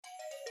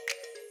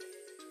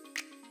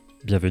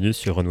Bienvenue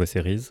sur Runway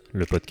Series,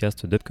 le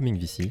podcast d'Upcoming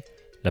VC,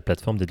 la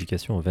plateforme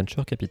d'éducation au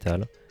venture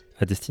capital,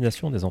 à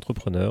destination des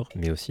entrepreneurs,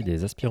 mais aussi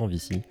des aspirants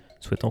VC,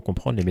 souhaitant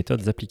comprendre les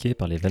méthodes appliquées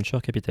par les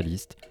venture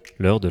capitalistes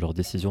lors de leur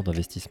décision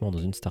d'investissement dans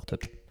une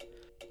startup.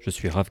 Je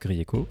suis Raph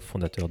Griéco,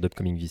 fondateur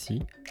d'Upcoming VC,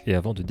 et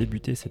avant de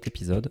débuter cet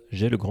épisode,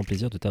 j'ai le grand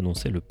plaisir de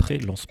t'annoncer le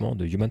pré-lancement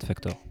de Human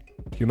Factor.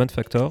 Human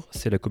Factor,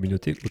 c'est la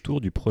communauté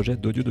autour du projet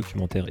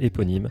d'audio-documentaire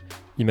éponyme,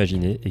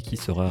 imaginé et qui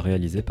sera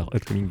réalisé par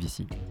Upcoming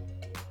VC.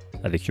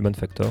 Avec Human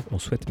Factor, on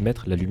souhaite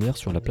mettre la lumière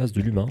sur la place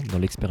de l'humain dans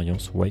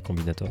l'expérience Y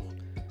Combinator.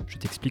 Je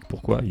t'explique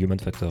pourquoi Human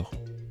Factor.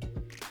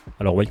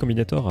 Alors Y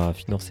Combinator a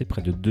financé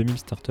près de 2000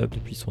 startups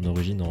depuis son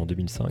origine en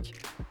 2005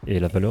 et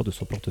la valeur de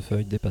son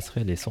portefeuille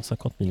dépasserait les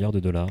 150 milliards de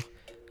dollars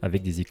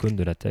avec des icônes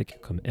de la tech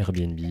comme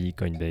Airbnb,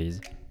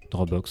 Coinbase,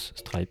 Dropbox,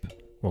 Stripe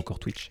ou encore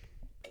Twitch.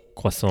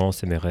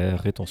 Croissance, MRR,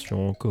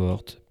 rétention,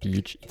 cohorte,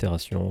 pitch,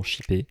 itération,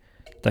 shippé,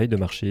 taille de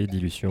marché,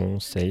 dilution,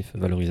 safe,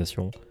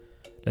 valorisation.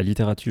 La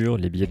littérature,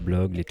 les billets de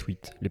blog, les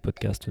tweets, les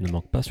podcasts ne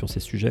manquent pas sur ces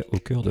sujets au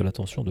cœur de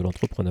l'attention de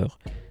l'entrepreneur,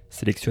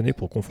 sélectionné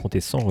pour confronter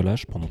sans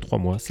relâche pendant 3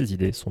 mois ses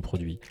idées, son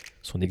produit,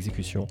 son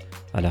exécution,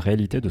 à la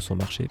réalité de son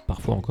marché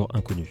parfois encore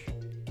inconnu.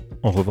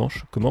 En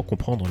revanche, comment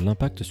comprendre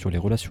l'impact sur les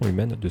relations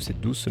humaines de ces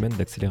 12 semaines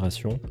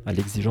d'accélération à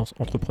l'exigence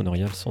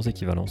entrepreneuriale sans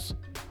équivalence ?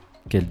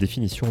 Quelle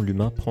définition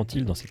l'humain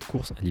prend-il dans cette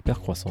course à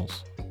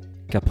l'hypercroissance ?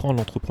 Qu'apprend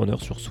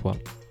l'entrepreneur sur soi ?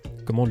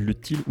 Comment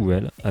lutte-t-il ou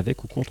elle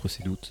avec ou contre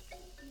ses doutes ?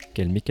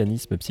 Quels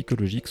mécanismes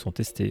psychologiques sont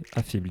testés,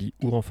 affaiblis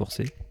ou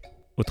renforcés ?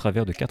 Au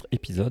travers de 4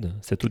 épisodes,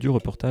 cet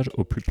audio-reportage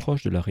au plus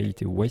proche de la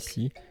réalité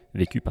YC,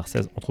 vécue par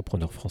 16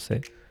 entrepreneurs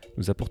français,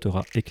 nous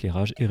apportera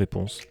éclairage et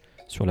réponses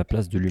sur la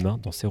place de l'humain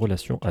dans ses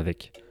relations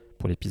avec,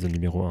 pour l'épisode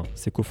numéro 1,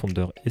 ses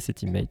co-founders et ses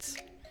teammates,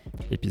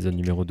 épisode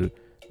numéro 2,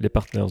 les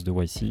partners de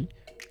YC,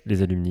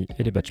 les alumni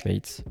et les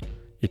batchmates,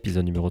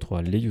 épisode numéro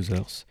 3, les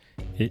users,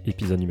 et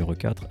épisode numéro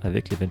 4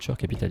 avec les venture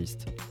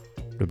capitalistes.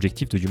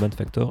 L'objectif de Human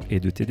Factor est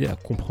de t'aider à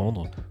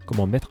comprendre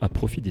comment mettre à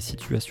profit des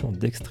situations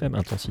d'extrême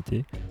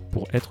intensité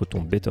pour être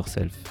ton better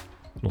self,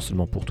 non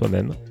seulement pour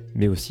toi-même,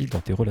 mais aussi dans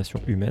tes relations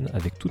humaines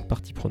avec toute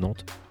partie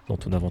prenante dans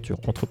ton aventure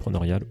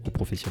entrepreneuriale ou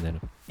professionnelle.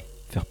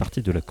 Faire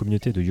partie de la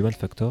communauté de Human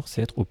Factor,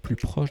 c'est être au plus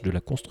proche de la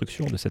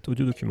construction de cet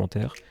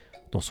audio-documentaire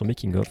dans son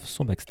making-of,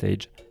 son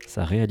backstage,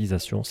 sa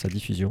réalisation, sa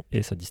diffusion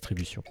et sa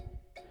distribution.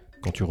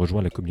 Quand tu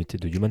rejoins la communauté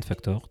de Human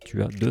Factor,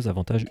 tu as 2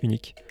 avantages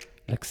uniques.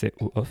 L'accès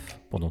au off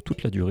pendant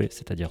toute la durée,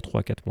 c'est-à-dire 3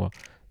 à 4 mois,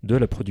 de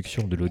la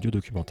production de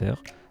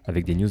l'audio-documentaire,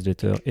 avec des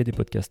newsletters et des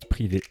podcasts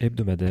privés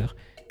hebdomadaires,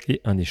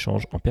 et un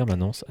échange en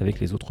permanence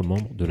avec les autres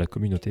membres de la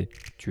communauté.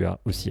 Tu as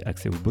aussi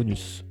accès aux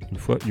bonus. Une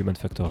fois Human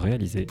Factor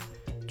réalisé,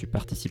 tu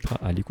participeras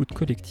à l'écoute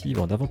collective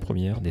en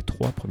avant-première des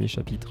 3 premiers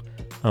chapitres,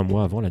 un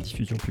mois avant la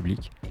diffusion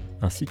publique,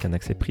 ainsi qu'un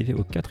accès privé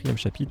au 4e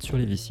chapitre sur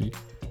les VC,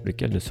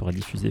 lequel ne sera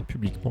diffusé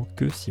publiquement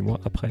que 6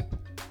 mois après.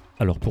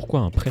 Alors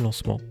pourquoi un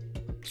pré-lancement ?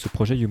 Ce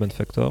projet Human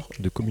Factor,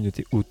 de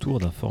communauté autour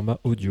d'un format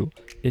audio,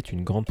 est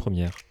une grande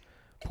première.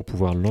 Pour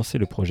pouvoir lancer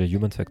le projet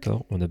Human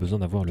Factor, on a besoin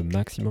d'avoir le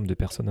maximum de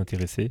personnes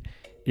intéressées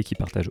et qui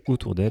partagent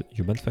autour d'elles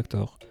Human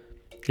Factor.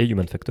 Et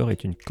Human Factor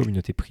est une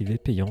communauté privée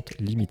payante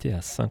limitée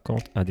à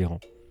 50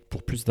 adhérents.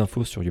 Pour plus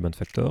d'infos sur Human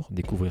Factor,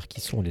 découvrir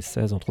qui sont les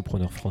 16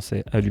 entrepreneurs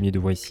français alumni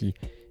de YC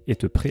et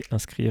te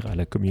pré-inscrire à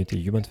la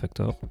communauté Human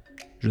Factor,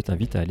 je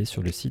t'invite à aller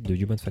sur le site de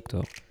Human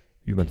Factor,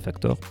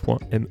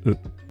 humanfactor.me.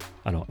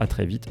 Alors à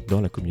très vite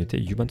dans la communauté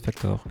Human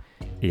Factor.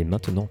 Et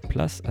maintenant,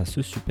 place à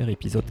ce super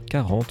épisode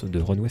 40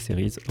 de Runway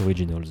Series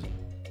Originals.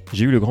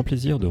 J'ai eu le grand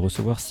plaisir de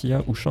recevoir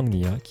Sia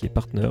Ouchang-Nia, qui est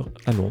partner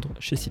à Londres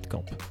chez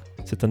Seedcamp.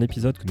 C'est un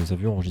épisode que nous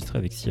avions enregistré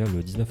avec Sia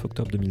le 19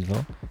 octobre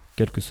 2020,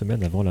 quelques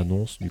semaines avant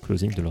l'annonce du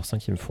closing de leur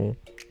 5e fonds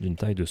d'une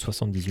taille de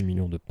 78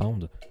 millions de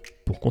pounds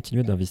pour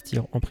continuer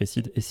d'investir en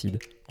pré-seed et seed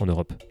en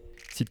Europe.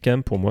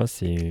 Seedcamp, pour moi,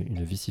 c'est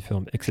une VC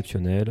firm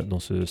exceptionnelle dans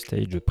ce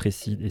stage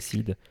pré-seed et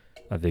seed,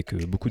 avec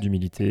beaucoup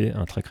d'humilité,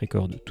 un track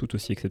record tout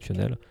aussi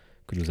exceptionnel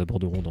que nous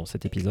aborderons dans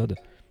cet épisode,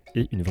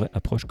 et une vraie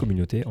approche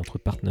communauté entre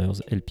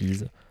partners,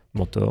 LPs,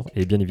 mentors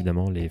et bien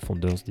évidemment les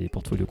founders des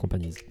portfolio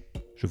companies.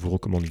 Je vous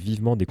recommande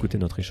vivement d'écouter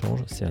notre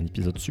échange, c'est un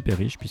épisode super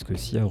riche puisque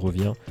Sia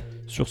revient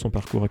sur son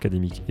parcours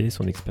académique et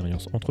son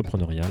expérience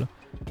entrepreneuriale,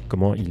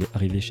 comment il est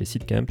arrivé chez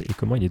Seedcamp et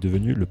comment il est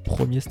devenu le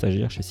premier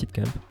stagiaire chez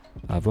Seedcamp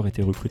à avoir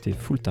été recruté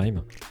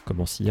full-time,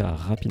 comment Sia a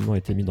rapidement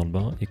été mis dans le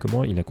bain et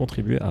comment il a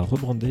contribué à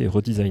rebrander et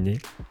redesigner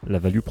la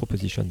value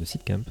proposition de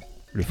Seedcamp,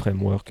 le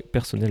framework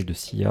personnel de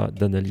Sia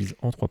d'analyse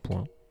en 3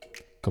 points,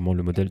 comment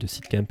le modèle de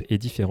Seedcamp est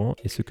différent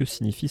et ce que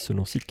signifie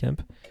selon Seedcamp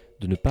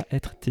de ne pas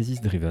être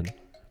thesis-driven,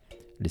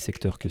 les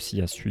secteurs que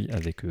Sia suit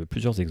avec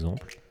plusieurs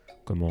exemples,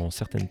 comment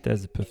certaines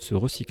thèses peuvent se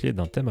recycler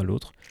d'un thème à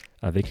l'autre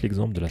avec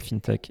l'exemple de la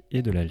FinTech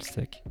et de la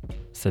HealthTech,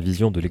 sa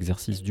vision de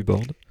l'exercice du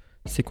board,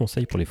 ses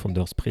conseils pour les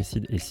founders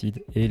pré-seed et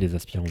seed et les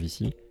aspirants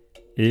VC,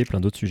 et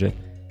plein d'autres sujets.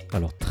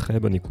 Alors très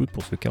bonne écoute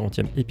pour ce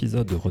 40e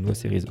épisode de Renoir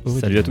Series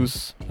Original. Salut à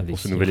tous. Pour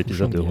ce nouvel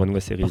épisode de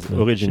Renoir Series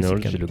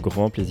Original, j'ai le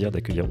grand plaisir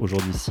d'accueillir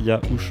aujourd'hui Sia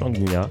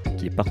Ouchangnia,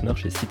 qui est partenaire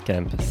chez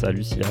Seedcamp.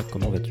 Salut Sia,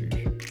 comment vas-tu?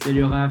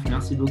 Salut Raph,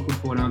 merci beaucoup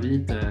pour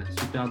l'invite.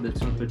 Super d'être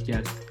sur le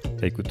podcast.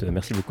 Écoute,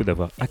 merci beaucoup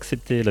d'avoir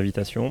accepté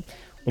l'invitation.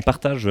 On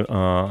partage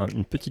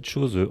une petite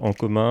chose en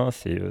commun,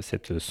 c'est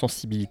cette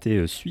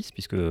sensibilité suisse,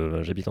 puisque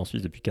j'habite en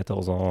Suisse depuis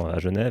 14 ans à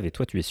Genève, et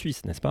toi tu es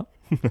suisse, n'est-ce pas?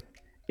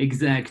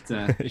 Exact.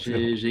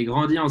 J'ai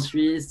grandi en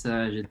Suisse.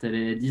 J'étais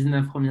les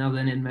 19 premières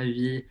années de ma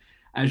vie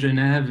à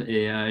Genève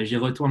et j'y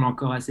retourne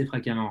encore assez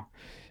fréquemment.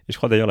 Et je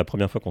crois d'ailleurs la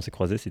première fois qu'on s'est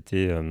croisés,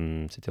 c'était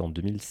en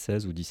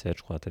 2016 ou 2017,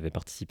 je crois. Tu avais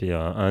participé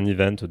à un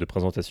event de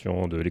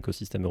présentation de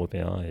l'écosystème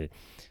européen et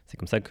c'est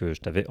comme ça que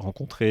je t'avais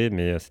rencontré,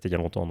 mais c'était il y a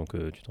longtemps, donc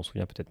tu t'en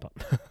souviens peut-être pas.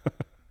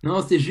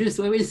 Non, c'est juste,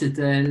 oui, oui,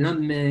 c'était l'un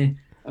de mes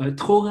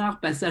trop rares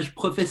passages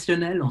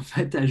professionnels en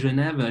fait à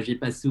Genève. J'y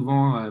passe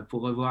souvent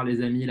pour revoir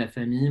les amis, la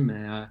famille,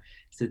 mais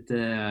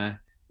c'était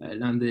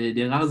l'un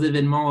des rares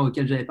événements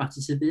auxquels j'avais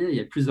participé. Il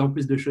y a de plus en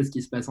plus de choses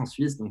qui se passent en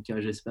Suisse, donc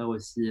j'espère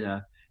aussi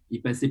y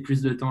passer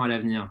plus de temps à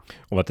l'avenir.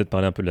 On va peut-être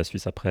parler un peu de la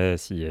Suisse après,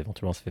 si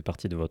éventuellement ça fait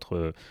partie de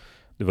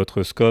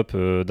votre scope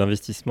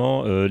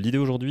d'investissement. L'idée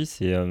aujourd'hui,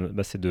 c'est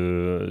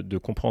de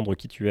comprendre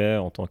qui tu es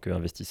en tant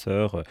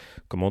qu'investisseur,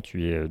 comment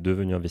tu es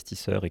devenu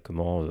investisseur et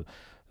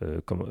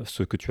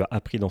ce que tu as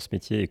appris dans ce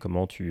métier et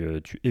comment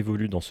tu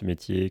évolues dans ce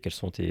métier, quelles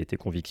sont tes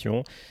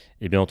convictions.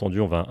 Et bien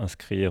entendu, on va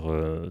inscrire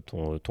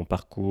ton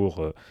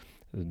parcours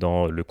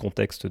dans le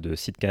contexte de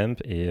Seedcamp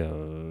et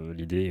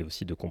l'idée est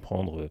aussi de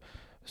comprendre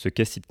ce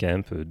qu'est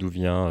Seedcamp, d'où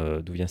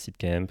vient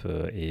Seedcamp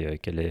et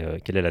quelle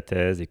est la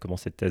thèse et comment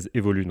cette thèse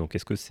évolue. Donc,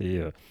 est-ce que c'est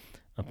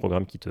un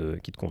programme qui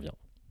te convient?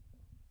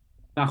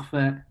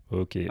 Parfait,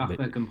 Ok,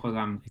 parfait comme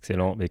programme.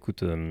 excellent.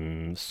 Écoute,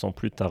 sans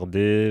plus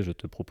tarder, je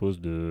te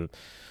propose de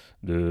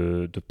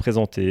te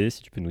présenter,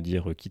 si tu peux nous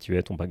dire qui tu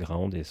es, ton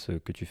background et ce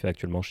que tu fais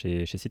actuellement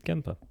chez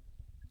Seedcamp.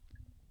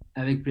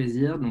 Avec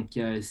plaisir. Donc,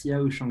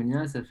 Sia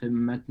Ouchangnia, ça fait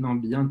maintenant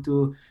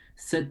bientôt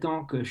 7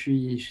 ans que je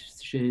suis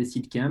chez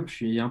Seedcamp. Je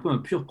suis un peu un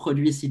pur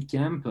produit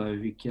Seedcamp,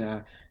 vu que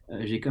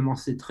j'ai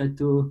commencé très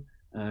tôt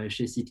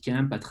chez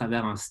Seedcamp à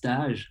travers un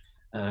stage.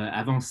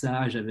 Avant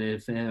ça, j'avais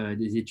fait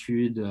des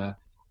études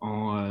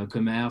en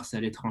commerce à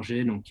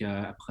l'étranger. Donc,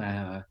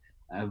 après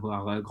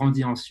avoir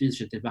grandi en Suisse,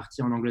 j'étais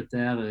parti en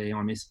Angleterre et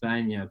en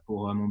Espagne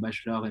pour mon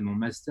bachelor et mon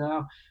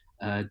master.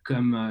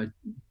 Comme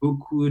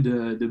beaucoup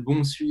de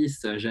bons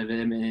Suisses,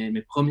 j'avais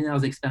mes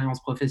premières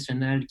expériences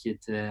professionnelles qui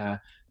étaient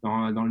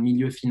dans le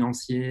milieu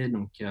financier,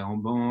 donc en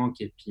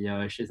banque et puis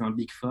chez un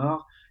Big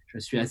Four. Je me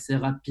suis assez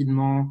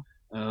rapidement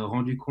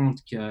rendu compte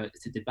que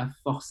c'était pas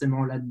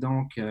forcément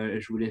là-dedans que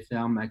je voulais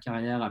faire ma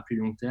carrière à plus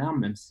long terme,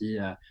 même si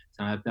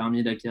ça m'a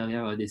permis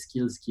d'acquérir des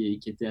skills qui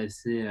étaient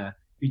assez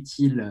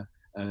utiles,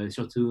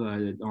 surtout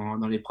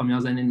dans les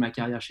premières années de ma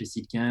carrière chez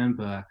Seedcamp,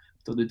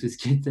 autour de tout ce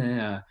qui était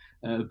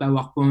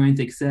PowerPoint,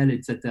 Excel,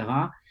 etc.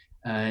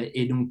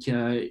 Et donc,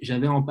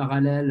 j'avais en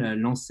parallèle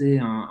lancé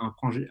un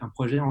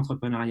projet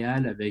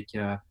entrepreneurial avec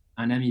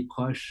un ami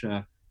proche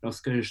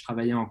lorsque je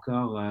travaillais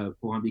encore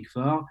pour un Big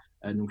Four,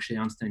 donc chez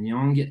Ernst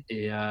Young.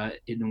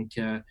 Et donc,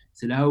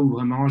 c'est là où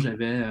vraiment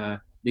j'avais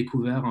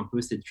découvert un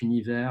peu cet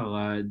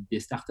univers des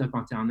startups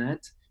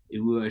Internet et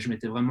où je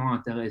m'étais vraiment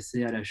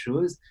intéressé à la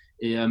chose.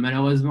 Et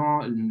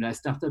malheureusement, la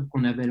startup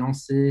qu'on avait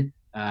lancée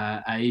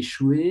a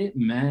échoué,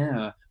 mais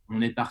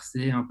on est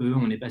passé un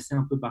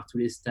peu par tous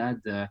les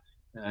stades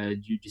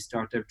du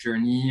startup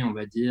journey, on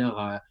va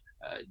dire,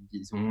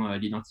 disons,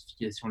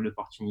 l'identification de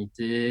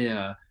l'opportunité,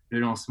 le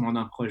lancement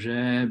d'un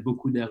projet,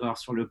 beaucoup d'erreurs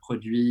sur le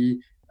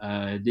produit,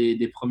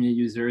 des premiers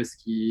users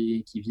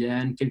qui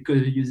viennent,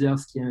 quelques users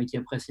qui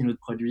apprécient notre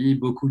produit,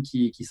 beaucoup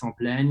qui s'en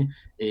plaignent.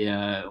 Et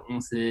on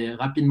s'est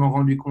rapidement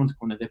rendu compte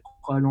qu'on n'avait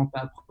probablement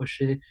pas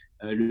approché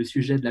le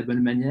sujet de la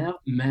bonne manière,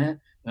 mais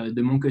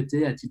de mon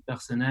côté, à titre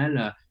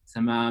personnel,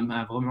 ça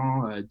m'a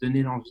vraiment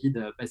donné l'envie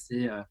de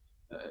passer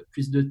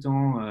plus de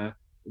temps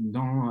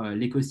dans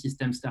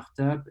l'écosystème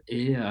startup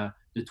et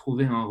de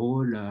trouver un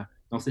rôle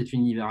dans cet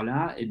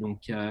univers-là. Et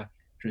donc,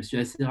 je me suis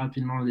assez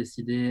rapidement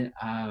décidé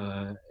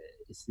à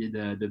essayer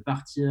de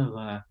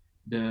partir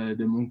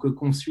de mon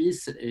cocon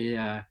suisse et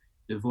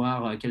de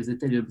voir quelles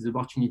étaient les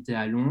opportunités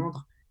à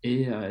Londres.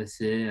 Et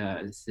c'est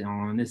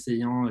en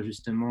essayant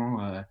justement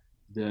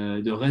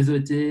de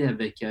réseauter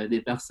avec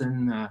des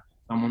personnes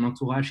dans mon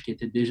entourage qui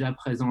étaient déjà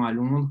présents à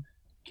Londres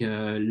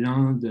que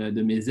l'un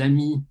de mes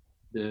amis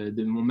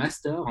de mon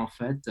master, en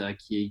fait,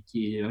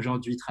 qui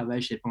aujourd'hui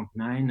travaille chez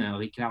Point9,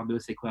 Ricardo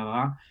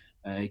Sequeira,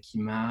 qui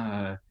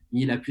m'a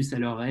mis la puce à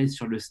l'oreille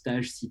sur le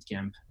stage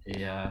Seedcamp. Et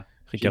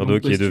j'ai Ricardo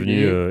donc qui est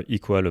devenu postulé.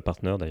 Equal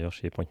Partner d'ailleurs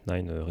chez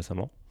Point9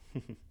 récemment.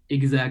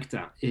 Exact.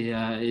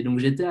 Et donc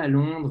j'étais à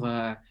Londres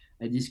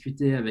à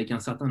discuter avec un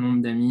certain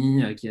nombre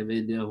d'amis qui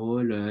avaient des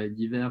rôles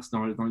divers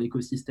dans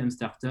l'écosystème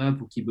startup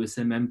ou qui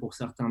bossaient même pour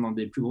certains dans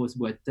des plus grosses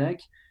boîtes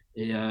tech.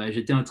 Et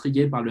j'étais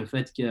intrigué par le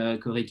fait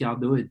que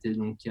Ricardo était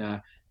donc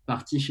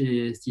parti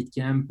chez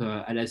Seedcamp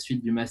à la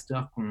suite du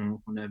master qu'on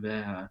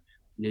avait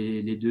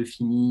les deux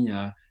fini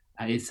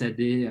à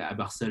SAD à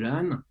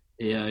Barcelone.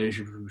 Et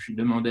je lui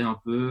demandais un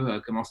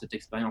peu comment cette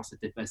expérience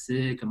s'était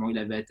passée, comment il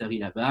avait atterri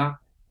là-bas.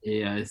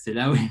 Et c'est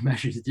là où il m'a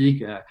juste dit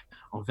que,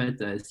 en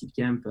fait,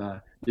 Seedcamp,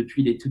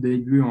 depuis les tout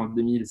débuts en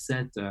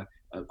 2007,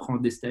 prend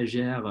des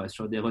stagiaires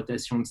sur des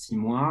rotations de 6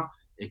 mois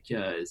et que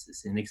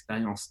c'est une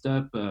expérience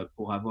top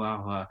pour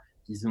avoir,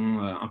 disons,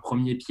 un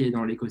premier pied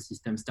dans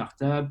l'écosystème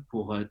startup,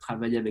 pour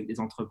travailler avec des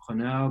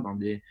entrepreneurs dans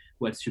des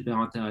boîtes super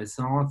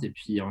intéressantes et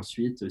puis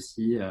ensuite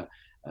aussi,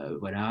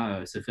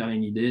 voilà, se faire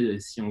une idée de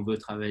si on veut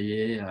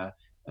travailler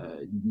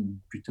euh,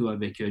 plutôt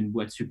avec une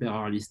boîte super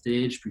early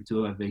stage,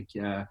 plutôt avec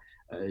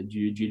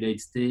du late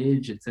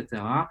stage,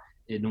 etc.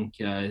 Et donc,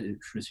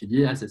 je me suis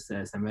dit,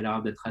 ça m'a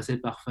l'air d'être assez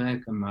parfait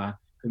comme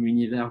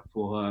univers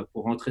pour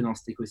rentrer dans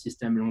cet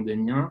écosystème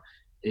londonien.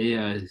 Et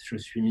je me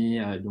suis mis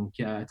donc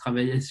à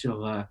travailler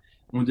sur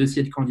mon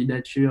dossier de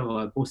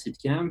candidature pour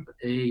Seedcamp.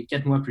 Et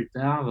 4 mois plus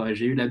tard,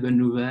 j'ai eu la bonne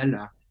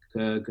nouvelle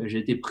que j'ai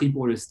été pris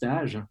pour le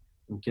stage.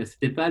 Donc, ce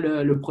n'était pas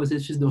le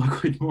processus de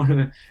recrutement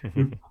le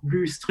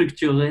plus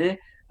structuré.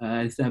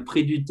 Ça a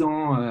pris du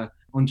temps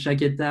entre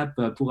chaque étape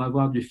pour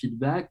avoir du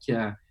feedback,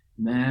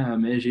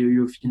 mais j'ai eu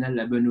au final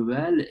la bonne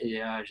nouvelle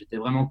et j'étais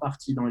vraiment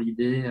parti dans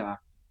l'idée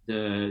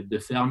de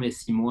faire mes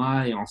 6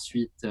 mois et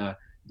ensuite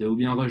de ou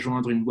bien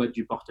rejoindre une boîte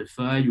du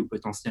portefeuille ou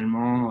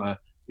potentiellement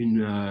une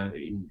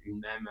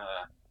même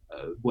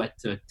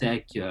boîte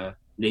tech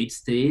late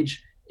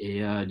stage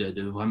et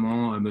de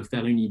vraiment me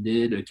faire une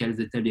idée de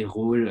quels étaient les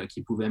rôles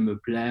qui pouvaient me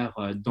plaire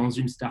dans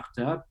une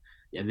startup.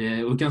 Il n'y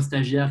avait aucun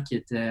stagiaire qui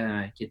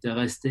était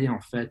resté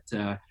en fait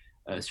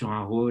sur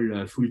un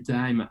rôle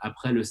full-time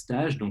après le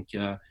stage. Donc,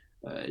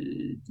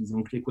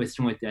 disons que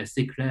l'équation était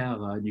assez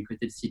claire du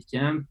côté de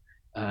Seedcamp.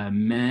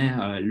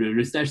 Mais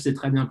le stage s'est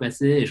très bien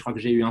passé et je crois que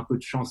j'ai eu un peu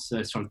de chance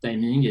sur le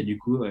timing et du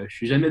coup, je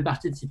suis jamais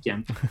parti de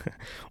Seedcamp.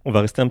 On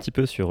va rester un petit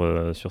peu sur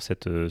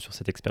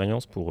cette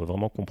expérience pour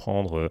vraiment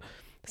comprendre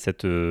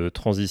cette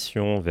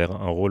transition vers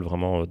un rôle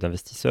vraiment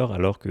d'investisseur,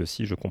 alors que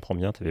si je comprends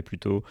bien, tu avais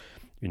plutôt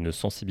une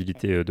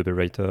sensibilité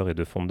d'operator et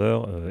de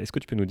founder. Est-ce que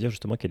tu peux nous dire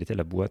justement quelle était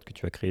la boîte que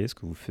tu as créée, ce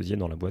que vous faisiez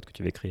dans la boîte que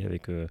tu avais créée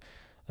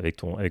avec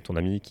ton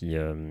ami qui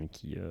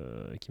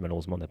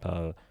malheureusement n'a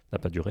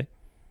pas duré?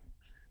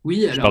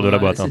 Oui, Je parle alors de la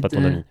boîte, hein, pas de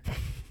ton c'était ami.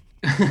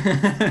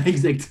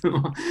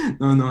 exactement.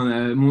 Non,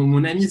 non,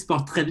 mon ami se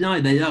porte très bien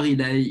et d'ailleurs,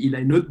 il a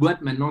une autre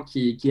boîte maintenant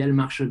qui elle,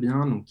 marche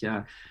bien. Donc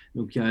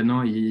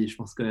non, je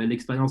pense que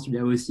l'expérience lui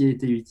a aussi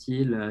été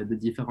utile de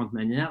différentes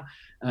manières.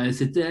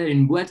 C'était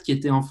une boîte qui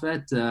était en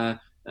fait,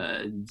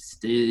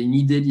 c'était une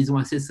idée, disons,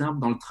 assez simple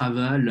dans le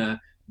travel,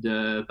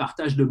 de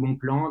partage de bons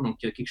plans. Donc,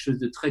 quelque chose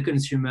de très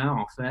consumer,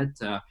 en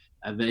fait,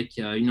 avec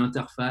une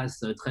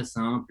interface très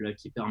simple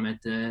qui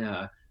permettait,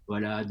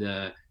 voilà,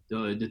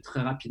 de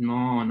très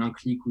rapidement, en un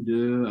clic ou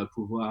deux,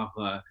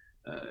 pouvoir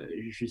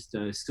juste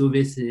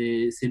sauver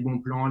ses bons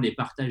plans, les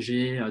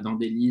partager dans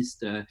des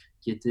listes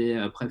qui étaient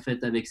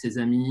préfaites avec ses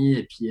amis,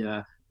 et puis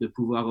de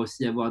pouvoir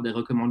aussi avoir des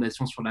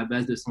recommandations sur la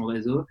base de son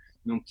réseau.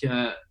 Donc,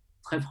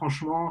 très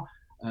franchement,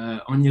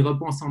 en y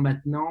repensant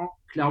maintenant,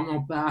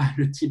 clairement pas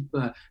le type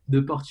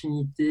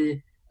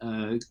d'opportunité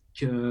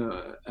que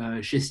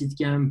chez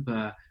Seedcamp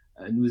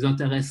nous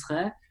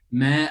intéresserait,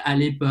 mais à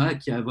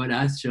l'époque,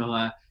 voilà, sur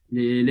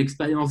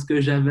l'expérience que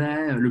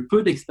j'avais, le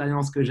peu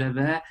d'expérience que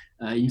j'avais,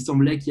 il me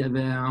semblait qu'il y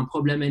avait un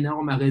problème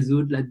énorme à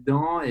résoudre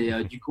là-dedans. Et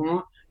du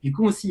coup,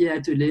 on s'y est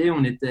attelé,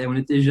 on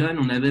était jeunes,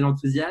 on avait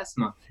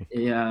l'enthousiasme.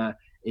 Et,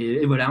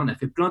 et voilà, on a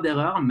fait plein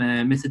d'erreurs,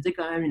 mais c'était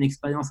quand même une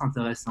expérience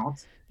intéressante.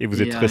 Et vous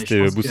Et êtes je resté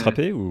pense que,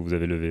 bootstrappé ou vous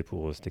avez levé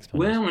pour cette ouais,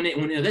 expérience?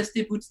 on est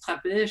resté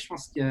bootstrappé. Je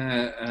pense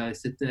que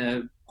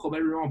c'était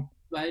probablement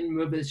pas une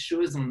mauvaise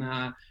chose.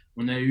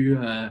 On a eu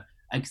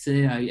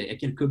accès à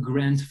quelques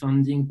grant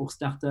funding pour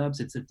startups,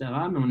 etc.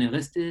 Mais on est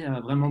resté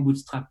vraiment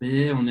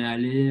bootstrappé. On a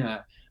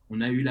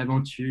eu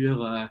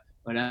l'aventure,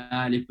 voilà,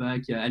 à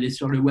l'époque, aller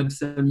sur le Web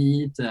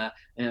Summit,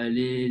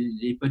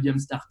 les podiums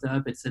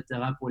startups, etc.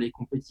 pour les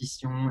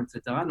compétitions,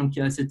 etc. Donc,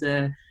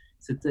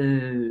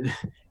 c'était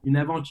une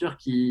aventure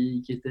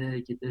qui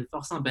était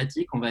fort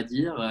sympathique, on va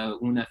dire,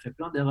 où on a fait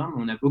plein d'erreurs,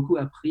 mais on a beaucoup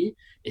appris.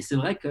 Et c'est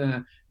vrai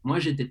que moi,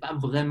 j'étais pas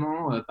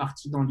vraiment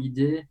parti dans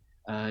l'idée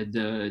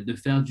de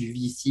faire du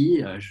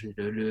VC.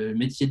 Le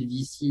métier de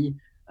VC,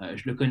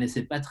 je le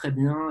connaissais pas très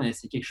bien et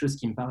c'est quelque chose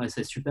qui me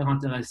paraissait super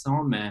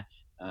intéressant, mais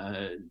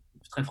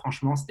très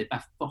franchement, c'était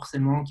pas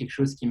forcément quelque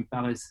chose qui me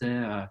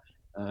paraissait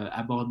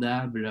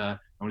abordable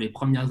dans les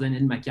premières années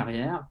de ma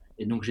carrière.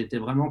 Et donc, j'étais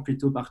vraiment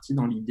plutôt parti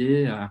dans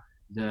l'idée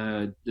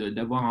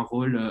d'avoir un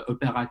rôle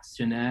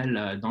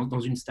opérationnel dans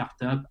une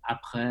startup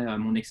après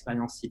mon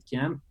expérience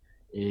Seedcamp.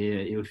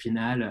 Et au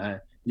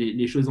final,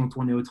 les choses ont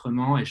tourné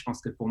autrement. Et je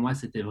pense que pour moi,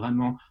 c'était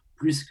vraiment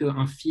plus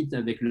qu'un fit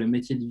avec le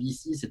métier de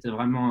VC, c'était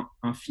vraiment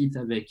un fit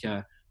avec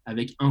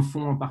un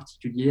fonds en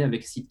particulier,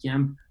 avec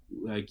Seedcamp,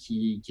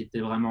 qui était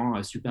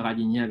vraiment super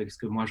aligné avec ce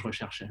que moi je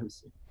recherchais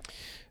aussi.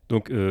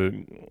 Donc,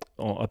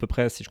 à peu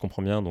près, si je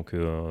comprends bien, donc,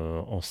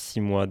 en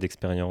 6 mois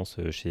d'expérience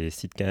chez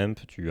Seedcamp,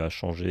 tu as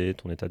changé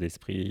ton état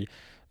d'esprit,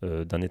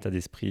 d'un état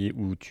d'esprit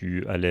où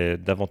tu allais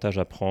davantage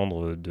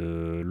apprendre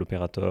de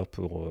l'opérateur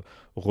pour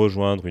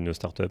rejoindre une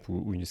startup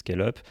ou une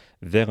scale-up,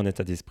 vers un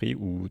état d'esprit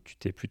où tu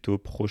t'es plutôt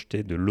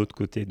projeté de l'autre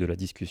côté de la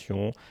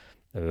discussion,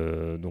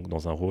 donc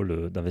dans un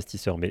rôle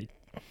d'investisseur. Mais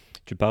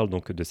tu parles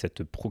donc de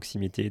cette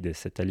proximité, de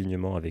cet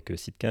alignement avec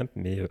Seedcamp,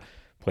 mais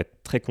pour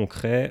être très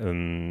concret,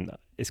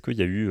 est-ce qu'il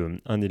y a eu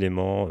un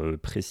élément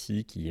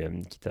précis qui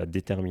t'a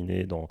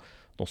déterminé dans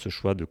ce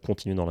choix de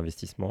continuer dans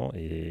l'investissement,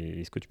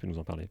 et est-ce que tu peux nous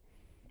en parler?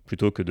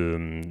 Plutôt que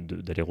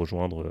d'aller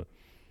rejoindre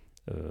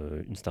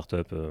une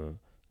startup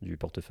du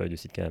portefeuille de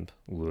Seedcamp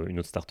ou une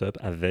autre startup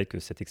avec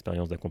cette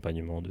expérience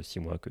d'accompagnement de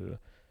 6 mois que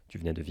tu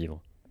venais de vivre.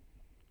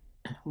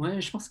 Ouais,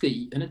 je pense que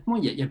honnêtement,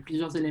 il y a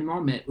plusieurs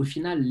éléments, mais au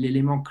final,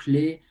 l'élément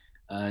clé,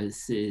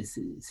 c'est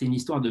une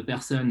histoire de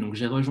personnes. Donc,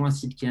 j'ai rejoint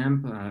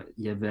Seedcamp,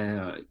 il y avait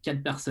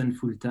 4 personnes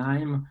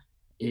full-time,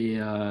 et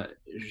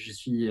je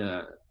suis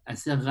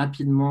assez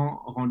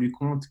rapidement rendu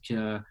compte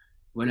que,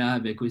 voilà,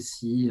 avec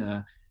aussi,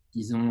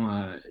 disons,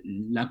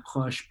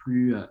 l'approche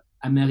plus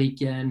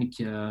américaine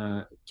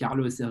que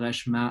Carlos et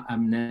Reshma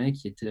amenaient,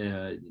 qui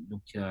étaient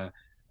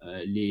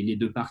les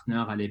 2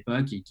 partenaires à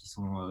l'époque et qui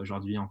sont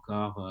aujourd'hui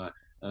encore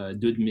 2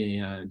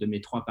 de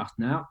mes 3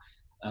 partenaires.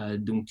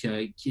 Donc,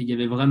 il y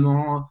avait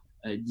vraiment,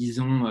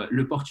 disons,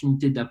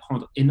 l'opportunité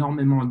d'apprendre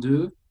énormément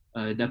d'eux,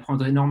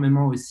 d'apprendre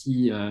énormément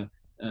aussi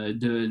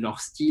de leur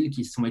style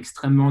qui sont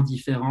extrêmement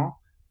différents.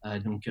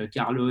 Donc,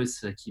 Carlos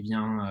qui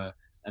vient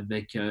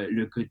avec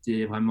le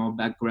côté vraiment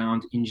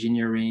background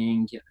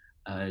engineering,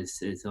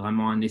 c'est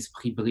vraiment un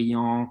esprit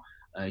brillant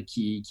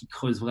qui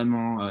creuse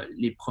vraiment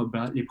les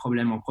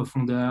problèmes en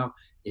profondeur.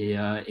 Et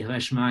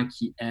Reshma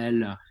qui,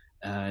 elle,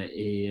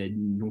 et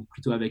donc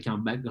plutôt avec un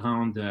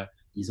background,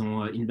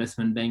 disons,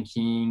 investment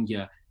banking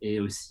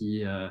et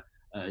aussi,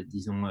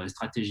 disons,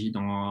 stratégie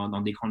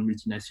dans des grandes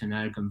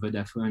multinationales comme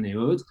Vodafone et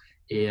autres,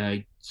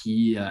 et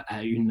qui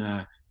a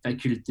une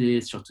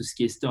faculté sur tout ce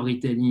qui est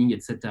storytelling,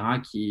 etc.,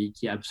 qui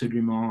est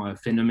absolument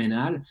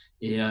phénoménale.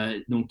 Et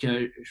donc,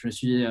 je me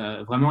suis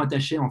vraiment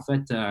attaché, en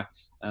fait,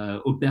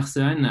 aux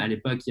personnes. À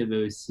l'époque, il y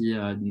avait aussi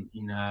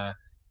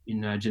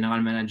une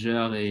general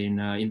manager et une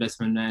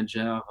investment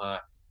manager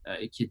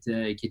qui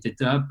était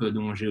top,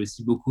 dont j'ai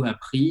aussi beaucoup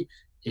appris.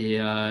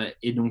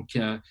 Et donc,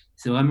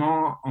 c'est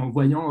vraiment en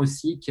voyant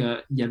aussi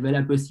qu'il y avait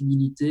la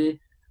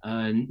possibilité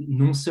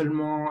non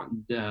seulement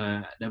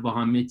d'avoir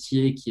un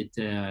métier qui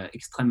était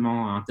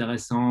extrêmement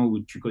intéressant, où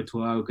tu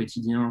côtoies au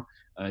quotidien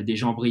des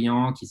gens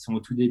brillants qui sont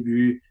au tout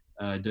début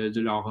de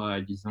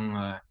leur, disons,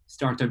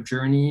 startup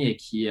journey, et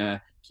qui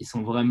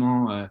sont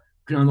vraiment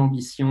pleins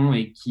d'ambition,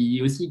 et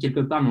qui aussi,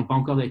 quelque part, n'ont pas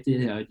encore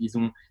été,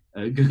 disons,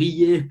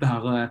 grillés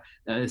par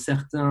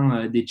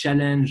certains des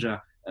challenges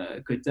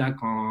que tu as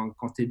quand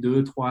tu es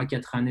 2, 3,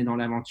 4 années dans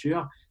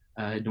l'aventure.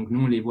 Donc,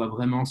 nous, on les voit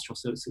vraiment sur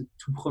ce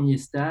tout premier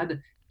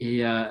stade,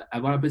 et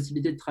avoir la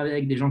possibilité de travailler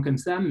avec des gens comme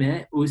ça,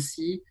 mais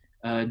aussi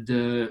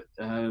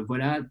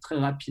voilà, très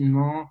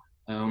rapidement,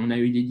 on a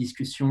eu des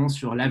discussions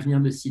sur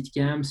l'avenir de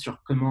Seedcamp,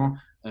 sur comment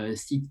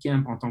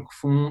Seedcamp en tant que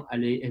fonds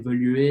allait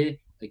évoluer,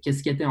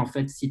 qu'est-ce qu'était en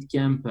fait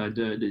Seedcamp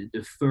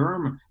de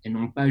firm, et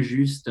non pas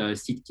juste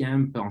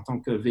Seedcamp en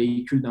tant que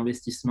véhicule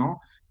d'investissement.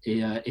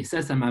 Et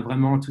ça m'a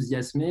vraiment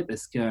enthousiasmé,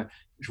 parce que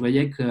je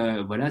voyais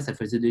que voilà, ça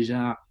faisait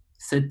déjà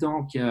 7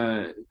 ans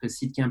que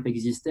Seedcamp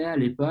existait à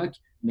l'époque,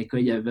 mais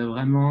qu'il y avait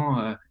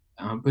vraiment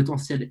un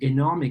potentiel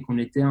énorme, et qu'on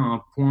était à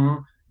un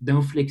point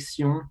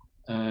d'inflexion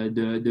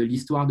de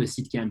l'histoire de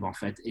Seedcamp, en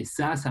fait. Et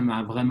ça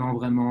m'a vraiment,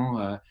 vraiment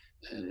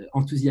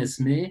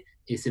enthousiasmé.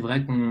 Et c'est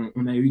vrai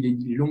qu'on a eu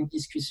des longues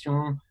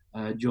discussions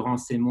durant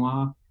ces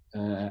mois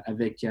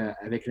avec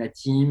la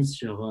team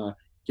sur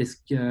qu'est-ce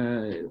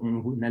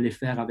qu'on allait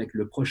faire avec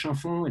le prochain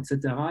fonds, etc.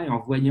 Et en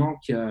voyant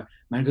que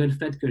malgré le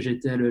fait que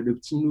j'étais le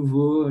petit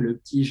nouveau, le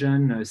petit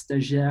jeune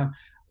stagiaire,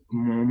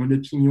 mon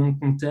opinion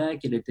comptait,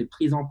 qu'elle était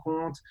prise en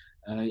compte,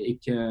 et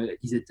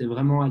qu'ils étaient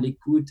vraiment à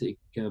l'écoute, et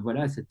que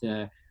voilà,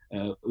 c'était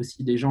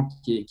aussi des gens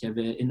qui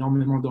avaient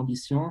énormément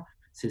d'ambition.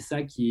 C'est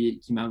ça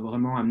qui m'a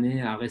vraiment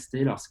amené à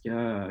rester lorsque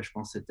je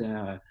pense que c'était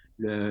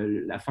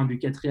la fin du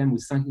quatrième ou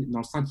dans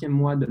le 5e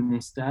mois de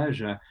mon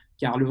stage.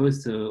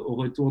 Carlos, au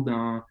retour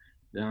d'un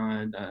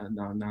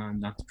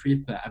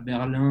trip à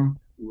Berlin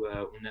où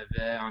on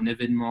avait un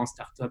événement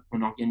startup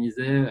qu'on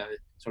organisait,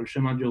 sur le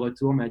chemin du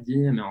retour, m'a dit,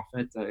 mais en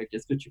fait,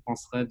 qu'est-ce que tu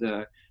penserais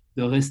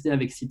de rester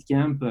avec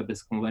Seedcamp,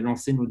 parce qu'on va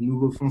lancer notre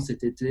nouveau fonds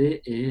cet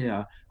été, et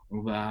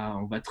on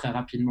va très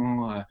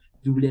rapidement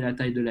doubler la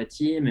taille de la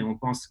team, et on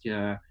pense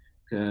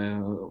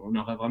qu'on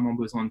aurait vraiment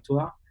besoin de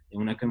toi. Et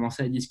on a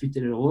commencé à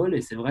discuter le rôle,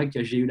 et c'est vrai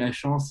que j'ai eu la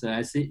chance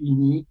assez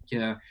unique.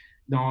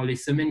 Dans les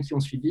semaines qui ont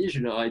suivi,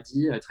 je leur ai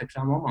dit très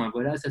clairement, ben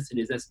voilà, ça c'est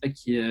les aspects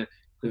qui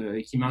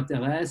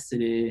m'intéressent, c'est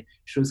les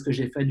choses que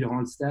j'ai faites durant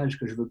le stage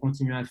que je veux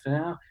continuer à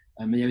faire,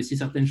 mais il y a aussi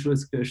certaines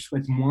choses que je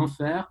souhaite moins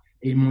faire.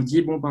 Et ils m'ont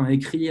dit, bon, ben,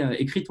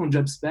 écris ton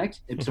job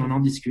spec, et puis on en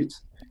discute.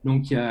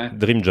 Donc,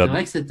 Dream c'est job.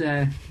 vrai que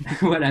c'était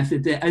voilà,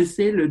 c'était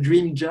assez le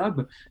dream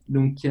job.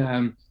 Donc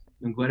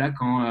voilà,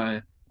 quand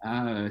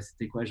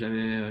c'était quoi,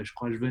 je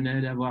crois que je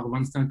venais d'avoir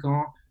 25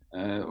 ans,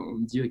 on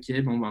me dit,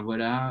 OK, bon, ben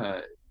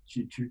voilà,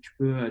 tu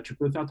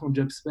peux faire ton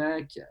job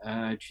spec.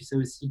 Tu sais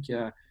aussi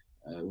que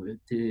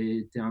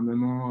tu es, à un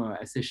moment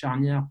assez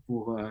charnière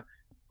pour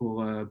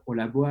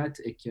la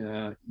boîte et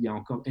qu'il y a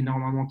encore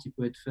énormément qui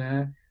peut être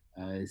fait.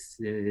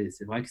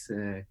 C'est vrai que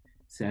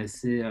c'est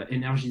assez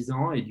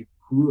énergisant et du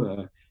coup,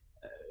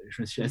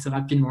 je me suis assez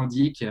rapidement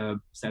dit que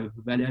ça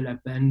valait la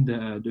peine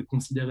de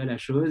considérer la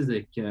chose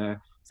et que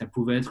ça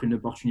pouvait être une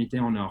opportunité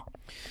en or.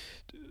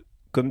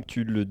 Comme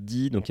tu le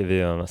dis, donc il y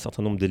avait un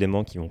certain nombre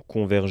d'éléments qui ont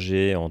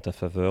convergé en ta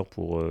faveur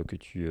pour que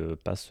tu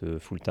passes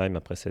full-time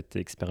après cette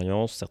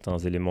expérience. Certains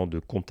éléments de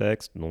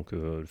contexte, donc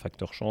le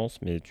facteur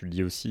chance, mais tu le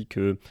dis aussi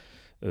que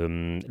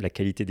la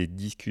qualité des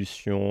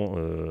discussions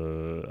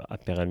a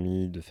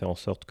permis de faire en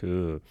sorte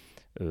que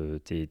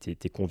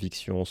tes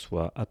convictions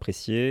soient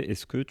appréciées.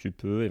 Est-ce que tu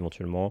peux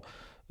éventuellement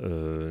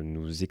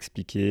nous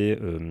expliquer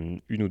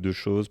une ou deux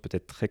choses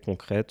peut-être très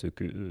concrètes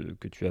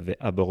que tu avais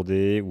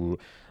abordées ou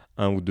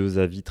un ou deux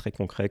avis très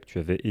concrets que tu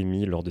avais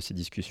émis lors de ces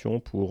discussions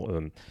pour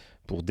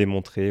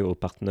démontrer aux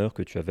partenaires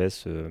que tu avais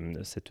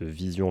cette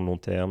vision long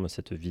terme,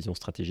 cette vision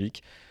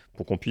stratégique,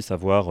 pour qu'on puisse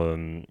avoir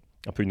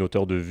un peu une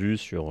hauteur de vue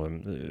sur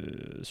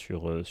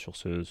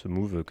ce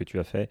move que tu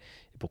as fait,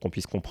 et pour qu'on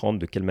puisse comprendre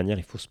de quelle manière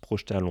il faut se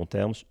projeter à long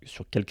terme,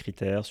 sur quels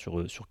critères,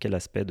 sur quel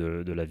aspect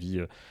de la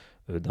vie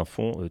d'un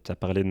fonds. Tu as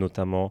parlé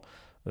notamment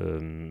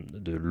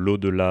de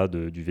l'au-delà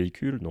du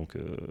véhicule, donc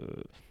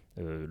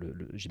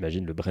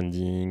j'imagine le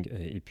branding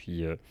et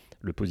puis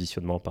le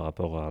positionnement par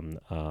rapport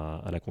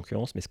à la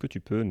concurrence. Mais est-ce que tu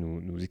peux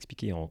nous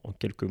expliquer en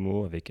quelques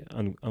mots, avec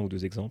un ou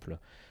deux exemples,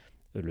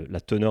 la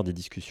teneur des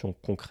discussions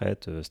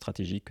concrètes,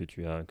 stratégiques que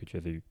tu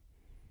avais eues?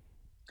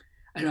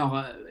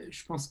 Alors,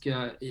 je pense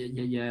qu'il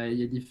il y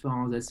a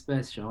différents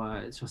aspects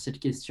sur cette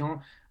question,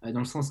 dans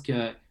le sens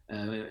que,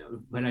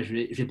 voilà, je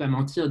vais pas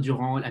mentir,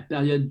 durant la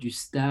période du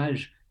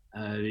stage,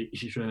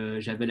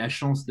 j'avais la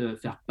chance de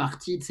faire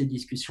partie de ces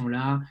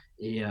discussions-là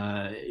et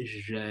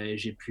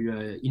j'ai pu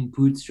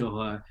input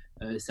sur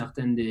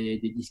certaines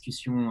des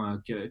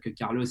discussions que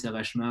Carlos et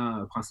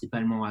Reshma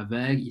principalement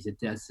avaient. Ils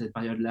étaient à cette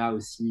période-là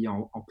aussi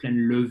en pleine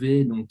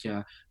levée donc,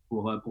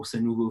 pour ce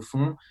nouveau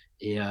fonds.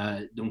 Et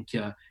donc,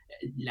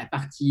 la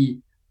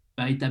partie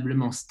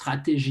véritablement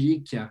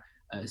stratégique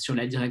sur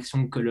la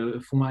direction que le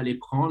fonds allait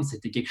prendre,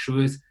 c'était quelque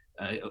chose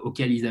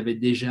auquel ils avaient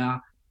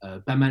déjà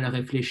pas mal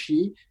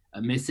réfléchi.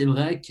 Mais c'est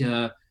vrai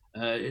que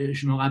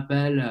je me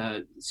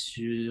rappelle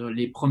sur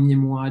les premiers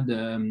mois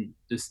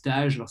de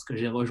stage, lorsque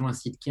j'ai rejoint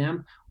Seedcamp,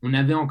 on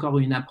avait encore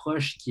une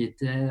approche qui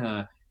était,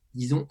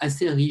 disons,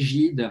 assez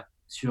rigide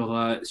sur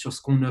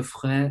ce qu'on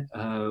offrait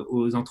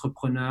aux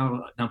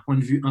entrepreneurs d'un point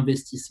de vue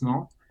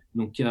investissement.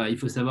 Donc, il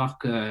faut savoir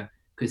que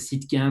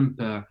Seedcamp,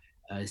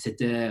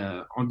 c'était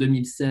en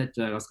 2007,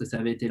 lorsque ça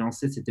avait été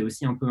lancé, c'était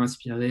aussi un peu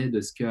inspiré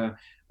de ce que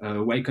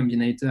Y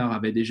Combinator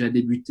avait déjà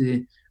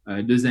débuté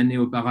 2 années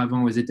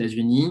auparavant aux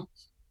États-Unis.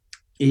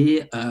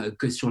 Et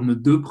que sur nos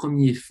deux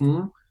premiers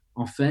fonds,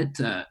 en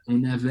fait,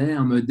 on avait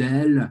un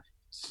modèle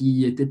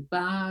qui n'était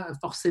pas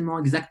forcément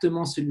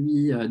exactement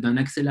celui d'un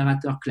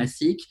accélérateur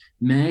classique,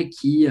 mais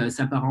qui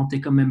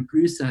s'apparentait quand même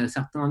plus à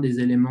certains des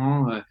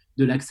éléments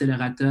de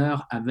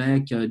l'accélérateur,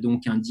 avec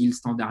donc un deal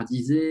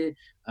standardisé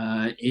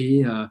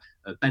et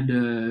pas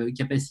de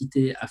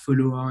capacité à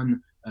follow-on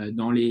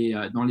dans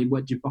les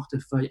boîtes du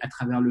portefeuille à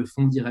travers le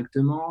fonds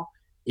directement,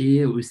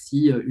 et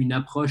aussi une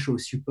approche au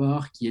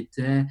support qui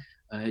était,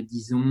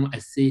 disons,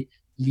 assez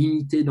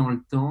limitée dans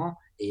le temps.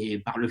 Et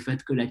par le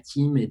fait que la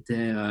team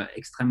était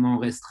extrêmement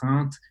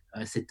restreinte,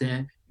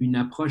 c'était une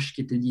approche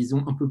qui était,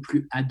 disons, un peu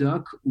plus ad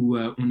hoc, où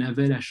on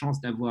avait la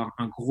chance d'avoir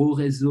un gros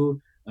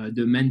réseau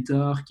de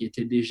mentors qui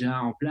étaient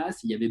déjà en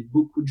place. Il y avait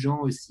beaucoup de gens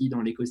aussi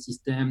dans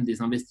l'écosystème,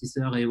 des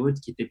investisseurs et autres,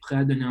 qui étaient prêts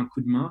à donner un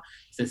coup de main.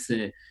 Ça,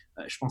 c'est,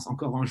 je pense,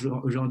 encore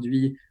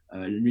aujourd'hui,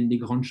 l'une des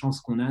grandes chances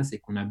qu'on a, c'est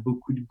qu'on a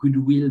beaucoup de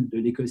goodwill de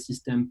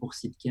l'écosystème pour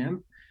Seedcamp.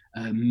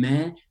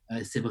 Mais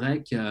c'est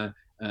vrai que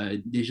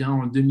déjà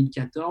en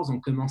 2014, on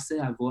commençait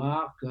à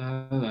voir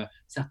que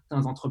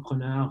certains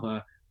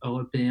entrepreneurs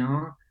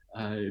européens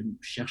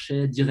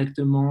cherchaient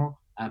directement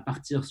à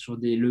partir sur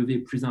des levées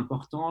plus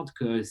importantes,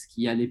 que ce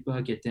qui à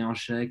l'époque était un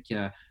chèque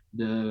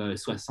de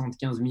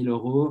 75 000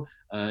 euros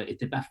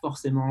n'était pas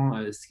forcément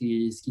ce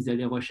qu'ils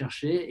allaient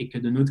rechercher, et que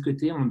de notre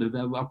côté, on devait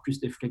avoir plus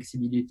de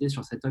flexibilité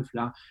sur cette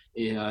offre-là.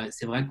 Et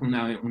c'est vrai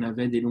on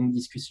avait des longues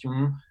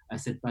discussions à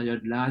cette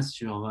période-là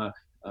sur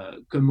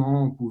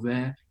comment on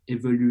pouvait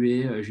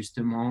évoluer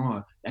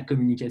justement la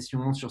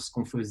communication sur ce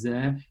qu'on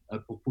faisait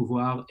pour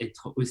pouvoir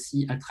être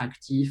aussi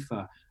attractif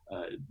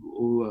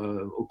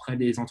auprès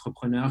des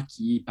entrepreneurs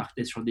qui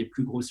partaient sur des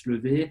plus grosses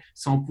levées,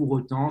 sans pour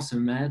autant se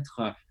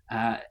mettre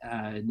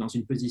dans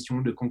une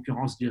position de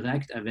concurrence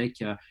directe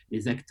avec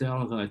les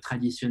acteurs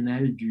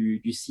traditionnels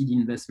du seed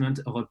investment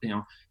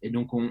européen. Et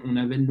donc, on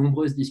avait de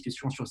nombreuses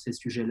discussions sur ces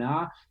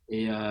sujets-là,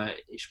 et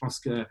je pense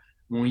que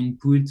mon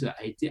input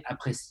a été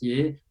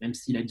apprécié, même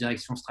si la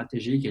direction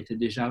stratégique était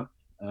déjà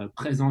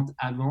présente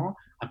avant.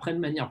 Après, de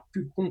manière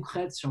plus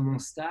concrète sur mon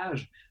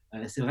stage,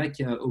 c'est vrai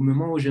qu'au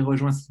moment où j'ai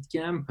rejoint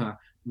Seedcamp,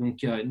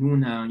 donc nous,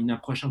 on a une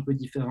approche un peu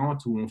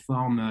différente, où on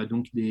forme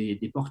donc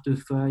des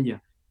portefeuilles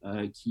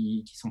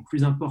qui sont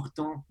plus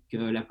importants que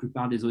la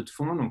plupart des autres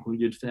fonds. Donc, au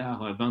lieu de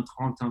faire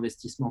 20-30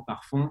 investissements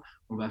par fonds,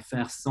 on va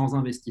faire 100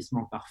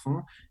 investissements par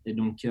fonds. Et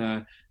donc,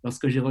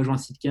 lorsque j'ai rejoint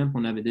Seedcamp,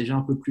 on avait déjà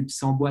un peu plus de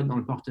 100 boîtes dans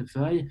le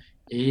portefeuille.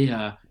 Et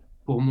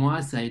pour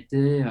moi, ça a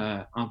été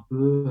un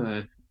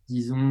peu,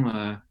 disons,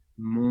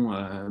 mon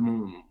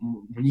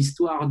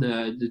histoire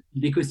de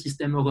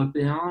l'écosystème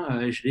européen.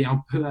 Je l'ai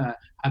un peu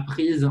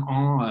apprise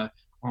en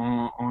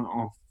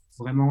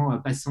vraiment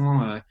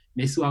passant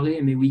mes soirées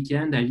et mes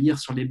week-ends à lire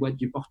sur les boîtes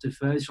du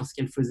portefeuille, sur ce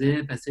qu'elles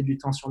faisaient, passer du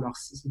temps sur leur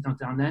site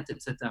internet,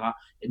 etc.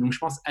 Et donc, je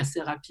pense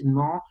assez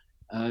rapidement,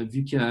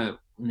 vu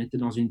qu'on était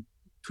dans une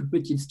toute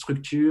petite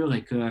structure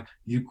et que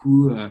du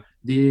coup,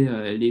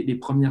 dès les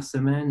premières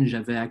semaines,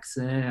 j'avais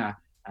accès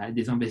à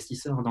des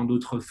investisseurs dans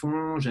d'autres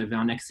fonds, j'avais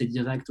un accès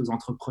direct aux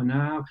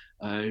entrepreneurs,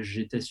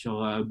 j'étais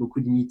sur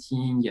beaucoup de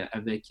meetings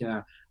avec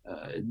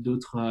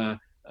d'autres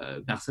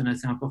personnes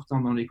assez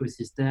importantes dans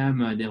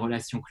l'écosystème, des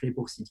relations clés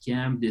pour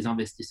Seedcamp, des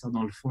investisseurs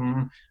dans le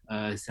fonds,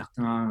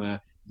 certains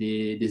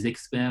des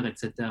experts,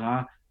 etc.,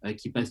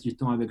 qui passent du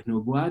temps avec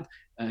nos boîtes.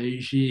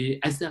 J'ai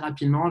assez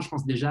rapidement, je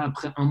pense déjà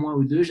après un mois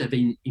ou deux,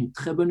 j'avais une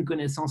très bonne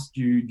connaissance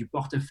du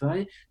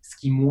portefeuille, ce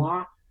qui,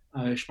 moi,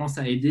 je pense,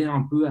 a aidé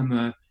un peu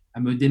à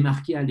me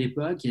démarquer à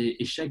l'époque. Et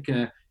je sais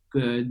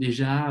que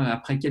déjà,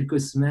 après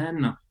quelques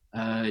semaines,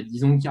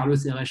 disons Carlos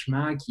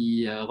Erechma,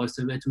 qui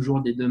recevait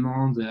toujours des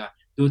demandes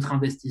d'autres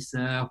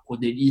investisseurs pour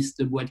des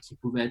listes de boîtes qui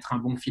pouvaient être un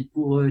bon fit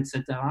pour eux,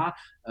 etc.,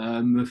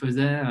 me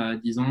faisait,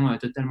 disons,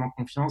 totalement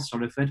confiance sur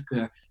le fait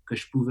que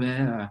je pouvais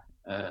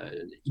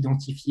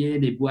identifier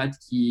les boîtes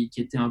qui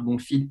étaient un bon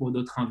fit pour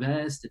d'autres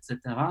invests,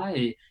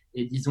 etc.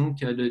 Et disons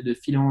que de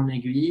fil en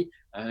aiguille,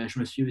 je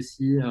me suis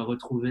aussi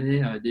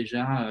retrouvé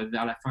déjà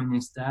vers la fin de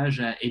mon stage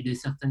à aider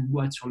certaines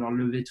boîtes sur leur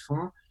levée de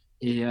fonds.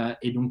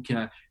 Et donc,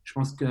 je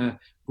pense que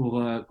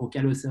pour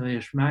Carlos et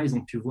Schma, ils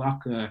ont pu voir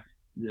que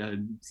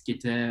ce qui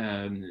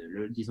était,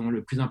 disons,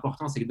 le plus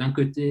important, c'est que d'un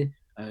côté,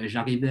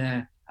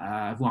 j'arrivais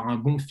à avoir un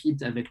bon fit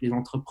avec les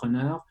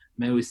entrepreneurs,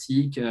 mais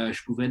aussi que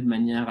je pouvais de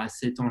manière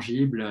assez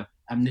tangible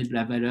amener de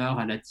la valeur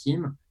à la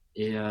team.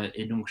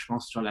 Et donc, je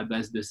pense sur la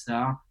base de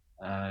ça,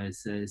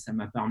 ça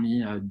m'a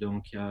permis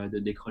de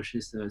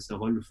décrocher ce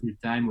rôle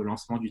full-time au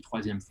lancement du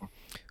troisième fonds.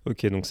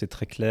 Ok, donc c'est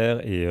très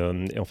clair. Et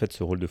en fait,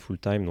 ce rôle de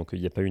full-time, donc il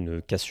n'y a pas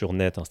une cassure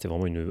nette, hein, c'était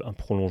vraiment un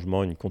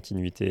prolongement, une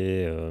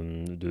continuité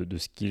de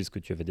skills que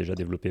tu avais déjà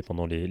développé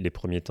pendant les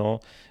premiers temps.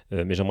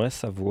 Mais j'aimerais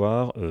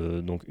savoir,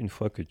 donc une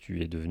fois que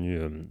tu es devenu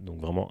donc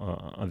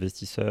vraiment un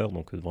investisseur,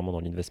 donc vraiment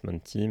dans l'investment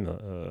team,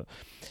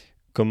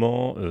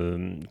 comment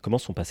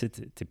sont passés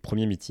tes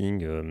premiers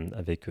meetings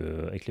avec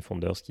les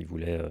founders qui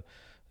voulaient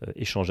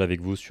échanger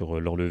avec vous sur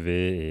leur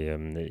levée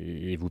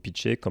et vous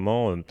pitcher?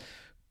 Comment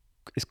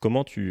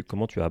tu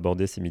as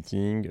abordé ces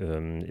meetings?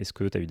 Est-ce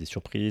que tu as eu des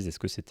surprises? Est-ce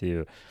que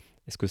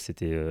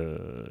c'était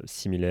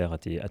similaire à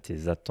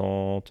tes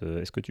attentes?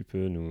 Est-ce que tu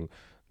peux nous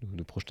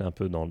projeter un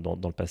peu dans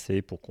le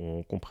passé pour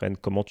qu'on comprenne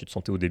comment tu te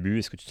sentais au début?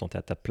 Est-ce que tu te sentais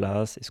à ta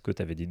place? Est-ce que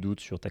tu avais des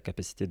doutes sur ta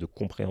capacité de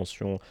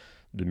compréhension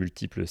de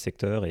multiples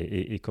secteurs?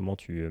 Et comment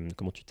tu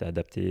t'es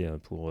adapté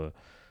pour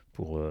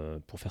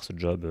faire ce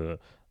job,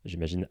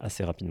 j'imagine,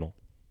 assez rapidement?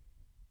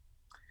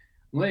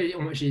 Ouais,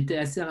 j'ai été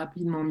assez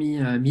rapidement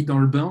mis dans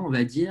le bain, on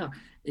va dire.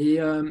 Et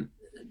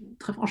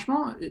très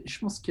franchement, je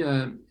pense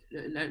que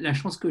la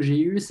chance que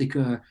j'ai eue, c'est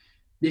que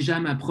déjà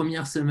ma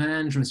première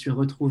semaine, je me suis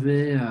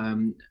retrouvé à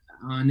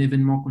un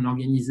événement qu'on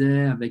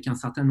organisait avec un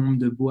certain nombre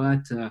de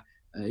boîtes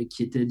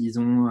qui étaient,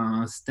 disons, à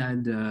un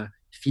stade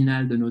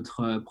final de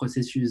notre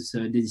processus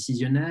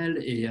décisionnel.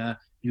 Et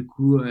du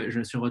coup, je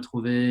me suis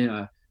retrouvé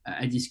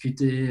à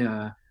discuter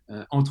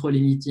entre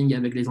les meetings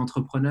avec les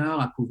entrepreneurs,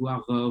 à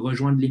pouvoir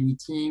rejoindre les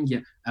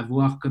meetings, à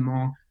voir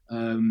comment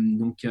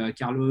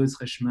Carlos,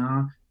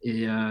 Rechma,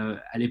 et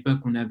à l'époque,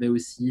 on avait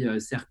aussi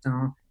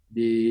certains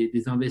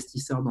des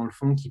investisseurs dans le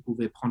fond qui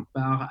pouvaient prendre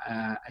part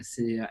à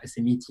ces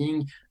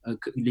meetings,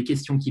 les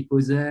questions qu'ils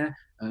posaient,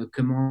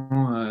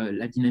 comment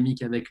la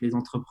dynamique avec les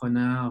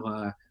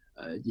entrepreneurs,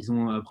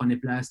 disons, prenait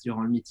place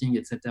durant le meeting,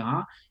 etc.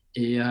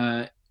 Et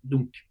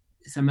donc,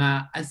 ça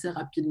m'a assez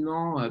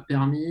rapidement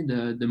permis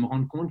de me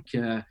rendre compte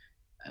que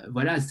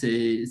voilà,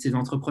 ces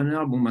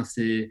entrepreneurs, bon, ben,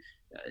 c'est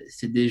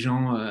des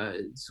gens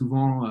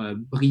souvent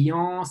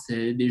brillants,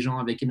 c'est des gens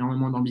avec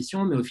énormément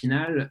d'ambition, mais au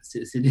final,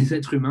 c'est des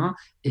êtres humains.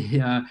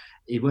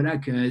 Et voilà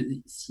que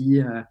si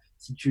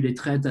tu les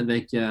traites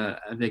avec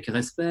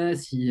respect,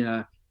 si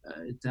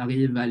tu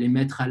arrives à les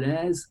mettre à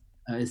l'aise,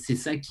 c'est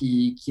ça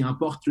qui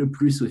importe le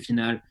plus au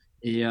final.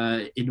 Et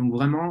donc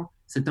vraiment,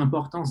 cette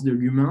importance de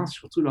l'humain,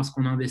 surtout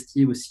lorsqu'on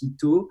investit aussi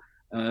tôt,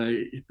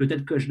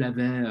 peut-être que je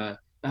l'avais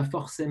pas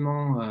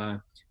forcément,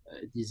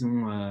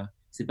 disons,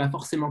 c'est pas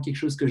forcément quelque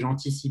chose que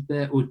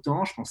j'anticipais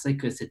autant. Je pensais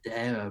que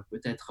c'était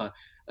peut-être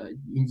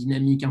une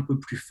dynamique un peu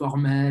plus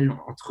formelle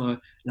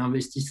entre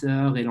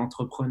l'investisseur et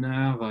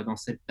l'entrepreneur dans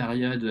cette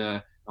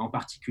période en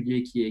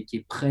particulier qui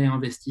est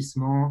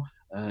pré-investissement.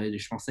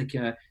 Je pensais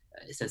que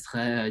ça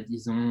serait,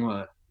 disons,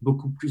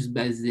 beaucoup plus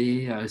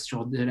basé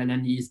sur de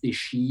l'analyse des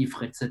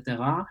chiffres, etc.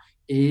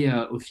 Et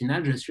au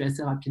final, je suis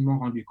assez rapidement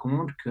rendu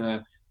compte que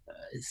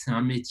c'est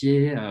un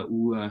métier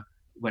où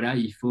voilà,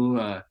 il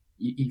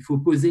faut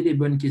poser les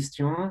bonnes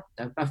questions.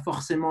 Tu n'as pas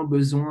forcément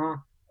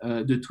besoin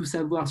de tout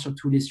savoir sur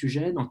tous les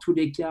sujets. Dans tous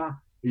les cas,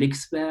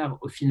 l'expert,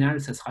 au final,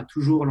 ça sera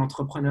toujours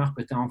l'entrepreneur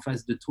que tu as en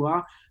face de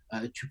toi.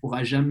 Tu ne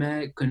pourras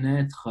jamais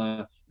connaître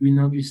une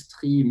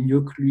industrie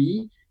mieux que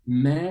lui,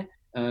 mais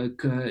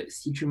que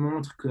si tu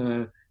montres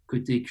que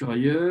tu es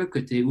curieux, que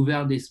tu es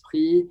ouvert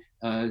d'esprit,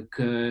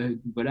 que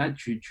voilà,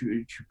 tu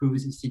peux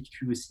aussi, si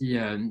tu aussi,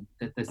 as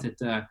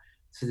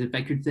cette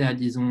faculté à,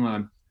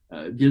 disons,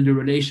 build a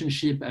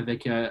relationship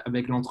avec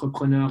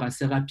l'entrepreneur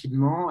assez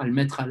rapidement, à le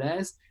mettre à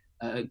l'aise,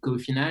 qu'au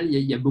final,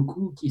 il y a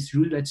beaucoup qui se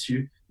jouent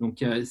là-dessus.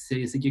 Donc,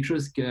 c'est quelque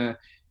chose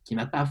qui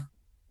m'a pas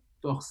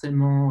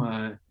forcément.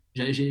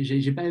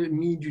 J'ai pas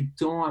mis du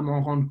temps à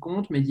m'en rendre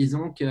compte, mais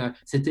disons que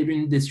c'était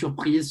l'une des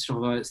surprises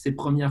sur ces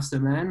premières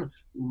semaines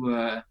où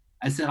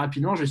assez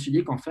rapidement, je me suis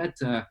dit qu'en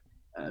fait,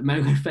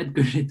 malgré le fait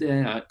que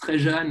j'étais très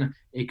jeune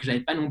et que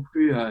j'avais pas non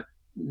plus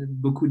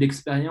beaucoup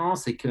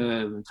d'expérience et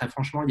que très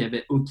franchement, il n'y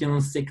avait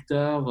aucun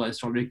secteur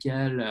sur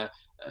lequel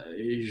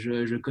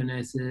je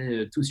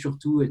connaissais tout sur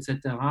tout, etc.,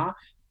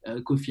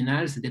 qu'au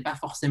final, c'était pas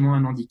forcément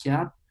un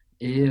handicap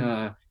et,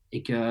 euh,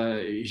 et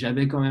que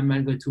j'avais quand même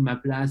malgré tout ma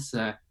place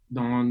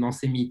dans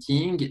ces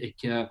meetings et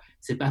que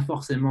c'est pas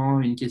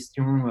forcément une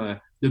question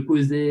de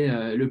poser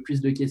le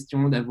plus de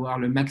questions, d'avoir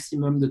le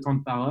maximum de temps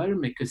de parole,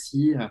 mais que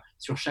si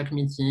sur chaque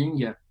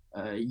meeting,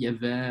 il y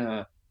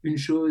avait une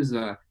chose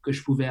que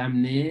je pouvais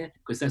amener,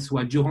 que ça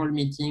soit durant le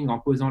meeting en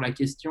posant la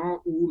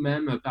question ou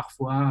même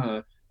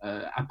parfois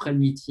après le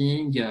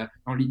meeting,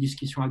 dans les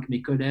discussions avec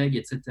mes collègues,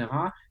 etc.,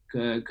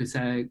 que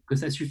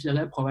ça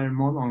suffirait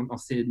probablement dans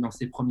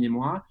ces premiers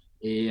mois.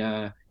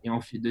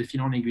 De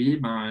fil en aiguille,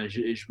 ben,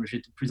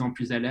 j'étais de plus en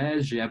plus à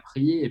l'aise, j'ai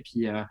appris, et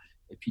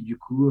puis du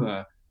coup,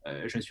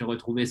 je me suis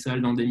retrouvé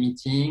seul dans des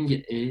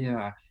meetings et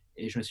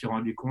je me suis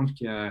rendu compte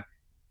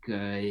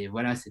et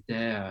voilà,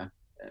 c'était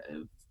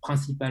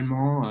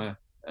principalement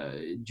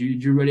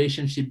du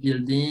relationship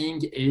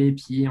building et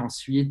puis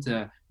ensuite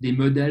des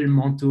modèles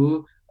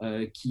mentaux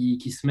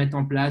qui se mettent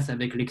en place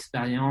avec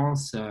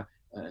l'expérience,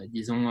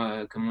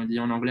 disons, comme on dit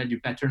en anglais, du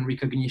pattern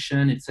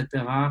recognition,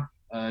 etc.,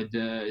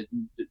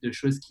 de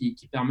choses qui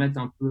permettent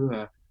un peu,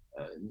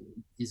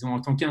 disons,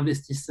 en tant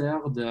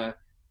qu'investisseur, de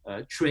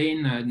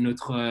train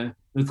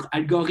notre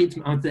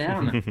algorithme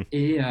interne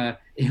et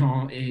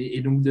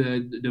donc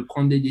de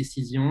prendre des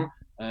décisions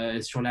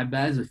sur la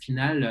base, au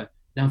final,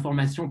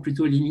 d'informations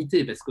plutôt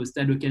limitées, parce qu'au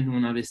stade auquel nous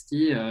on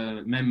investit,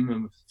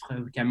 même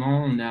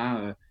fréquemment,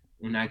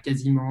 on a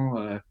quasiment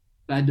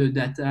pas de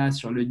data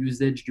sur le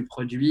usage du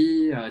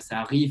produit.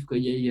 Ça arrive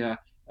qu'il y ait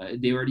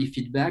des early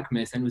feedback,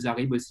 mais ça nous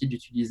arrive aussi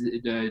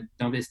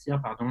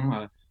d'investir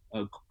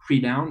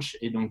pre-launch,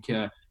 et donc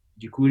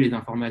du coup les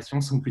informations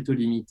sont plutôt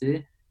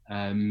limitées,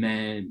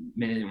 mais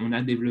on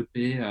a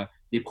développé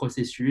des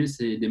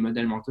processus et des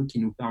modèles mentaux qui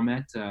nous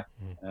permettent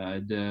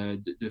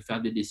de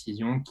faire des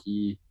décisions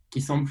qui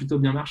semblent plutôt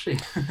bien marcher.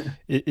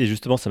 Et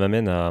justement, ça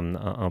m'amène à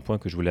un point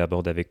que je voulais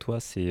aborder avec toi,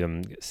 c'est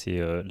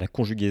la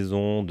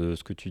conjugaison de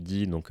ce que tu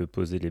dis, donc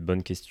poser les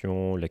bonnes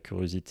questions, la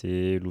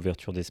curiosité,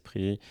 l'ouverture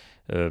d'esprit.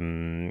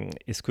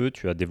 Est-ce que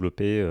tu as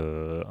développé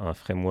un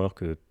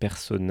framework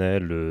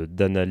personnel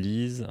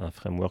d'analyse, un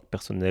framework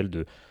personnel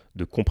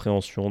de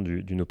compréhension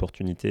d'une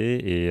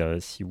opportunité? Et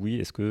si oui,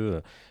 est-ce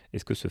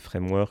que ce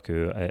framework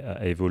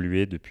a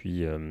évolué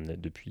depuis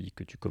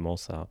que tu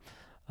commences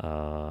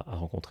à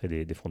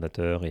rencontrer des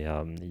fondateurs et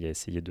à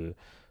essayer de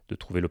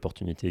trouver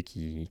l'opportunité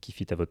qui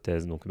fit à votre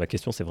thèse. Donc ma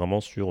question, c'est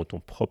vraiment sur ton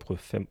propre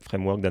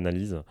framework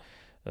d'analyse.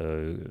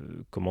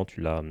 Comment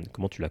tu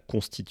l'as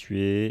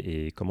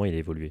constitué et comment il a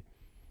évolué?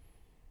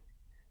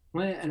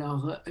 Ouais,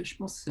 alors je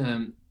pense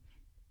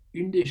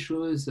une des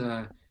choses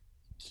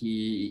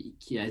qui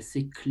est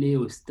assez clé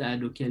au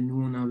stade auquel nous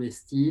on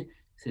investit,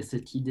 c'est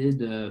cette idée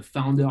de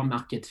founder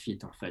market fit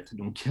en fait.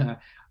 Donc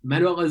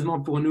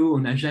malheureusement pour nous, on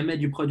n'a jamais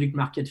du product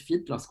market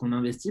fit lorsqu'on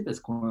investit parce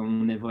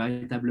qu'on est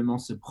véritablement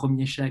ce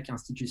premier chèque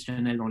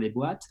institutionnel dans les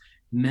boîtes,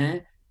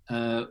 mais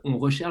on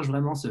recherche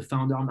vraiment ce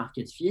founder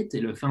market fit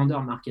et le founder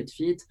market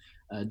fit,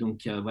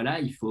 voilà,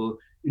 il faut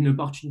une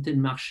opportunité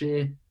de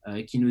marché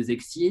qui nous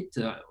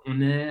excite. On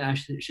est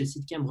chez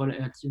Seedcamp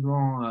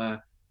relativement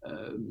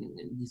euh,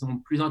 disons,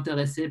 plus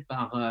intéressés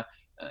par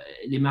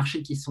les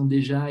marchés qui sont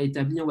déjà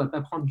établis. On ne va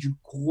pas prendre du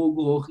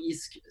gros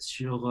risque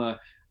sur,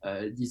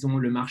 disons,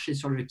 le marché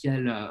sur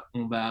lequel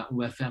on va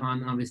faire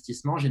un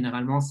investissement.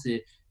 Généralement,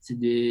 c'est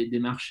des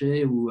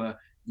marchés où,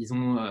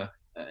 disons,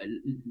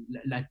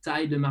 la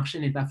taille de marché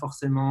n'est pas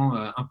forcément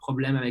un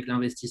problème avec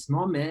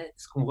l'investissement, mais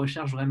ce qu'on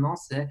recherche vraiment,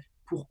 c'est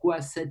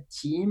pourquoi cette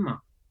team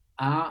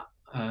a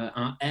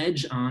un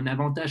edge, un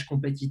avantage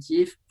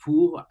compétitif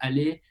pour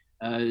aller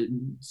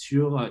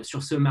sur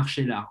ce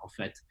marché-là, en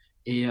fait.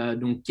 Et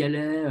donc, quel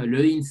est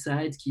le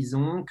insight qu'ils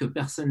ont que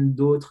personne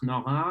d'autre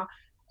n'aura?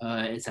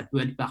 Et ça peut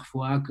être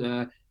parfois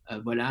que,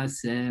 voilà,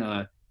 c'est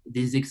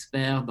des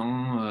experts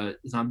dans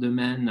un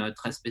domaine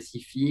très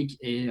spécifique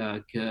et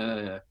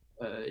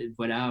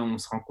voilà, on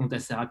se rend compte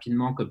assez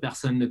rapidement que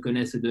personne ne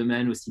connaît ce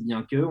domaine aussi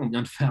bien qu'eux. On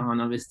vient de faire un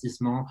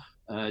investissement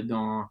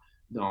dans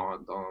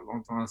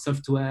un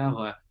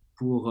software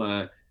pour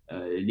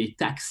les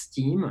tax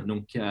teams.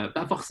 Donc,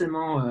 pas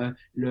forcément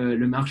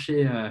le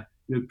marché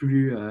le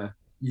plus,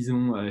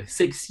 disons,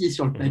 sexy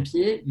sur le Mhm.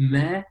 papier,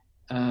 mais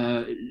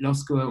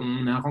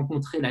lorsqu'on a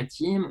rencontré la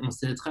team, on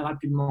s'est très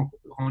rapidement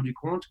rendu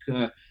compte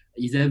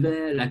qu'ils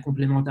avaient la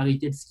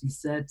complémentarité de skill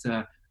set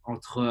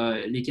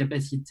entre les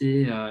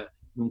capacités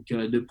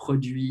de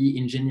produits,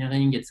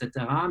 engineering, etc.,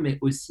 mais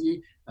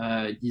aussi,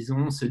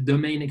 disons, ce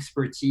domain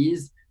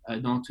expertise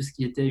dans tout ce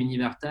qui était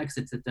univers tax,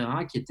 etc.,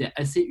 qui était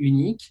assez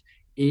unique.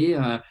 Et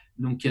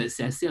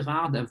c'est assez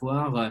rare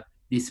d'avoir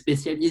des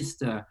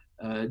spécialistes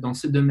dans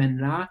ce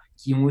domaine-là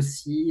qui ont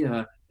aussi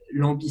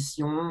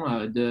l'ambition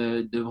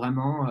de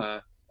vraiment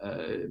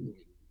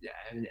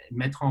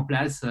mettre en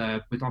place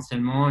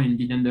potentiellement une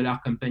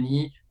billion-dollar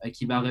company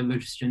qui va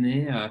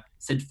révolutionner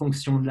cette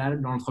fonction-là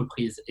de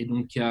l'entreprise. Et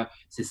donc,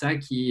 c'est ça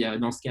qui,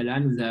 dans ce cas-là,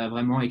 nous a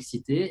vraiment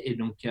excités. Et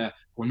donc,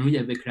 pour nous, il y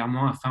avait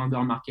clairement un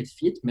founder market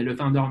fit, mais le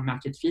founder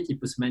market fit, il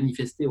peut se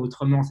manifester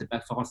autrement. C'est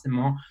pas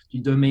forcément du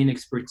domain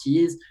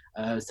expertise.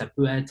 Ça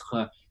peut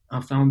être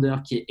un founder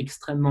qui est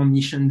extrêmement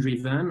mission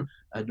driven.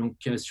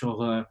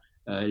 Sur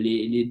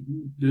les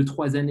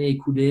 2-3 années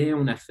écoulées,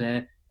 on a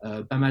fait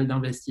pas mal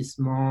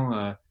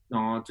d'investissements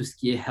dans tout ce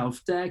qui est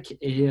health tech.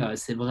 Et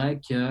c'est vrai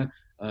que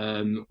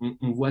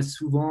on voit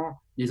souvent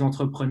des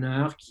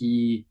entrepreneurs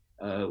qui,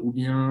 ou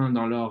bien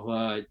dans leur,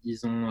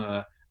 disons,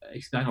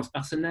 expérience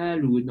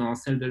personnelle ou dans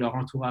celle de leur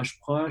entourage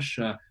proche,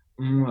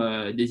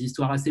 ont des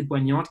histoires assez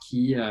poignantes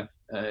qui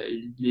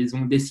les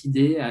ont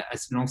décidés à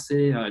se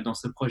lancer dans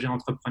ce projet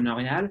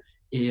entrepreneurial.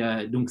 Et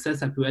donc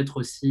ça peut être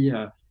aussi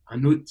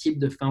un autre type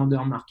de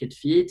founder market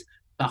fit.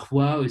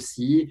 Parfois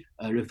aussi,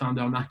 le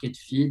founder market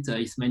fit,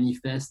 il se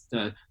manifeste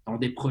dans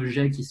des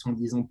projets qui sont,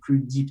 disons, plus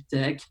deep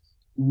tech,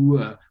 où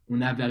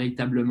on a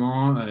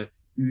véritablement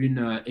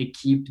une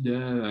équipe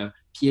de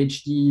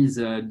PhDs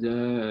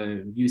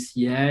de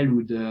UCL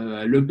ou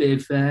de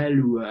l'EPFL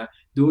ou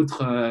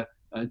d'autres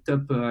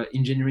top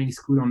engineering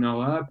schools en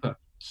Europe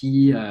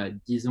qui,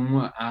 disons,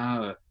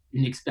 a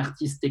une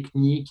expertise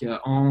technique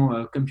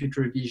en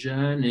computer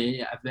vision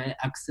et avait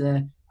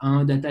accès à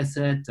un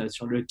dataset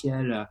sur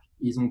lequel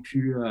ils ont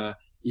pu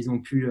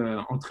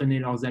entraîner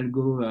leurs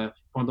algos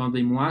pendant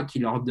des mois qui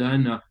leur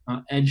donnent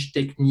un edge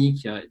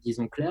technique,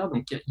 disons, clair.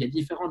 Donc, il y a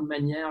différentes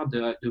manières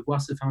de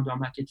voir ce founder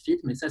market fit,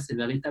 mais ça, c'est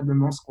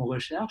véritablement ce qu'on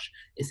recherche.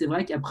 Et c'est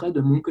vrai qu'après,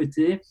 de mon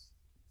côté,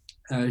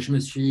 je me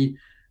suis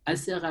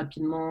assez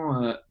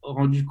rapidement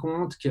rendu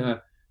compte que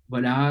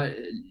voilà,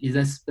 les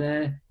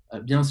aspects,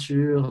 bien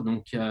sûr,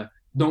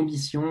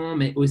 d'ambition,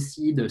 mais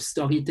aussi de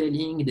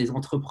storytelling des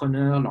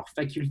entrepreneurs, leur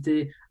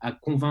faculté à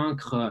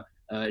convaincre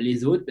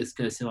les autres, parce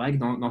que c'est vrai que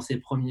dans ces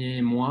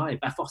premiers mois, et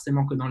pas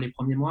forcément que dans les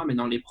premiers mois, mais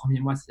dans les premiers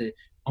mois, c'est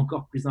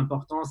encore plus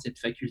important, cette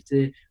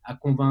faculté à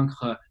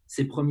convaincre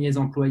ses premiers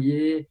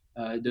employés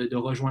de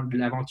rejoindre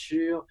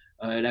l'aventure,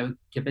 la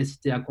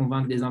capacité à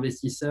convaincre des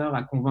investisseurs,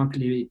 à convaincre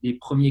les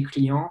premiers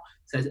clients,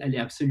 ça, elle est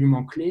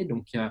absolument clé.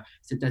 Donc,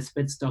 cet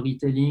aspect de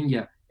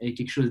storytelling est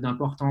quelque chose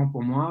d'important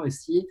pour moi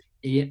aussi.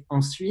 Et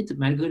ensuite,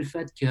 malgré le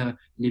fait que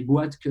les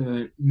boîtes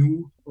que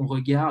nous, on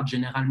regarde,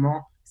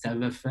 généralement, ça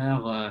va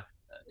faire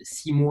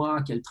 6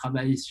 mois qu'elles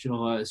travaillent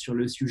sur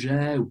le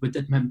sujet, ou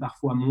peut-être même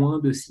parfois moins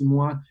de 6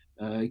 mois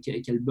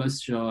qu'elles bossent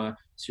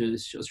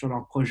sur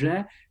leur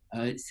projet.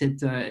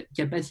 Cette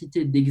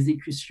capacité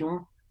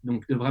d'exécution,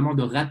 donc vraiment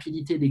de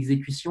rapidité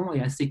d'exécution,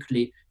 est assez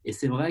clé. Et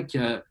c'est vrai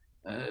que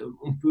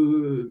on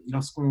peut,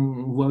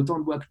 lorsqu'on voit autant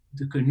de boîtes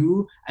que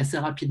nous, assez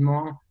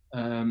rapidement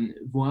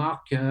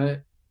voir que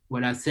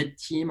voilà, cette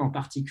team en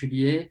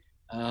particulier,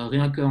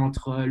 rien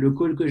qu'entre le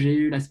call que j'ai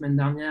eu la semaine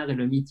dernière et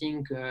le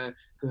meeting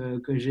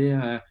que j'ai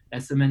la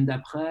semaine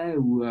d'après,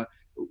 ou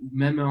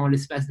même en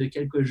l'espace de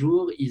quelques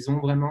jours, ils ont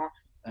vraiment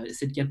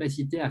cette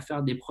capacité à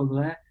faire des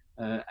progrès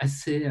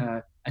assez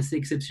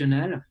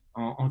exceptionnels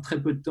en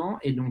très peu de temps.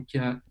 Et donc,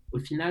 au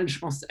final, je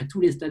pense à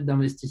tous les stades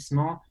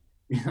d'investissement,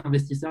 les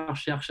investisseurs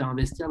cherchent à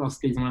investir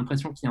lorsqu'ils ont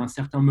l'impression qu'il y a un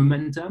certain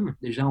momentum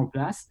déjà en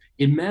place.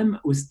 Et même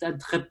au stade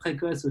très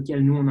précoce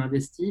auquel nous on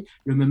investit,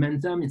 le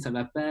momentum, ça ne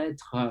va pas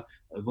être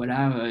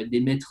des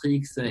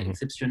métriques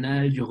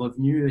exceptionnelles, du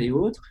revenu et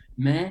autres,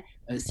 mais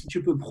si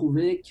tu peux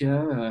prouver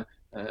que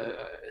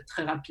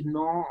très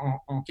rapidement,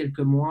 en quelques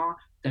mois,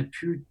 tu as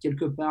pu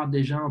quelque part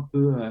déjà un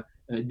peu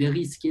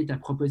dérisquer ta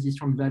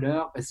proposition de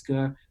valeur parce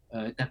que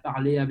tu as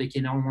parlé avec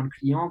énormément de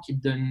clients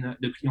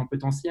de clients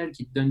potentiels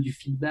qui te donnent du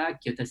feedback,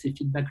 que tu as ces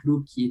feedback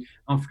loops qui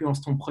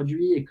influencent ton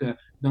produit et que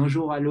d'un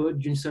jour à l'autre,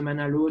 d'une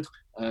semaine à l'autre,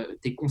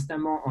 tu es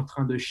constamment en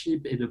train de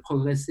ship et de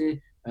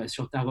progresser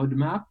sur ta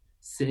roadmap.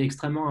 C'est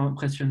extrêmement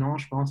impressionnant,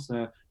 je pense,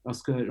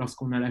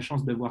 lorsqu'on a la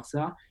chance de voir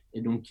ça.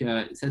 Et donc,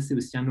 ça, c'est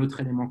aussi un autre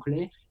élément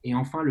clé. Et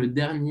enfin, le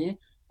dernier,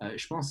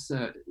 je pense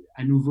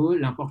à nouveau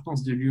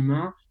l'importance de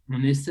l'humain.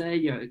 On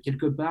essaye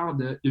quelque part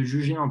de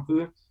juger un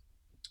peu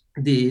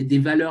des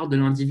valeurs de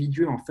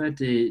l'individu en fait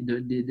et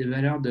des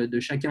valeurs de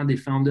chacun des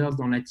founders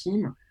dans la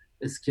team,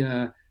 parce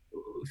que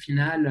au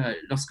final,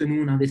 lorsque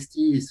nous on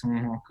investit, ils sont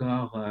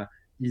encore,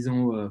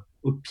 disons,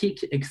 au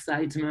peak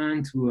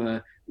excitement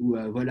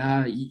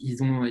voilà,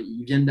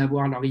 ils viennent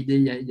d'avoir leur idée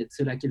il y a de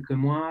cela quelques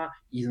mois,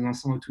 ils en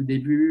sont au tout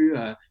début,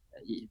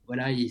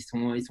 voilà, ils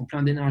sont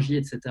pleins d'énergie,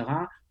 etc.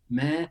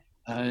 Mais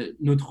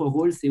notre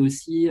rôle, c'est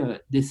aussi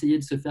d'essayer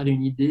de se faire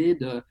une idée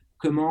de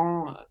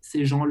comment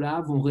ces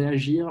gens-là vont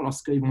réagir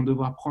lorsqu'ils vont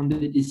devoir prendre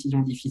des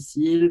décisions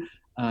difficiles,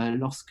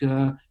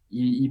 lorsqu'ils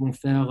ils vont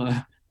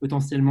faire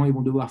potentiellement, ils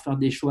vont devoir faire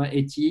des choix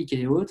éthiques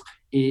et autres.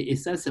 Et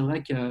ça, c'est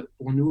vrai que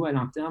pour nous, à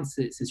l'interne,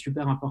 c'est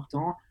super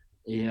important.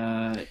 Et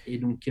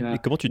donc, Et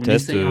on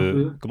essaye un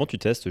peu. comment tu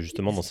testes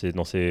justement dans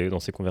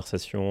ces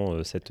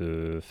conversations cette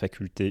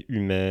faculté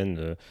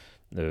humaine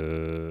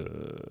euh,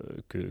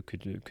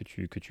 que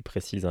tu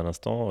précises à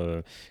l'instant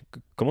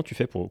comment tu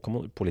fais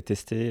pour les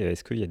tester?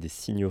 Est-ce qu'il y a des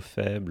signaux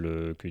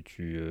faibles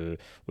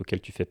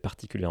auxquels tu fais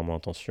particulièrement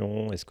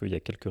attention? Est-ce qu'il y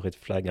a quelques red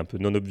flags un peu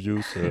non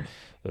obvious Ça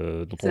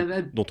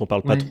va. dont on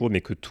parle pas Ouais. trop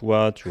mais que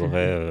toi tu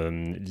aurais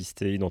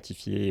listé,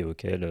 identifié et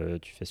auxquels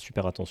tu fais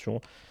super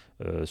attention?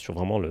 Sur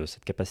vraiment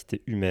cette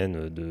capacité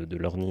humaine de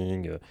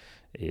learning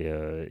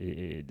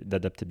et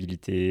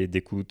d'adaptabilité,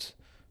 d'écoute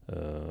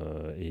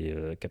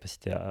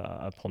capacité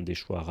à prendre des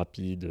choix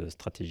rapides,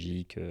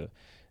 stratégiques. Euh,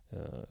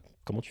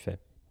 Comment tu fais?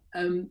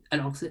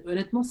 Alors,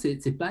 honnêtement,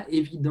 c'est pas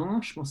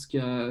évident. Je pense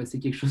que c'est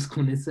quelque chose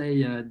qu'on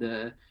essaye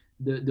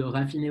de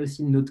raffiner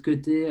aussi de notre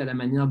côté, à la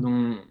manière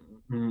dont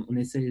on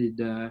essaye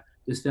de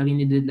se faire une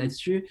idée de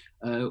là-dessus.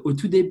 Au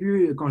tout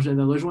début, quand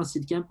j'avais rejoint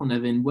Seedcamp, on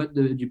avait une boîte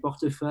du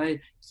portefeuille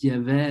qui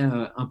avait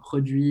un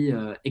produit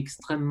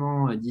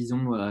extrêmement,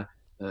 disons,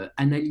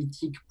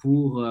 analytique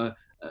pour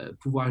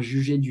pouvoir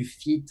juger du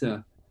fit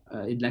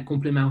et de la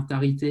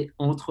complémentarité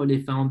entre les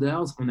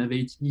founders. On avait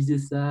utilisé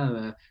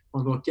ça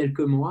pendant quelques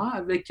mois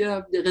avec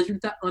des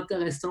résultats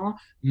intéressants,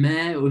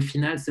 mais au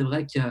final, c'est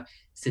vrai que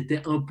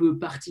c'était un peu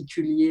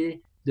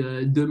particulier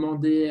de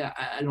demander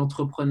à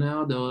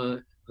l'entrepreneur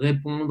de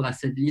répondre à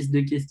cette liste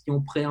de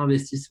questions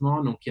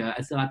pré-investissement. Donc,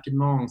 assez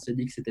rapidement, on s'est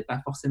dit que ce n'était pas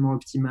forcément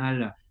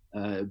optimal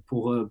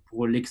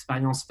pour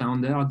l'expérience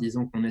founder,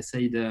 disons qu'on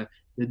essaye de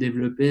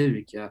développer,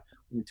 vu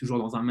qu'on est toujours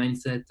dans un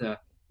mindset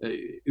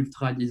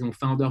ultra, disons,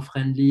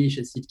 founder-friendly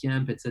chez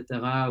Seedcamp, etc.,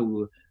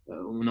 où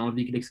on a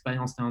envie que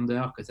l'expérience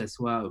founder, que ce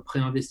soit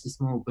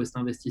pré-investissement ou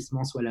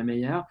post-investissement, soit la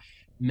meilleure.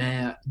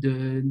 Mais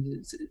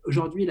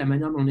aujourd'hui, la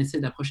manière dont on essaie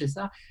d'approcher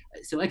ça,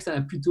 c'est vrai que ça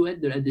va plutôt être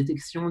de la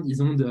détection,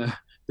 disons, de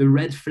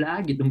red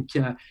flag. Donc,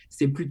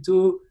 c'est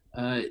plutôt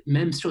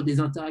même sur des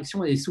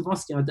interactions. Et souvent,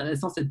 ce qui est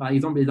intéressant, c'est par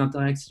exemple les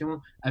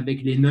interactions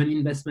avec les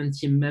non-investment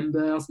team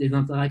members, les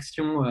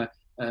interactions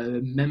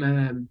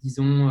même,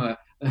 disons,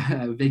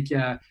 avec,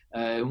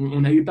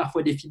 on a eu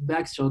parfois des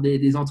feedbacks sur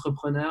des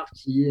entrepreneurs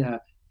qui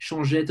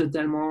changeaient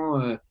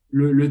totalement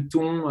le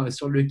ton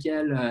sur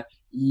lequel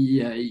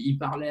il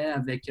parlait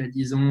avec,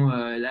 disons,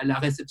 la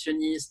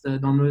réceptionniste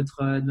dans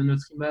notre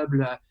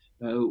immeuble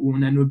où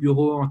on a nos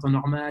bureaux en temps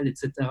normal,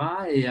 etc.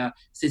 Et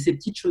c'est ces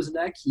petites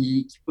choses-là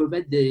qui peuvent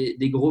être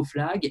des gros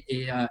flags.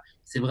 Et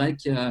c'est vrai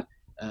que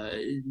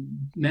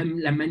même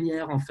la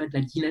manière, en fait,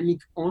 la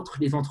dynamique entre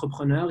les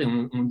entrepreneurs, et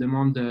on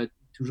demande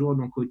toujours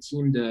donc au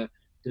team de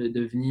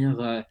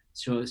venir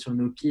sur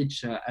nos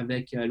pitchs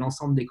avec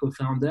l'ensemble des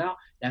co-founders,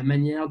 la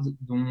manière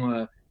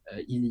dont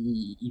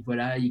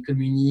voilà, ils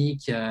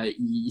communiquent,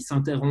 ils ne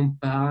s'interrompent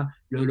pas,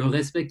 le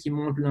respect qu'ils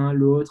montrent l'un à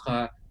l'autre,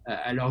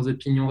 à leurs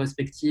opinions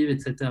respectives,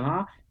 etc.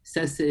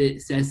 Ça, c'est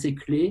assez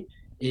clé.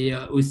 Et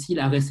aussi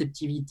la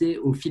réceptivité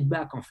au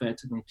feedback, en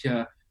fait. Donc,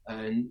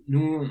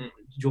 nous,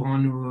 durant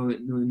nos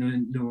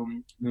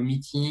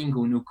meetings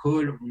ou nos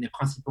calls, on est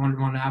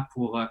principalement là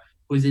pour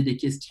poser des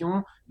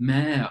questions,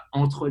 mais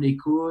entre les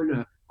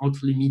calls,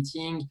 entre les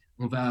meetings,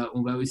 on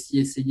va aussi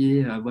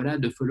essayer voilà,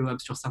 de follow-up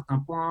sur certains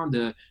points,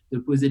 de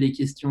poser les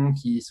questions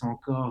qui sont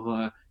encore,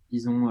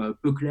 disons,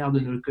 peu claires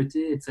de notre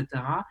côté, etc.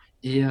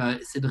 Et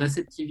cette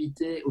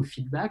réceptivité au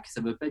feedback,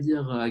 ça ne veut pas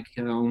dire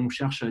qu'on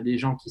cherche des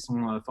gens qui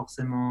sont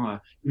forcément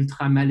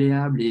ultra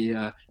malléables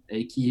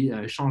et qui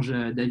changent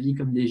d'avis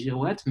comme des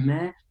girouettes,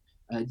 mais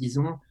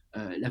disons,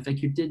 la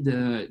faculté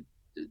de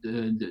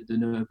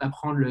ne pas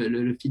prendre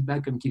le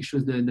feedback comme quelque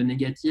chose de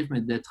négatif,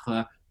 mais d'être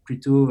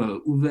plutôt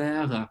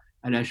ouvert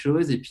à la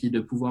chose et puis de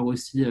pouvoir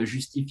aussi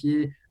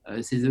justifier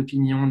ses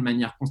opinions de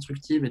manière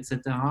constructive, etc.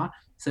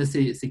 Ça,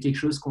 c'est quelque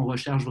chose qu'on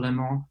recherche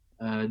vraiment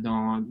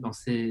dans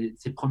ces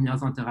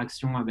premières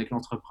interactions avec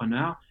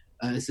l'entrepreneur.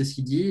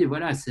 Ceci dit,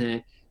 voilà,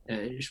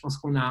 je pense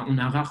on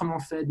a rarement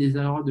fait des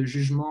erreurs de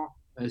jugement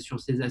sur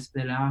ces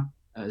aspects-là,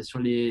 sur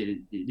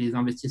les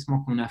investissements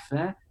qu'on a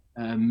faits.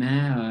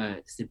 Mais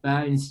ce n'est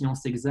pas une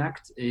science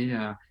exacte et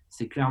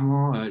c'est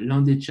clairement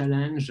l'un des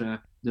challenges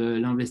de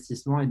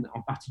l'investissement et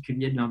en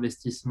particulier de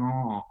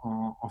l'investissement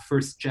en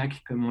first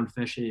check comme on le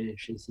fait chez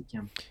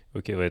Seedcamp.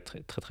 Ok, ouais,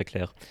 très très, très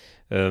clair.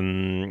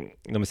 Non,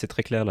 mais c'est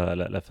très clair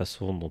la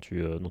façon dont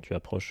tu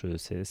approches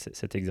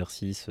cet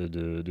exercice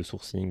de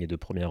sourcing et de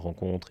première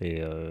rencontre et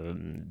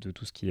de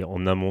tout ce qui est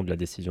en amont de la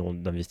décision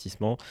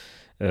d'investissement.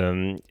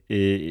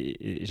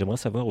 Et j'aimerais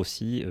savoir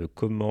aussi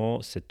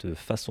comment cette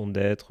façon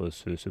d'être,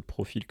 ce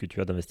profil que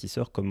tu as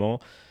d'investisseur, comment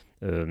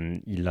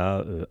il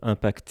a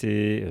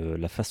impacté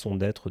la façon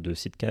d'être de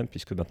Seedcamp,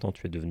 puisque maintenant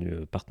tu es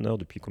devenu partenaire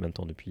depuis combien de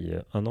temps? Depuis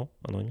un an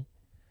et demi?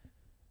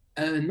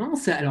 Non,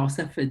 alors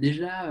ça fait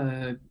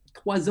déjà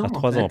 3 ans Ah, en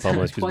 3 ans, fait. pardon,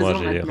 3 excuse-moi, ans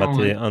j'ai maintenant,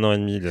 raté ouais. un an et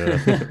demi de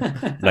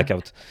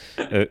blackout.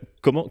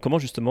 Comment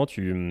justement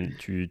tu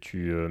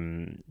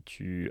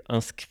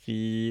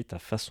inscris ta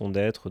façon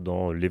d'être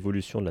dans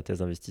l'évolution de la thèse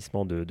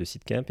d'investissement de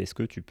Seedcamp? Est-ce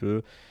que tu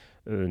peux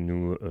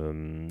nous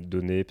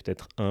donner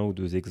peut-être un ou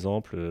deux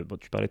exemples? Bon,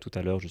 tu parlais tout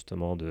à l'heure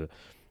justement de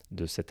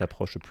cette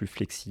approche plus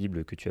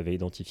flexible que tu avais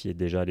identifiée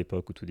déjà à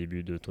l'époque, au tout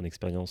début de ton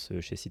expérience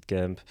chez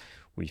Seedcamp,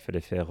 où il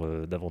fallait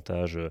faire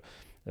davantage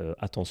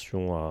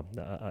attention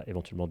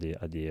éventuellement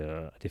à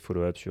des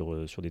follow-ups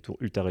sur des tours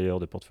ultérieurs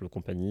de portfolio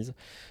companies.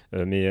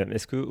 Mais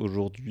est-ce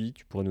qu'aujourd'hui,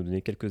 tu pourrais nous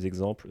donner quelques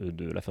exemples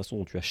de la façon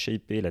dont tu as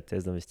shapé la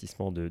thèse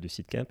d'investissement de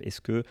Seedcamp?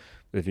 Est-ce que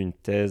vous avez une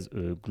thèse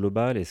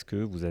globale? Est-ce que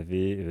vous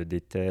avez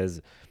des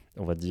thèses,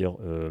 on va dire,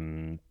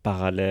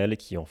 parallèles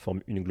qui en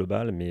forment une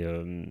globale, mais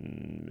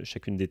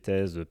chacune des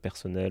thèses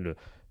personnelles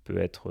peut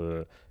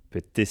être, peut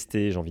être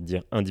testée, j'ai envie de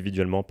dire,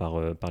 individuellement par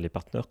les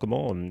partenaires?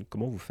 Comment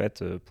vous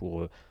faites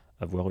pour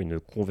avoir une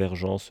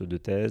convergence de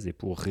thèses et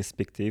pour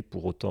respecter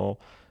pour autant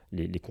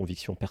les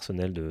convictions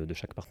personnelles de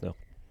chaque partenaire?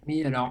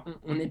 Oui, alors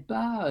on n'est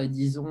pas,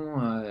 disons,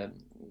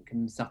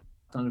 comme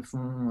certains le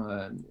font,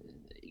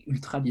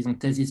 ultra, disons,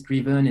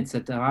 thesis-driven,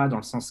 etc., dans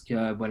le sens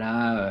que,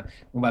 voilà,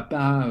 on va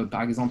pas,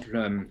 par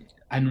exemple,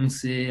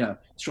 annoncer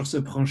sur ce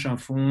prochain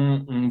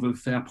fonds, on veut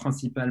faire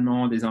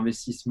principalement des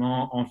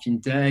investissements en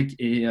fintech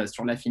et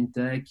sur la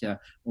fintech,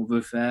 on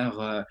veut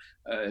faire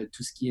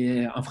tout ce qui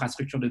est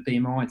infrastructure de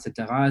paiement, etc.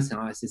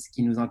 C'est ce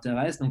qui nous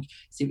intéresse. Donc,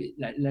 c'est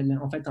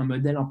en fait un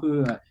modèle un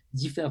peu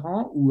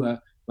différent où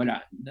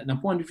voilà, d'un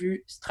point de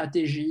vue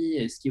stratégie,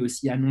 et ce qui est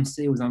aussi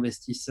annoncé aux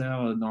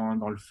investisseurs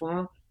dans le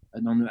fonds,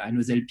 à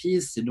nos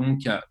LPs, c'est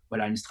donc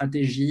voilà, une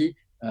stratégie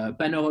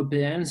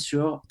pan-européenne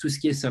sur tout ce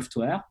qui est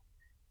software.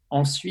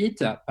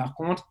 Ensuite, par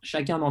contre,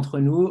 chacun d'entre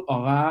nous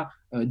aura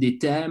des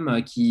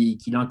thèmes qui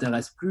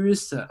l'intéressent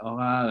plus,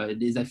 aura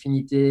des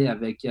affinités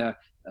avec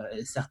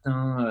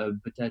certains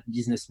peut-être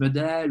business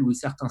models ou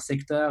certains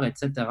secteurs,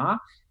 etc.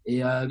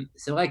 Et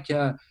c'est vrai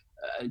que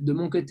de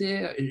mon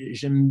côté,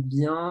 j'aime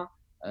bien,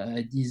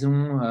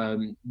 disons,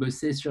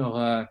 bosser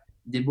sur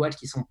des boîtes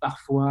qui sont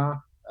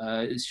parfois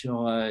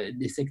sur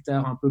des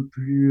secteurs un peu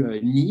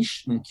plus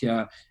niches. Donc,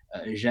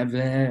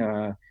 j'avais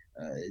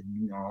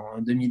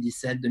en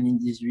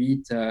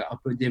 2017-2018 un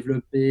peu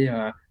développé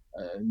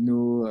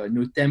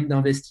nos thèmes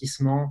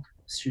d'investissement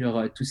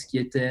sur tout ce qui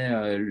était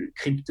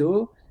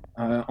crypto.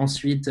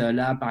 Ensuite,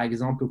 là, par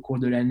exemple, au cours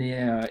de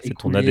l'année C'est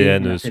ton écoulée, on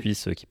ADN a fait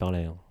suisse qui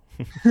parlait, hein.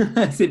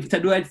 ça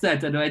doit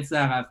être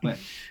ça, Raph. Ouais.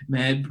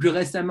 Mais plus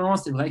récemment,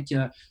 c'est vrai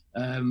que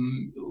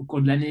au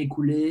cours de l'année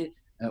écoulée,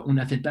 on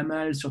a fait pas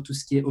mal sur tout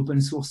ce qui est open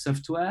source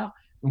software.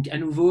 Donc, à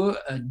nouveau,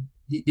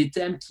 des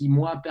thèmes qui,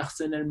 moi,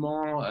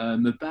 personnellement,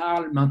 me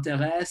parlent,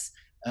 m'intéressent.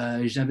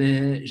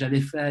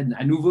 J'avais fait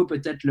à nouveau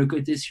peut-être le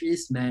côté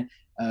suisse, mais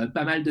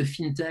pas mal de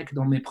fintech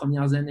dans mes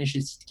premières années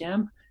chez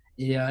Seedcamp.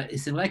 Et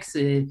c'est vrai que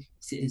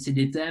c'est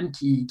des thèmes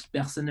qui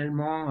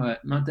personnellement,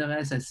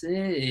 m'intéressent assez.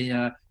 Et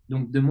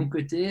donc, de mon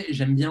côté,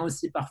 j'aime bien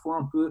aussi parfois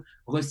un peu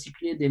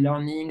recycler des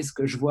learnings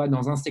que je vois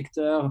dans un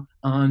secteur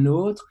à un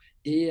autre.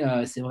 Et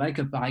c'est vrai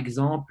que, par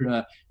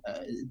exemple,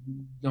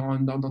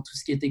 dans tout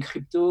ce qui était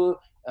crypto,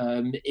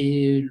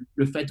 et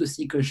le fait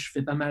aussi que je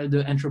fais pas mal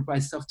de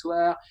enterprise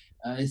software,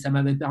 ça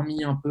m'avait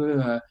permis un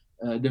peu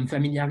de me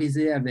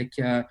familiariser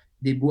avec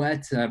des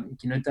boîtes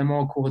qui,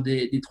 notamment au cours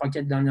des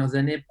 3-4 dernières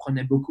années,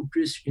 prenaient beaucoup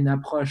plus une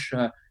approche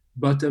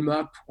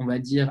bottom-up, on va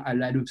dire, à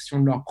l'adoption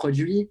de leurs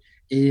produits.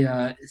 Et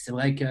c'est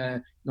vrai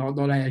que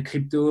dans la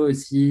crypto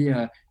aussi,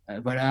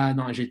 voilà,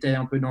 j'étais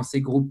un peu dans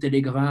ces groupes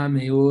Telegram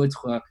et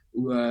autres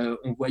où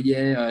on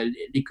voyait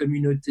les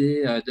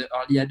communautés de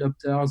early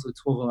adopters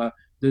autour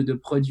de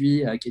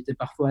produits qui étaient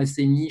parfois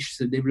assez niches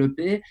se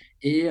développer.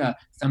 Et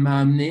ça m'a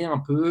amené un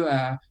peu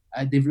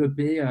à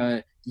développer,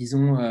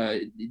 disons,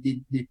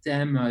 des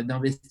thèmes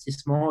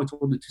d'investissement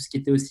autour de tout ce qui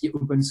était aussi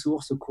open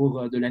source au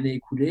cours de l'année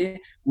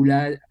écoulée, où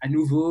là, à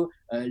nouveau,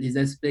 les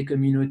aspects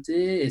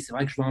communauté. Et c'est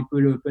vrai que je vois un peu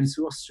le open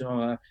source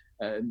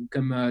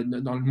comme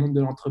dans le monde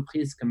de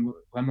l'entreprise, comme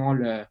vraiment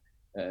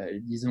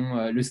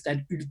disons, le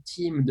stade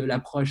ultime de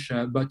l'approche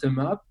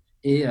bottom-up.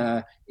 Et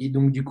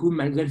donc, du coup,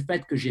 malgré le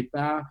fait que je n'ai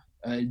pas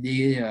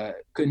des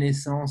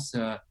connaissances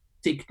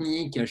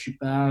techniques, je ne suis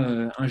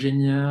pas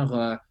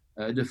ingénieur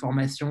de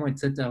formation,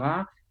 etc.,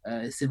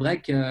 c'est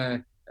vrai que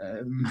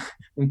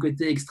mon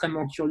côté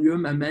extrêmement curieux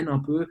m'amène un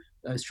peu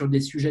sur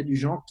des sujets du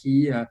genre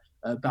qui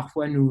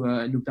parfois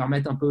nous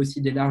permettent un peu aussi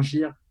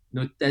d'élargir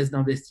notre thèse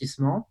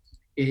d'investissement.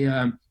 Et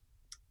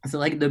c'est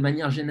vrai que de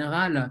manière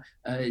générale,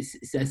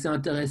 c'est assez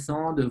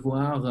intéressant de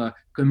voir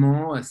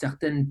comment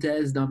certaines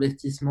thèses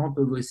d'investissement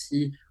peuvent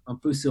aussi un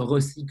peu se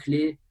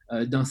recycler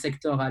d'un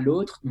secteur à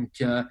l'autre.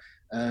 Donc, euh,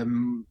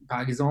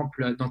 par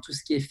exemple, dans tout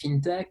ce qui est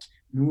fintech,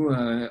 nous,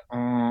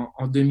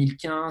 en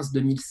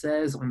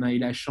 2015-2016, on a eu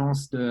la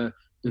chance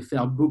de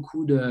faire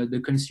beaucoup de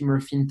consumer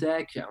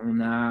fintech.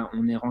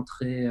 On est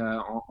rentré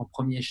en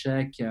premier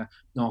chèque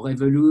dans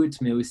Revolut,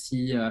 mais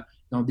aussi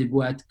dans des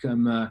boîtes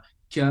comme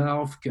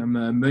Curve,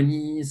 comme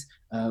Monies,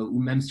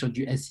 ou même sur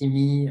du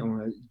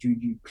SME,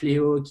 du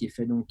Pleo qui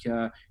fait donc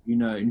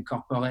une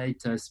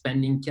corporate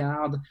spending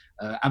card.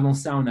 Avant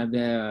ça, on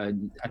avait,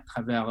 à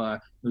travers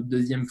notre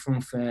deuxième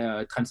fonds,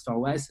 fait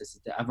TransferWise.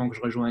 C'était avant que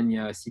je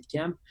rejoigne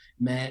Seedcamp.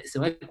 Mais c'est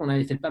vrai qu'on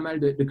avait fait pas mal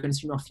de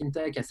consumer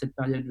fintech à cette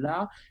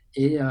période-là.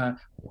 Et à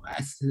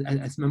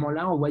ce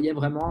moment-là, on voyait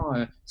vraiment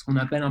ce qu'on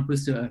appelle un peu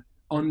ce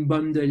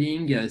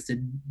unbundling,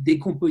 cette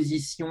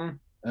décomposition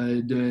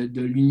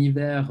de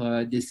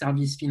l'univers des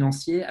services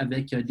financiers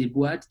avec des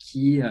boîtes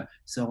qui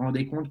se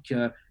rendaient compte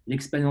que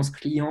l'expérience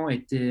client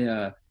était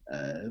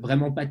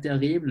vraiment pas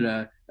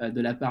terrible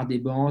de la part des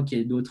banques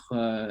et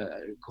d'autres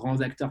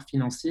grands acteurs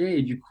financiers.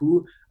 Et du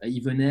coup,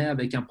 ils venaient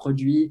avec un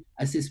produit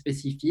assez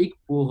spécifique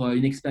pour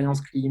une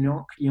expérience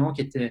client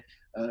qui était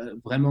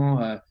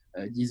vraiment,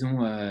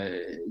 disons,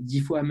 10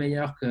 fois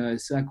meilleure que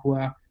ce à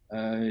quoi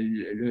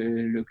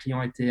le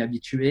client était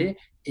habitué.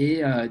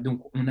 Et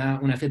donc, on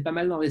a fait pas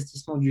mal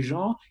d'investissements du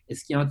genre. Et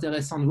ce qui est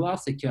intéressant de voir,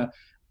 c'est que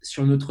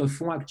sur notre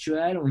fonds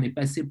actuel, on est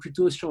passé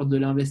plutôt sur de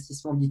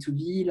l'investissement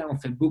B2B. Là, on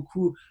fait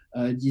beaucoup,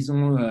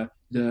 disons,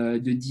 de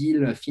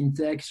deals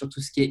fintech sur tout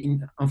ce qui est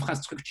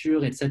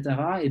infrastructure, etc.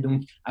 Et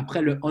donc,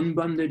 après le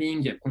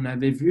unbundling qu'on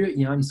avait vu,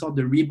 il y a une sorte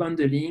de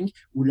rebundling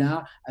où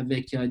là,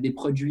 avec des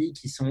produits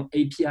qui sont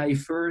API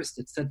first,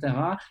 etc.,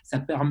 ça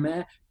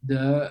permet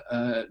de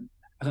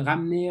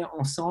ramener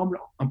ensemble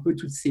un peu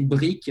toutes ces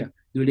briques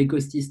de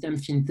l'écosystème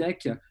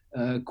fintech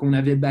qu'on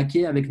avait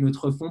backé avec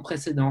notre fonds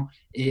précédent.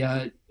 Et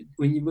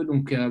au niveau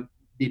donc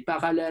des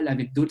parallèles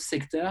avec d'autres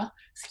secteurs,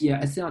 ce qui est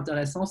assez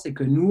intéressant, c'est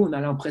que nous, on a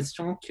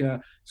l'impression que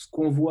ce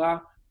qu'on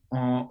voit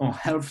en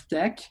health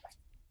tech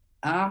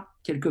a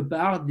quelque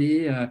part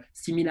des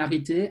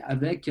similarités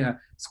avec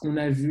ce qu'on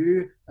a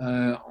vu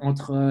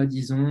entre,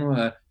 disons,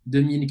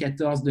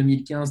 2014,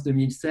 2015,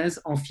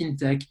 2016 en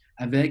fintech,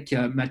 avec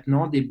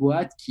maintenant des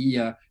boîtes qui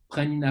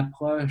prennent une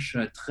approche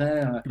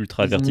très,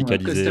 Ultra disons,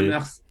 verticalisé.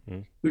 Mm.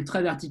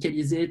 ultra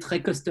verticalisée,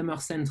 très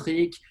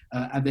customer-centric,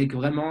 avec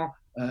vraiment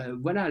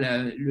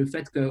voilà, le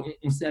fait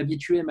qu'on s'est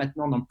habitué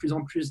maintenant dans de plus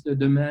en plus de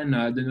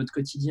domaines de notre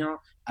quotidien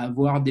à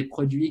avoir des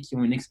produits qui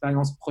ont une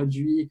expérience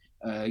produit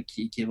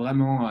qui est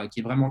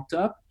vraiment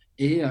top.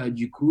 Et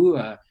du coup,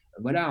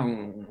 voilà,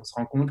 on se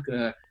rend compte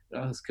que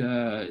lorsque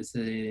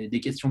c'est des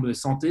questions de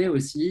santé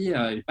aussi,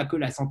 pas que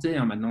la santé,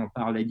 hein, maintenant on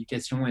parle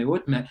d'éducation et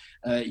autres, mais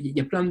il y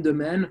a plein de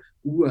domaines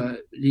où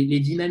les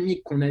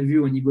dynamiques qu'on a vues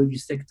au niveau du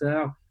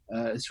secteur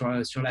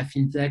sur la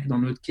fintech, dans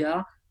notre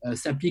cas,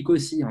 s'applique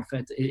aussi en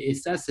fait. Et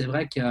ça, c'est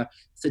vrai que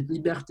cette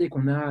liberté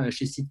qu'on a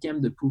chez Seedcamp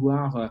de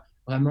pouvoir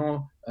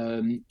vraiment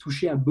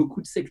toucher à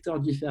beaucoup de secteurs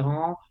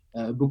différents,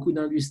 beaucoup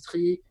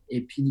d'industries,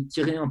 et puis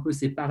tirer un peu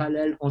ces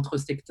parallèles entre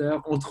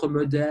secteurs, entre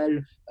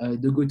modèles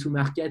de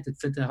go-to-market,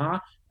 etc.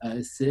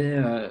 C'est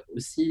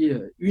aussi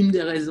une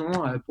des raisons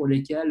pour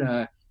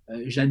lesquelles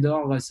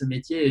j'adore ce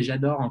métier et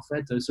j'adore en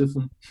fait ce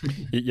fonds.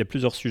 Il y a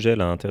plusieurs sujets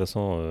là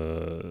intéressants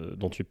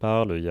dont tu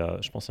parles. Il y a,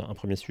 je pense, un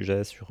premier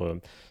sujet sur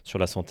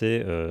la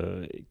santé.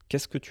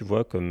 Qu'est-ce que tu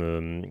vois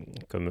comme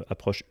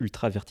approche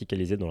ultra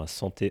verticalisée dans la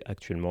santé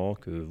actuellement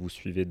que vous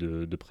suivez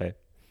de près?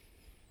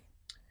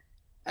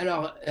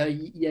 Alors,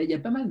 il y a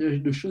pas mal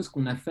de choses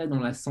qu'on a fait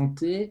dans la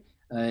santé.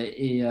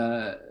 Et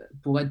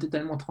pour être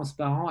totalement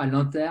transparent, à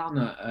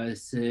l'interne,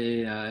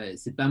 c'est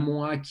pas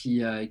moi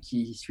qui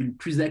suis le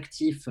plus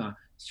actif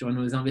sur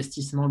nos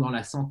investissements dans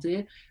la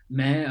santé,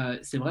 mais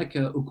c'est vrai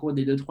qu'au cours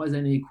des 2, 3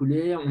 années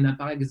écoulées, on a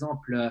par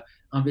exemple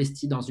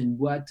investi dans une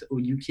boîte au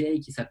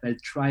UK qui s'appelle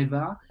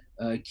Triva,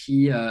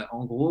 qui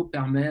en gros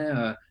permet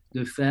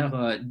de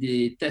faire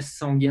des tests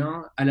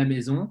sanguins à la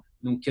maison.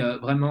 Donc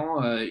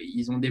vraiment,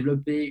 ils ont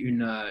développé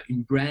une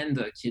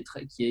brand qui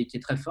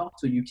est très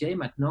forte au UK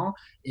maintenant.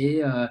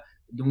 Et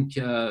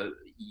donc,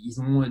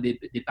 ils ont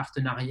des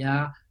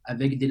partenariats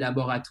avec des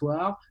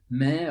laboratoires,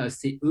 mais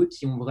c'est eux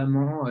qui ont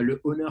vraiment le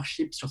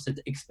ownership sur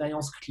cette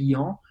expérience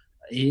client.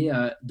 Et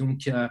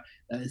donc,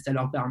 ça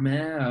leur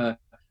permet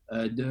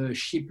de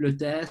ship le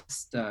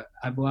test,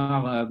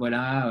 avoir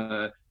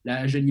voilà,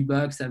 la jolie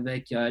box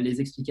avec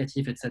les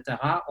explicatifs, etc.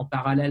 En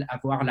parallèle,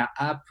 avoir la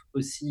app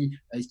aussi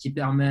qui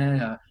permet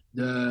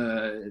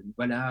de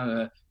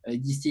voilà,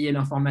 distiller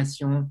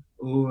l'information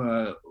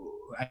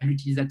à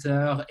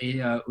l'utilisateur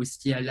et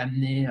aussi à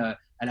l'amener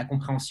à la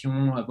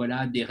compréhension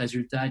voilà, des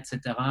résultats, etc.,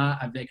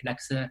 avec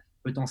l'accès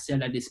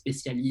potentiel à des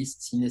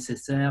spécialistes si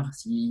nécessaire,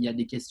 s'il y a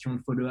des questions de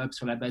follow-up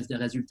sur la base des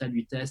résultats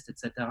du test,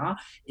 etc.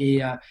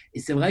 Et, et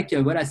c'est vrai que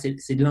voilà,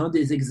 c'est l'un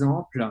des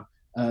exemples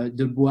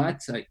de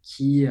boîtes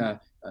qui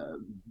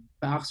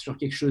part sur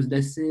quelque chose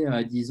d'assez,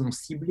 disons,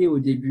 ciblé au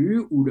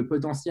début, où le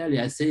potentiel est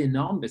assez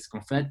énorme, parce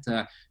qu'en fait,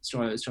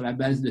 sur la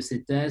base de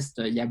ces tests,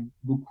 il y a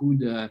beaucoup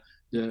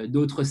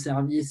d'autres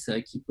services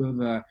qui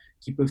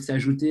peuvent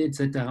s'ajouter,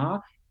 etc.,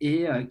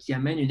 et qui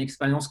amènent une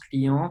expérience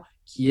client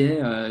qui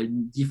est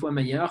 10 fois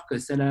meilleure que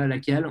celle à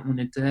laquelle on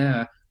était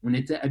on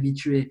était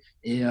habitué.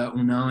 Et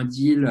on a un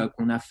deal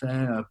qu'on a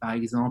fait, par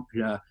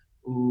exemple,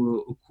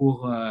 au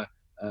cours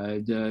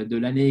de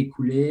l'année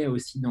écoulée,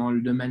 aussi dans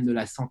le domaine de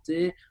la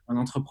santé, un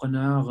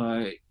entrepreneur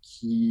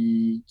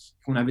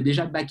qu'on avait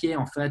déjà backé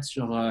en fait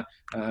sur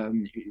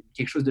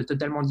quelque chose de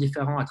totalement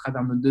différent à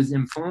travers notre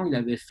deuxième fonds. Il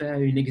avait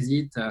fait une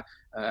exit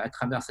à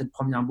travers cette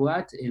première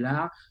boîte, et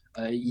là,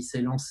 il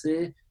s'est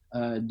lancé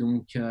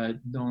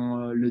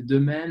dans le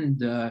domaine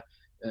de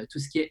tout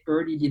ce qui est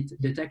early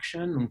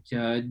detection, donc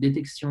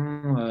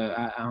détection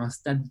à un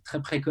stade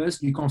très précoce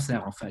du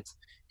cancer en fait.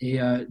 Et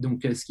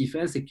donc ce qu'il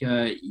fait, c'est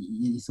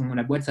que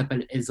la boîte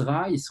s'appelle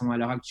Ezra, ils sont à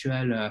l'heure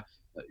actuelle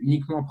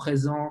uniquement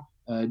présents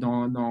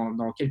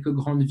dans quelques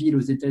grandes villes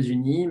aux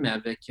États-Unis, mais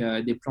avec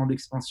des plans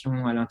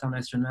d'expansion à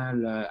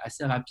l'international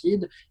assez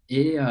rapides.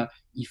 Et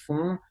ils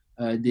font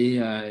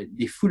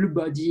des full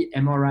body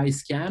MRI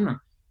scans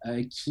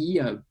qui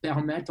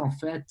permettent en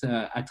fait,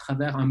 à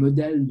travers un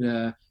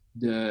modèle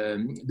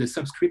de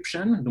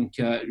subscription, donc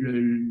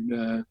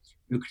le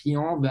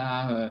client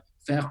va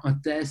faire un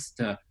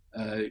test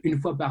une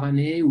fois par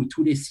année ou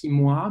tous les 6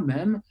 mois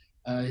même.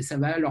 Ça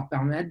va leur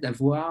permettre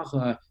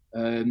d'avoir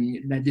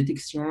la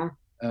détection,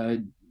 euh,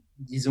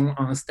 disons,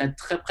 à un stade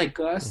très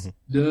précoce Mhm.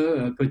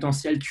 de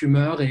potentielles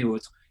tumeurs et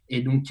autres.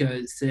 Et donc,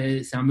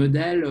 c'est un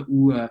modèle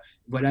où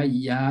voilà, il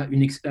y a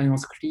une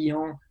expérience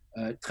client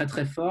très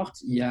très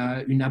forte, il y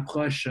a une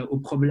approche au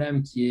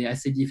problème qui est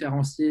assez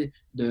différenciée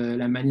de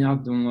la manière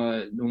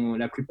dont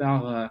la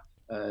plupart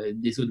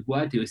des autres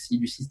boîtes et aussi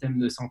du système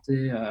de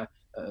santé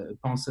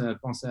pensent,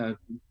 pensent,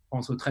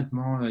 pensent au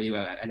traitement et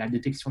à la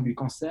détection du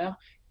cancer.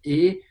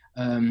 Et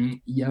il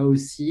y a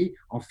aussi,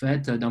 en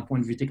fait, d'un point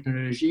de vue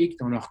technologique,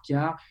 dans leur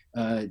cas,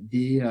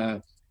 des,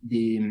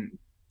 des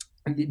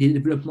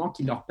développements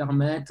qui leur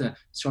permettent,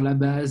 sur la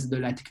base de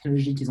la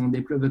technologie qu'ils ont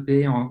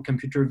développée en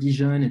computer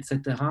vision,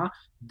 etc.,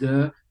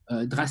 de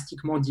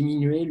drastiquement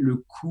diminuer le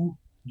coût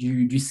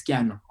du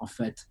scan, en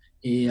fait.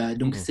 Et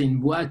donc, Mhm. c'est une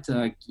boîte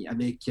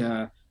avec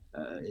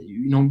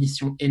une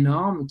ambition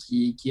énorme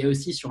qui est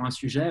aussi sur un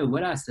sujet où,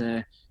 voilà,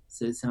 c'est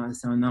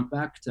un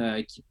impact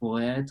qui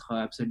pourrait être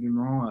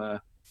absolument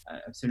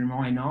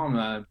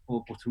énorme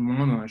pour tout le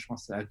monde. Je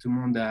pense que tout le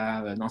monde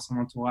a dans son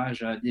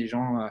entourage des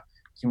gens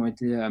qui ont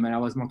été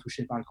malheureusement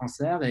touchés par le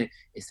cancer. Et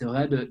c'est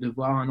vrai de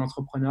voir un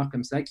entrepreneur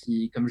comme ça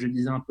qui, comme je le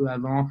disais un peu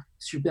avant,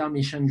 super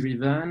mission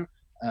driven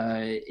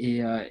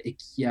et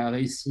qui a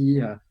réussi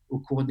au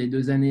cours des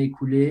 2 années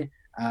écoulées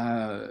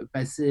à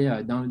passer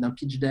d'un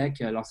pitch deck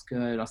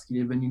lorsqu'il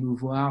est venu nous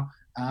voir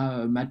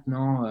à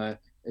maintenant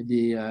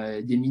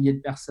des milliers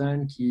de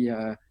personnes qui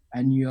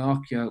à New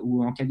York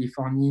ou en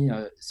Californie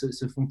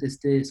se font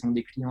tester et sont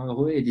des clients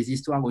heureux, et des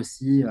histoires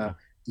aussi,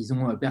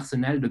 disons,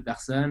 personnelles de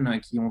personnes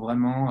qui ont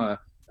vraiment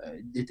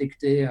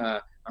détecté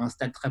à un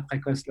stade très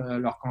précoce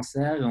leur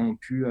cancer et ont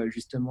pu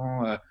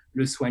justement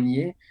le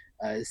soigner.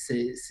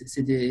 C'est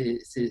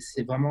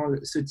vraiment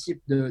ce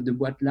type de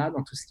boîte-là,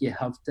 dans tout ce qui est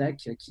health tech,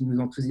 qui nous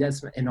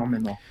enthousiasme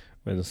énormément.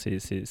 Ouais, non,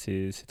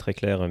 c'est très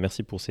clair.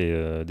 Merci pour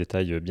ces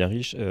détails bien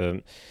riches.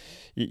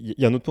 Il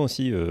y a un autre point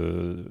aussi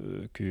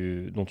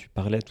dont tu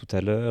parlais tout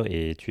à l'heure,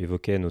 et tu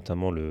évoquais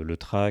notamment le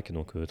track,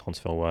 donc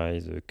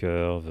TransferWise,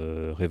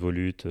 Curve,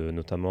 Revolut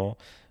notamment.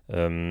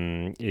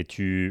 Et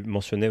tu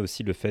mentionnais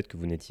aussi le fait que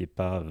vous n'étiez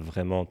pas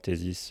vraiment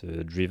thesis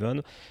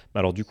driven.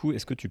 Alors du coup,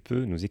 est-ce que tu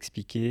peux nous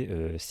expliquer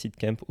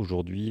Seedcamp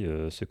aujourd'hui,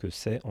 ce que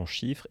c'est en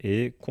chiffres,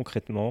 et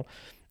concrètement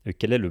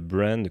quel est le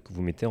brand que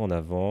vous mettez en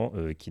avant,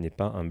 qui n'est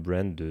pas un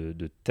brand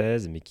de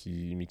thèse, mais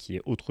qui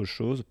est autre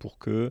chose, pour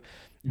que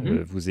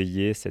Mhm. vous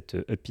ayez cette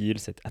appeal,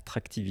 cette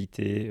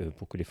attractivité,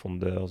 pour que les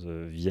founders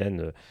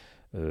viennent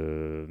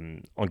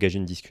engager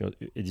une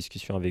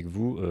discussion avec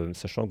vous,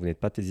 sachant que vous n'êtes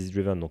pas thesis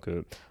driven. Donc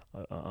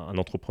un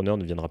entrepreneur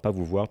ne viendra pas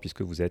vous voir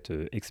puisque vous êtes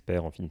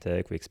expert en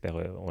fintech ou expert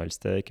en health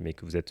tech, mais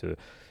que vous êtes, je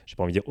n'ai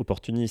pas envie de dire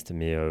opportuniste,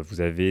 mais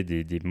vous avez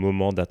des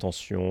moments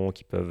d'attention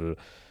qui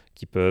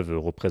peuvent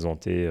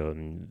représenter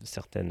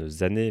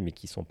certaines années, mais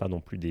qui ne sont pas non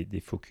plus des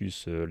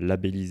focus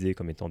labellisés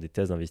comme étant des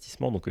thèses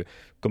d'investissement. Donc,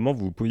 comment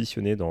vous vous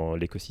positionnez dans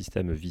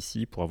l'écosystème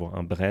VC pour avoir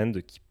un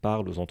brand qui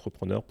parle aux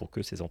entrepreneurs, pour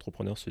que ces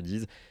entrepreneurs se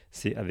disent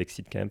c'est avec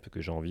Seedcamp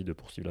que j'ai envie de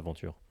poursuivre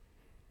l'aventure?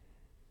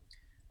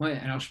 Ouais,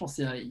 alors je pense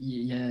qu'il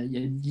y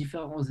a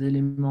différents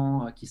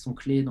éléments qui sont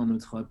clés dans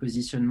notre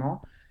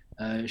positionnement.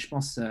 Je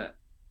pense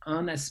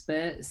un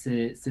aspect,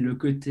 c'est le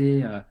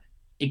côté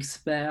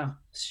expert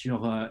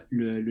sur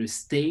le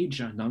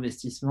stage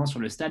d'investissement, sur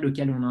le stade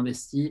auquel on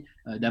investit,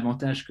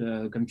 davantage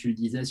que, comme tu le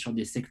disais, sur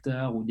des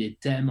secteurs ou des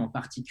thèmes en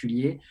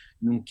particulier.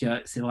 Donc,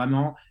 c'est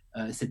vraiment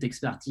cette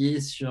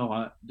expertise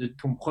sur de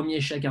ton premier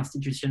chèque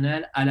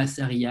institutionnel à la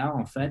série A,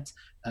 en fait.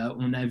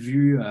 On a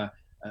vu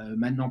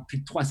maintenant plus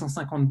de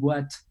 350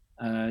 boîtes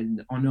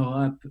en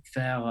Europe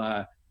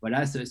faire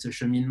voilà, ce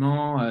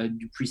cheminement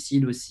du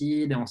pre-seed au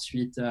seed, et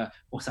ensuite,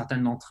 pour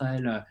certaines d'entre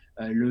elles,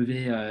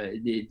 lever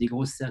des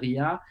grosses séries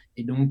A.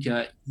 Et donc,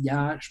 il y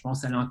a, je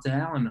pense, à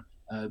l'interne,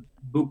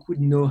 beaucoup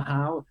de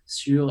know-how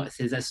sur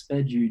ces aspects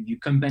du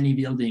company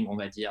building, on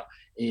va dire.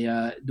 Et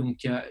donc,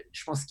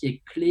 je pense ce qui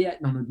est clé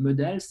dans notre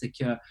modèle, c'est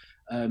que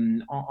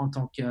en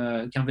tant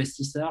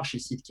qu'investisseur chez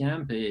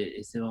Seedcamp,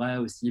 et c'est vrai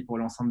aussi pour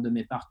l'ensemble de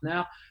mes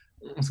partenaires,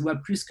 on se voit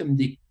plus comme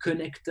des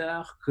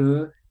connecteurs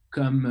que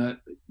comme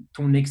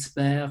ton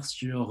expert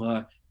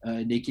sur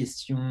des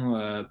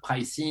questions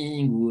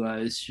pricing ou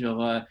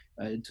sur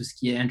tout ce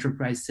qui est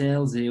enterprise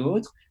sales et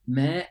autres,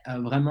 mais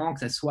vraiment que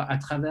ça soit à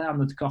travers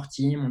notre core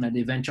team. On a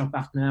des venture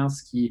partners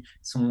qui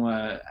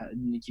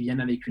viennent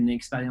avec une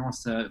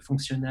expérience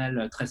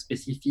fonctionnelle très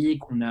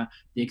spécifique. On a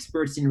des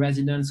experts in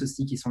residence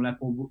aussi qui sont là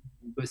pour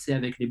bosser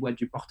avec les boîtes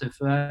du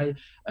portefeuille.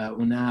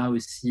 On a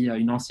aussi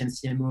une ancienne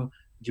CMO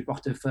du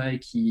portefeuille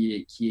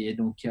qui est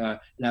donc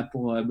là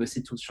pour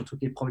bosser sur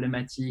toutes les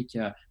problématiques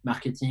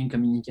marketing,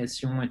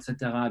 communication, etc.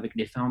 avec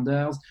les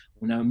founders.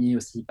 On a mis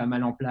aussi pas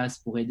mal en place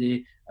pour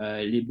aider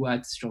les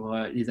boîtes sur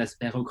les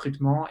aspects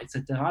recrutement,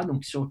 etc.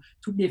 Donc sur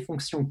toutes les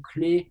fonctions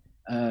clés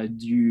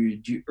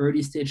du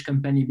early stage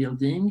company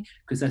building,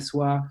 que ça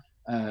soit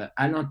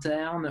à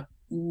l'interne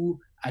ou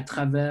à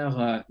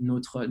travers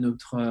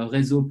notre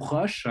réseau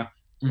proche,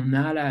 on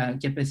a la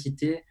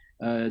capacité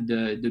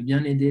de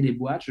bien aider les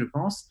boîtes, je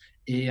pense.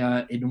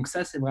 Et donc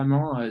ça, c'est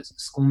vraiment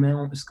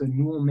ce que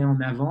nous, on met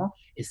en avant.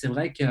 Et c'est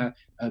vrai que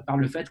par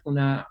le fait qu'on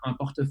a un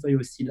portefeuille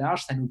aussi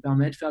large, ça nous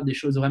permet de faire des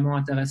choses vraiment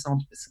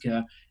intéressantes parce que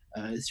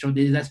sur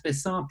des aspects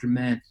simples,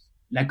 mais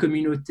la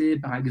communauté,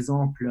 par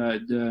exemple,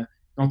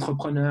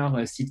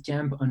 d'entrepreneurs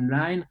Seedcamp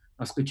online,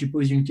 lorsque tu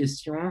poses une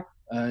question,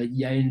 il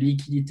y a une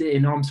liquidité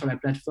énorme sur la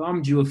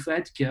plateforme due au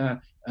fait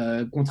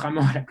que,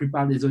 contrairement à la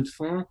plupart des autres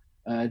fonds,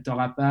 tu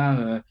n'auras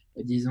pas,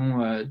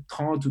 disons,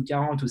 30 ou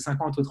 40 ou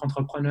 50 autres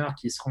entrepreneurs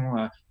qui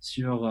seront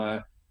sur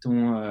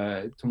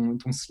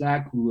ton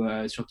Slack ou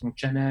sur ton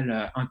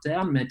channel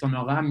interne, mais tu en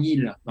auras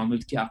 1000 dans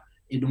notre cas.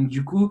 Et donc,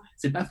 du coup,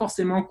 c'est pas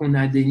forcément qu'on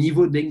a des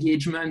niveaux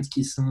d'engagement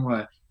qui sont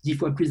 10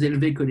 fois plus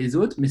élevés que les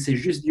autres, mais c'est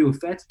juste dû au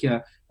fait que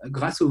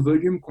grâce au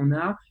volume qu'on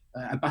a,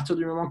 à partir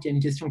du moment qu'il y a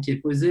une question qui est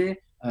posée,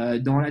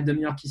 dans la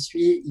demi-heure qui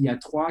suit, il y a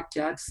 3,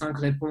 4, 5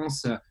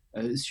 réponses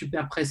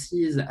super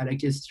précises à la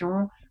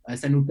question.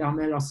 Ça nous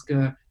permet, lorsque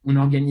on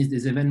organise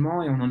des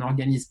événements, et on en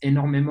organise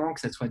énormément,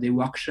 que ce soit des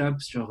workshops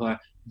sur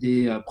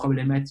des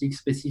problématiques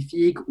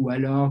spécifiques ou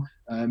alors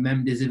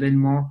même des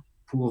événements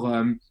pour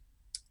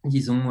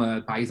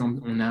disons, par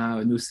exemple, on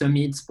a nos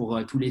summits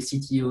pour tous les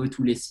CTO,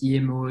 tous les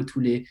CMO,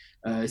 tous les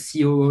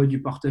COO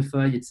du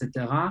portefeuille,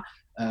 etc.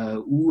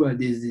 Ou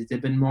des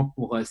événements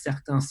pour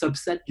certains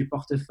subsets du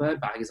portefeuille,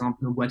 par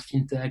exemple nos boîtes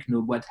FinTech,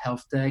 nos boîtes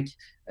Health Tech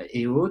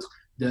et autres,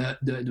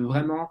 de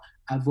vraiment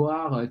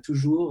avoir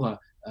toujours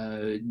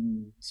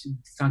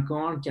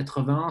 50,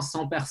 80,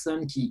 100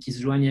 personnes qui se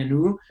joignent à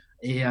nous.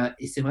 Et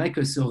c'est vrai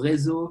que ce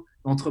réseau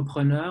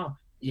d'entrepreneurs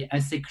est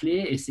assez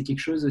clé, et c'est quelque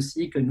chose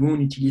aussi que nous, on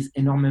utilise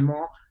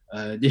énormément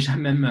déjà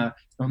même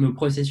dans nos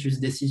processus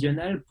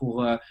décisionnels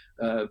pour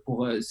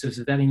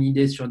se faire une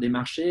idée sur des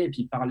marchés et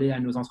puis parler à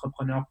nos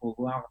entrepreneurs pour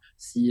voir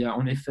si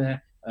en effet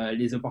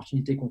les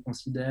opportunités qu'on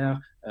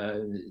considère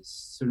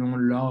selon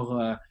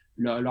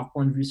leur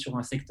point de vue sur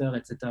un secteur,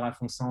 etc.,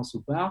 font sens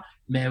ou pas,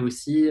 mais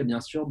aussi, bien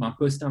sûr,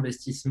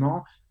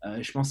 post-investissement.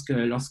 Je pense que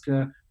lorsque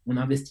on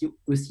investit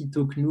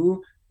aussitôt que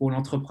nous, pour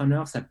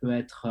l'entrepreneur, ça peut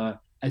être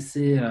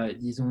assez,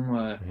 disons,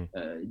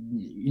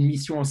 une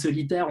mission en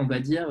solitaire, on va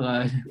dire.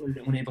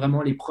 On est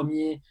vraiment les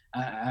premiers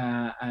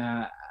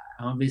à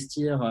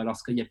investir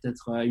lorsqu'il y a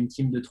peut-être une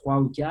team de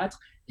 3 ou 4.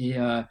 Et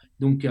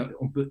donc,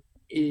 on peut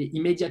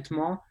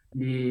immédiatement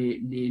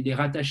les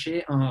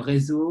rattacher à un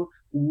réseau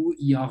où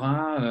il y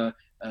aura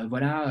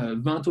voilà,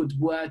 20 autres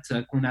boîtes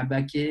qu'on a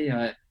backées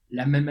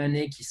la même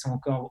année, qui sont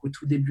encore au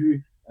tout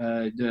début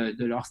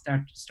de leur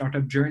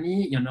startup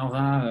journey. Il y en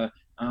aura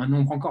un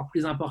nombre encore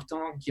plus important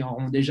qui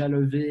auront déjà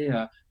levé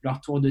leur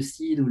tour de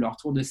seed ou leur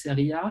tour de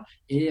série A.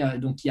 Et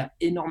donc, il y a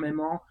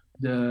énormément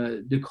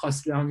de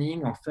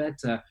cross-learning, en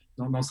fait,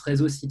 dans ce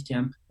réseau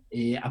Seedcamp.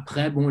 Et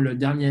après, bon, le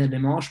dernier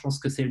élément, je pense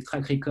que c'est le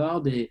track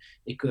record, et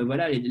que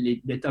voilà,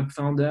 les top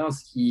founders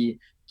qui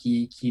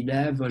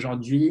lèvent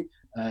aujourd'hui,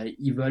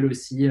 ils veulent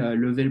aussi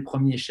lever le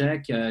premier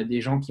chèque,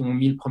 des gens qui ont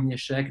mis le premier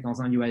chèque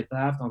dans un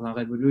UiPath, dans un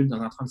Revolut, dans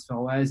un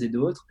TransferWise et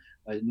d'autres,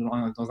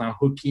 dans un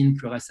Hopin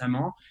plus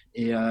récemment.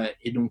 Et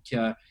donc,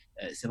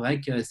 c'est vrai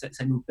que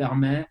ça nous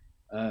permet,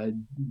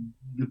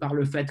 de par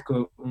le fait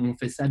qu'on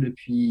fait ça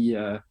depuis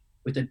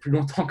peut-être plus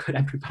longtemps que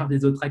la plupart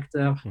des autres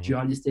acteurs du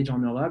early stage en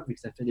Europe, vu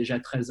que ça fait déjà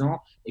 13 ans,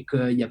 et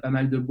qu'il y a pas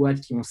mal de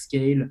boîtes qui ont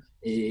scale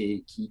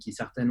et qui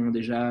certaines ont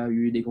déjà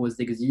eu des grosses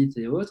exits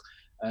et autres.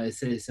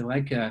 C'est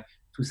vrai que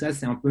tout ça,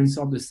 c'est un peu une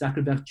sorte de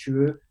cercle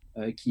vertueux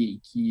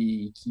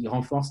qui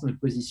renforce notre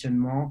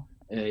positionnement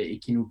et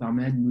qui nous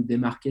permet de nous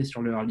démarquer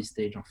sur le early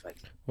stage, en fait.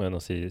 Ouais, non,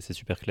 c'est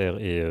super clair.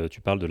 Et tu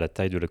parles de la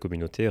taille de la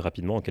communauté.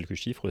 Rapidement, en quelques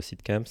chiffres,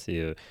 Seedcamp,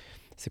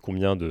 c'est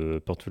combien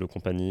de portfolio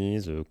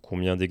companies,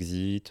 combien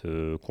d'exits,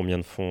 combien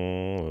de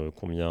fonds,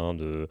 combien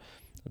de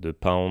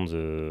pounds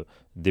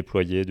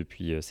déployés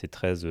depuis ces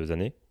 13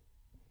 années?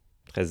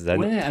 13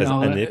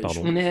 Alors années,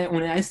 pardon.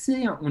 on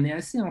est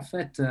assez en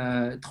fait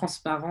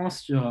transparent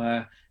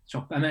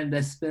sur pas mal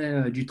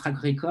d'aspects du track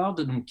record,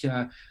 donc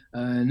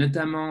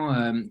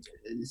notamment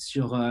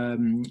sur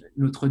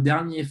notre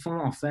dernier fonds,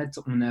 en fait,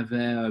 on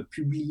avait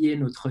publié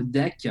notre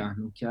deck,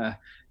 donc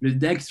le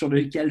deck sur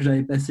lequel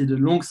j'avais passé de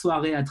longues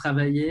soirées à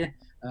travailler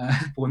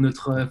pour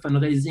notre Tu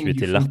fundraising du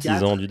étais fonds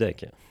l'artisan 4. du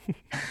deck.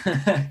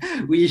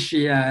 Oui,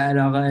 j'ai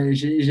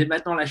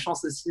maintenant la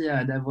chance aussi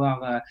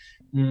d'avoir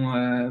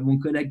mon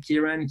collègue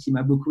Kieran qui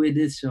m'a beaucoup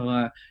aidé sur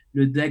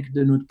le deck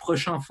de notre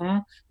prochain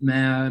fonds,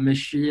 mais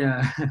je suis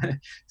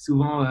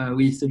souvent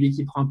oui, celui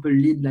qui prend un peu le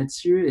lead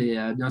là-dessus et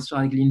bien sûr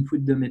avec l'input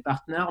de mes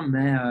partenaires,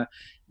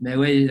 mais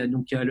ouais,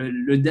 donc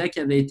le deck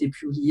avait été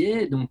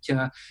publié, donc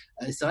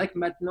c'est vrai que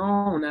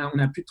maintenant on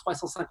a plus de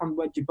 350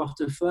 boîtes du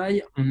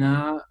portefeuille, on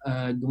a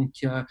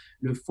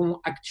le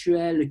fonds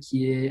actuel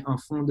qui est un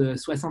fonds de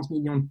 60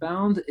 millions de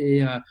pounds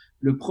et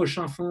le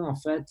prochain fonds en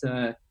fait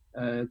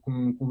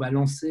qu'on va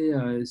lancer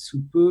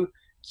sous peu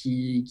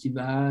qui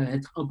va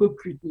être un peu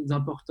plus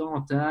important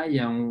en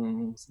taille.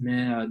 On se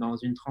met dans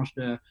une tranche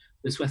de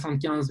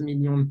 75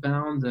 millions de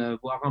pounds,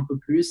 voire un peu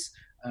plus,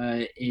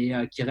 et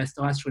qui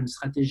restera sur une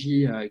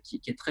stratégie qui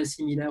est très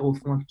similaire au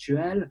fonds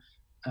actuel.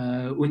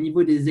 Au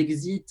niveau des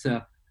exits,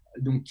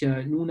 donc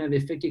nous on avait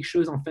fait quelque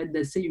chose en fait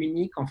d'assez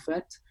unique en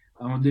fait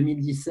en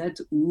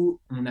 2017 où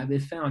on avait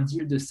fait un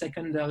deal de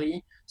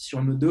secondary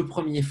sur nos deux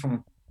premiers fonds.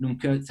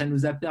 Donc ça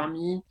nous a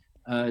permis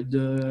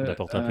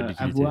D'apporter un peu de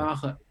liquidité. Ouais.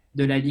 d'avoir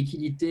de la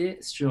liquidité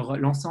sur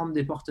l'ensemble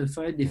des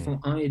portefeuilles des Mm. fonds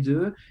 1 et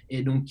 2.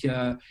 Et donc,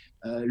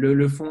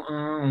 le fonds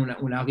 1,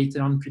 on l'a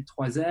return plus de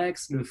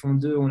 3x. Le fonds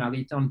 2, on l'a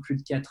return plus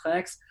de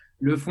 4x.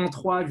 Le fonds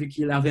 3, vu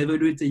qu'il a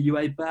Revolut et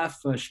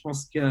UiPath, je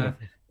pense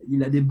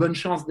qu'il a des bonnes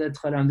chances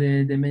d'être l'un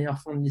des meilleurs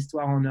fonds de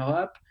l'histoire en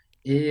Europe.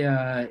 Et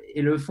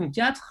le fonds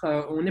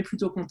 4, on est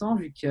plutôt content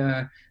vu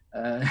que,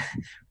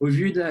 au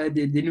vu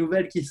des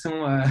nouvelles qui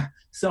sont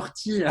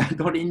sorties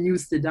dans les news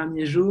ces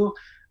derniers jours,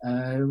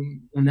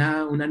 on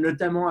a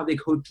notamment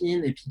avec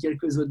Hopin et puis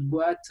quelques autres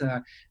boîtes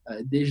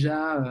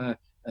déjà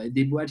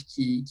des boîtes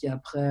qui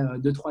après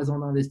 2-3 ans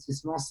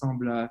d'investissement,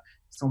 semblent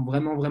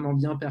vraiment, vraiment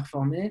bien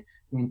performer.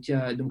 Donc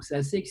c'est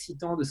assez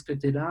excitant de ce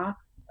côté-là.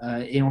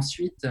 Et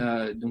ensuite,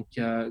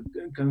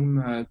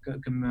 comme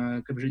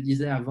je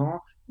disais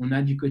avant, on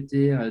a du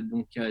côté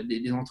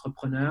des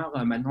entrepreneurs.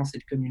 Maintenant,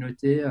 cette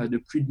communauté de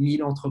plus de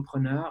 1000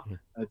 entrepreneurs,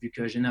 vu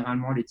que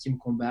généralement les teams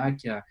qu'on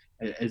back,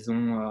 elles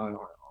ont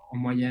en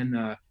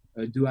moyenne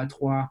 2 à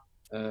 3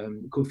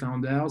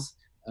 co-founders.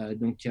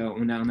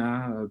 On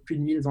a plus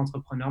de 1000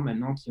 entrepreneurs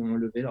maintenant qui ont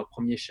levé leur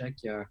premier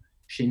chèque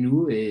chez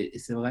nous. Et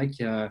c'est vrai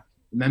que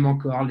même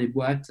encore les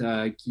boîtes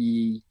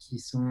qui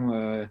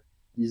sont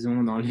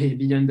disons, dans les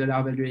billion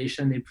dollar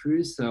valuation et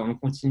plus, on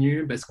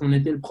continue parce qu'on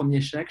était le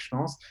premier chèque, je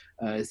pense.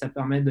 Ça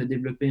permet de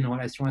développer une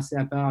relation assez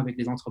à part avec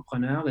les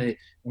entrepreneurs et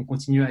on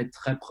continue à être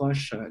très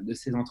proche de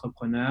ces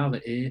entrepreneurs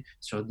et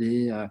sur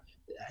des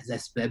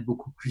aspects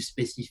beaucoup plus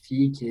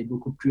spécifiques et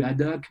beaucoup plus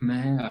ad hoc,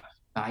 mais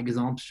par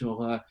exemple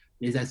sur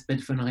les aspects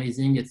de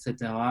fundraising, etc.,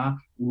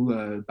 ou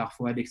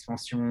parfois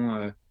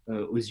l'expansion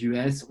aux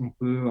US, on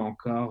peut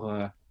encore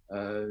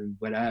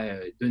voilà,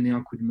 donner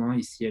un coup de main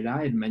ici et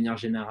là. Et de manière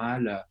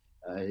générale,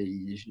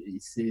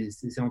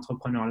 ces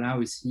entrepreneurs-là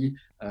aussi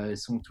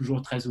sont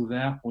toujours très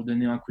ouverts pour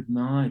donner un coup de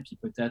main et puis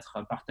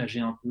peut-être partager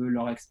un peu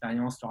leur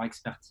expérience, leur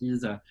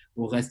expertise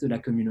au reste de la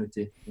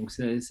communauté. Donc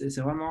c'est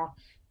vraiment,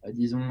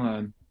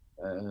 disons,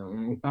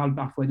 on parle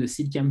parfois de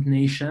Seed Camp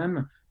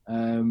Nation.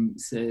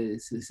 C'est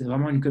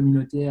vraiment une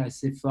communauté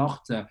assez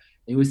forte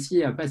et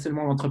aussi pas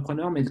seulement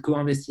d'entrepreneurs mais de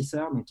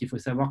co-investisseurs. Donc il faut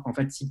savoir qu'en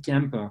fait Seed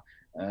Camp,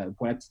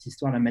 pour la petite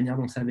histoire, la manière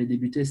dont ça avait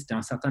débuté, c'était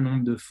un certain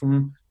nombre de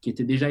fonds qui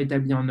étaient déjà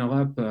établis en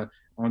Europe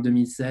en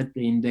 2007,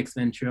 les Index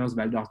Ventures,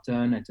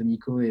 Valdorton,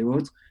 Atomico et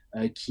autres,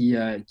 qui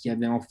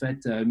avaient en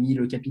fait mis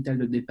le capital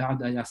de départ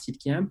derrière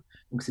Seedcamp.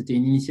 Donc c'était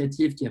une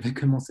initiative qui avait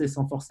commencé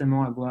sans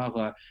forcément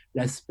avoir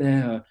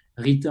l'aspect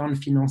return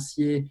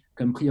financier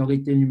comme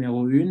priorité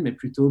numéro une, mais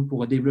plutôt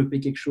pour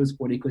développer quelque chose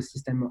pour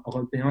l'écosystème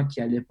européen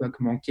qui à l'époque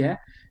manquait.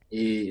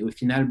 Et au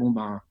final, bon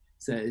ben,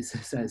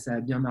 ça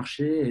a bien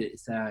marché et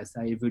ça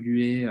a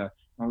évolué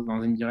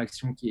dans une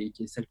direction qui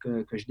est celle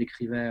que je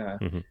décrivais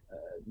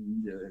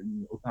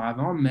Mhm.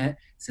 auparavant. Mais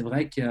c'est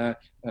vrai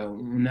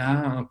qu'on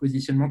a un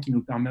positionnement qui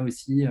nous permet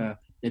aussi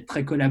d'être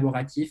très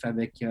collaboratif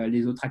avec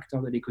les autres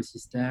acteurs de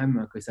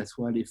l'écosystème, que ce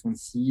soit les fonds de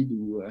seed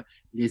ou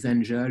les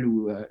angels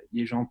ou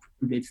les gens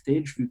plus late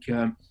stage, vu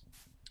que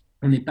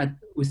on n'est pas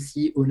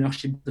aussi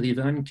ownership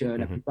driven que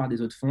la Mhm. plupart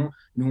des autres fonds.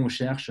 Nous, on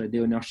cherche des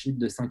ownership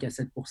de 5 à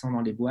 7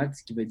 dans les boîtes,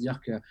 ce qui veut dire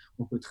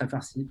qu'on peut très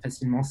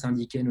facilement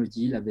syndiquer nos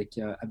deals avec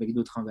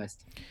d'autres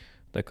invests.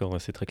 D'accord, ouais,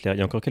 c'est très clair. Il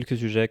y a encore quelques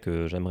sujets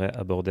que j'aimerais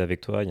aborder avec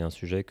toi. Il y a un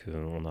sujet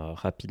qu'on a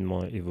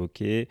rapidement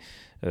évoqué,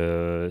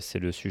 c'est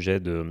le sujet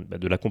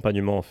de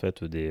l'accompagnement en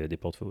fait des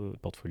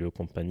portfolio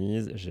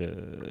companies.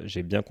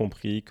 J'ai bien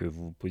compris que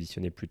vous vous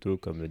positionnez plutôt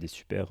comme des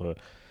super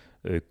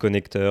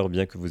connecteurs,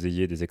 bien que vous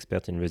ayez des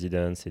experts in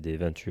residence et des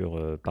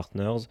venture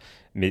partners.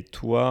 Mais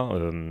toi,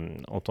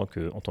 en tant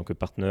que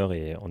partenaire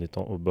et en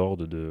étant au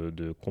board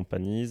de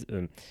companies,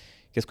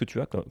 Qu'est-ce que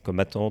tu as comme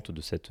attente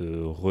de cette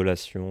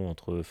relation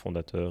entre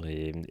fondateur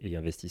et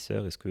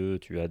investisseur? Est-ce que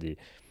tu as des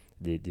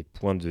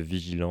points de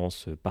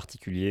vigilance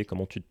particuliers?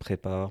 Comment tu te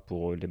prépares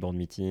pour les board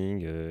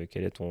meetings?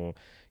 Quel est ton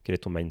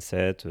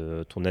mindset,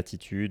 ton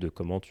attitude?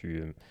 Comment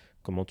tu,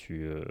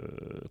 euh,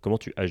 comment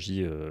tu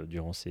agis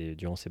durant ces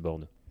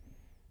boards?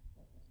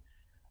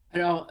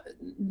 Alors,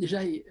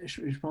 déjà,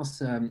 je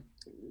pense,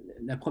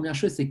 la première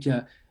chose, c'est que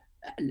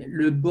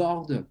le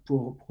board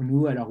pour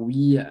nous, alors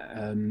oui,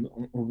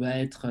 on va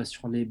être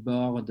sur les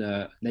boards,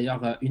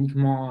 d'ailleurs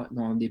uniquement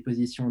dans des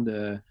positions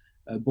de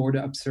board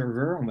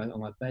observer, on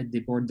va pas être des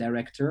board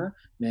directors,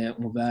 mais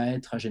on va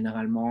être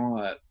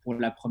généralement pour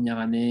la première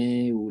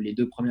année ou les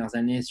 2 premières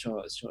années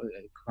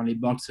quand les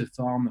boards se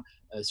forment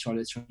sur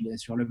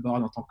le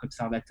board en tant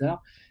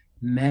qu'observateur.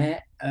 Mais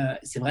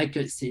c'est vrai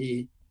que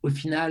c'est au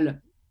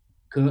final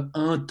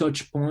qu'un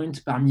touch point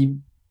parmi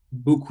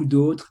beaucoup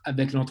d'autres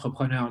avec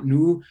l'entrepreneur.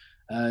 Nous,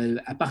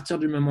 à partir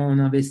du moment où on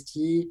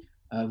investit,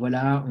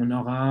 voilà, on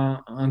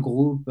aura un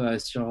groupe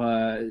sur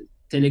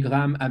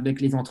Telegram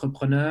avec les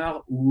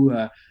entrepreneurs où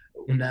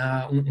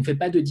on fait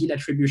pas de deal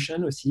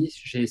attribution aussi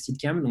chez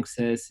Seedcamp, donc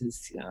c'est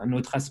un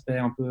autre aspect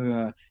un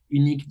peu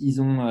unique,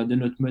 disons, de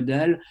notre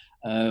modèle.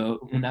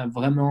 On a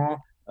vraiment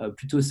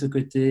plutôt ce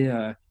côté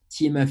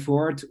team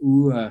effort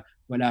où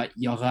voilà,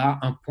 il y aura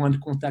un point de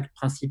contact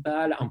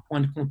principal, un point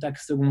de contact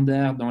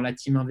secondaire dans la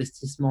team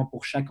investissement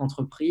pour chaque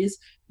entreprise,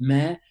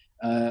 mais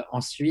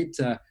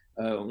ensuite,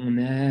 on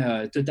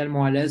est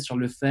totalement à l'aise sur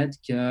le fait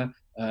que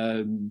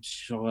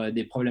sur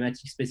des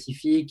problématiques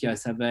spécifiques,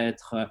 ça va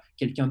être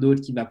quelqu'un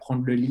d'autre qui va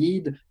prendre le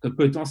lead, que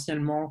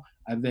potentiellement,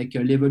 avec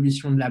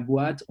l'évolution de la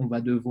boîte, on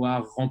va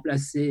devoir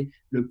remplacer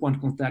le point de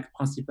contact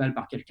principal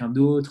par quelqu'un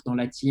d'autre dans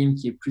la team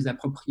qui est plus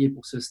approprié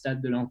pour ce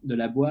stade de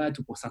la boîte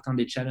ou pour certains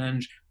des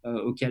challenges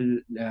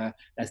auxquels la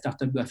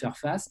startup doit faire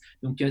face.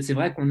 Donc, c'est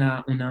vrai on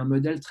a un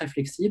modèle très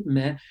flexible,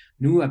 mais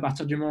nous, à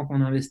partir du moment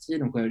qu'on investit,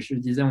 donc je le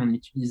disais, on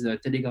utilise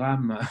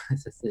Telegram,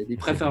 ça, c'est des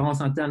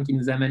préférences internes qui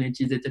nous amènent à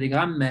utiliser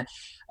Telegram, mais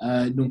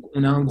donc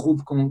on a un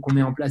groupe qu'on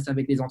met en place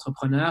avec les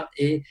entrepreneurs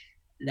et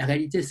la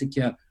réalité, c'est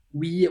que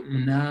oui,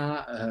 on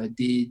a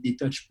des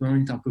touch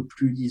points un peu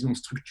plus, disons,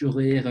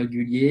 structurés,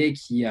 réguliers,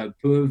 qui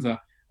peuvent,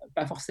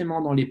 pas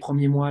forcément dans les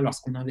premiers mois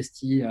lorsqu'on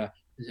investit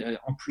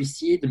en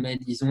pre-seed, mais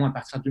disons à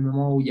partir du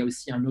moment où il y a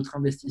aussi un autre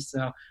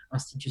investisseur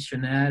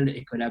institutionnel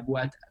et que la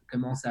boîte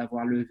commence à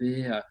avoir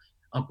levé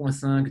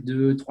 1,5,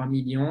 2, 3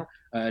 millions,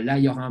 là,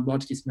 il y aura un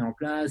board qui se met en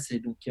place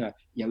et donc il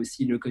y a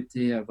aussi le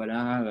côté,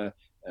 voilà,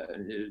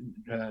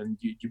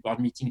 du board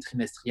meeting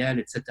trimestriel,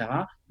 etc.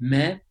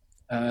 Mais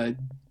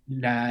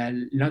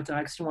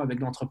l'interaction avec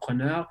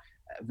l'entrepreneur,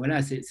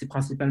 voilà, c'est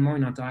principalement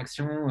une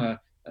interaction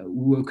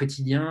où au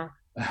quotidien,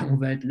 on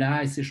va être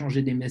là et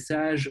s'échanger des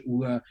messages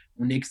où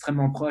on est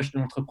extrêmement proche de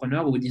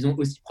l'entrepreneur ou disons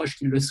aussi proche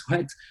qu'il le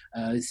souhaite.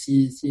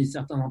 Si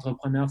certains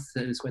entrepreneurs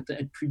souhaitent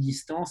être plus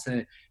distants,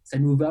 ça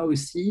nous va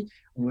aussi.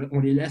 On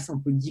les laisse un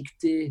peu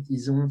dicter,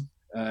 disons,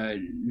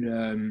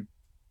 le,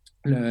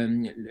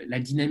 la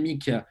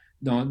dynamique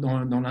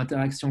dans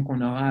l'interaction qu'on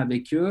aura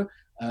avec eux,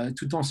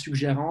 tout en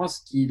suggérant ce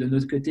qui, de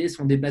notre côté,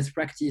 sont des best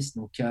practices.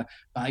 Donc,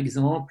 par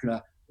exemple,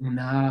 on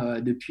a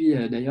depuis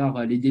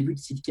d'ailleurs les débuts de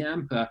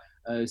Seedcamp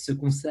ce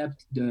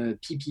concept de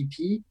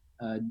PPP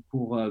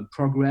pour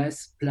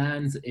Progress,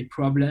 Plans et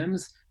Problems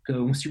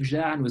qu'on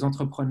suggère à nos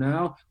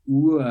entrepreneurs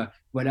où,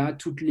 voilà,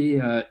 toutes les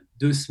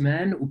 2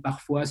 semaines ou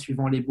parfois,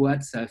 suivant les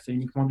boîtes, ça fait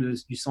uniquement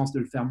du sens de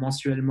le faire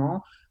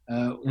mensuellement,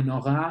 on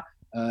aura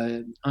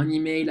un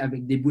email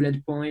avec des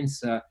bullet points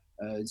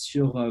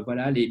sur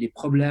voilà, les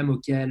problèmes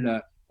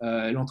auxquels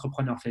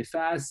l'entrepreneur fait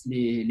face,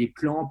 les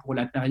plans pour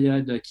la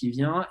période qui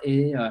vient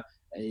et,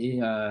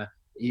 euh,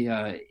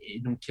 et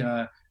donc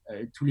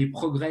tous les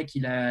progrès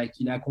qu'il a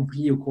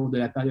accomplis au cours de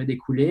la période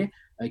écoulée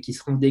qui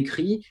seront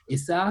décrits. Et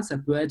ça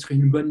peut être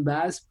une bonne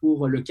base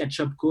pour le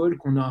catch-up call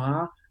qu'on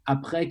aura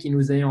après qu'il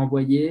nous ait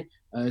envoyé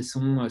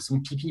son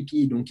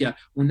PPP. Donc,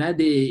 on a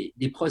des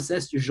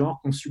process du genre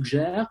qu'on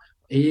suggère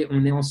et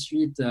on est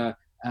ensuite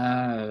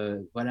à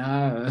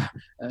voilà,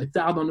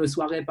 tard dans nos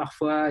soirées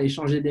parfois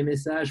échanger des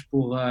messages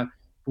pour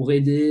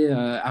aider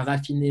à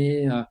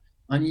raffiner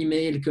un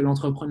email que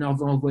l'entrepreneur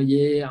va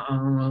envoyer à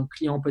un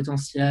client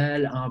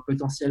potentiel, à un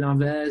potentiel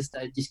invest,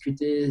 à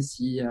discuter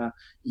si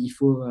il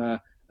faut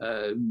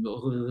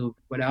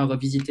voilà,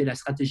 revisiter la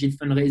stratégie de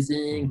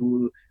fundraising Mhm.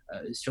 ou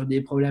sur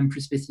des problèmes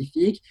plus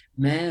spécifiques.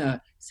 Mais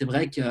c'est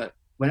vrai que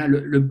voilà,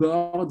 le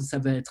board, ça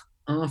va être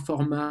un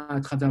format à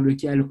travers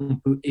lequel on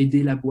peut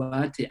aider la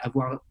boîte et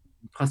avoir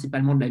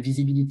principalement de la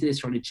visibilité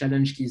sur les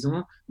challenges qu'ils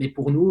ont. Mais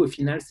pour nous, au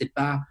final, c'est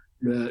pas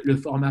le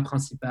format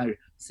principal.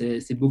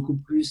 C'est beaucoup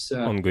plus,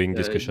 Ongoing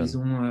discussion.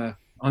 disons,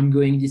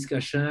 ongoing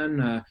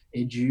discussion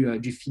et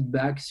du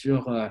feedback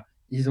sur,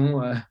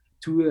 disons,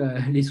 tous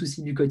les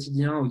soucis du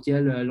quotidien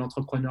auxquels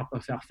l'entrepreneur peut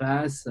faire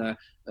face,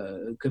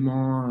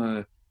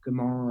 comment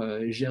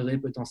gérer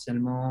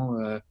potentiellement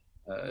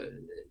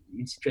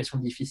une situation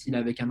difficile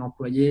avec un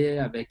employé,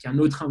 avec un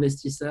autre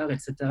investisseur,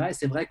 etc. Et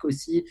c'est vrai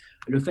qu'aussi,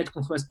 le fait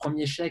qu'on soit ce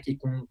premier chèque et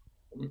qu'on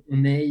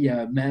on ait,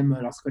 même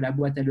lorsque la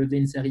boîte a levé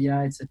une série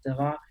A, etc.,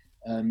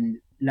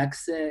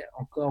 l'accès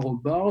encore au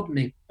board,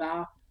 mais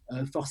pas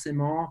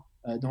forcément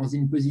dans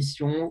une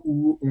position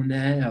où on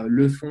est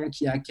le fonds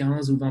qui a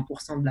 15 ou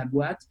 20% de la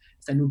boîte.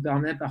 Ça nous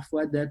permet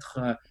parfois d'être,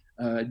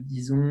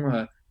 disons,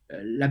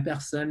 la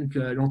personne que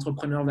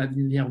l'entrepreneur va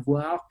venir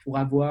voir pour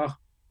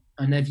avoir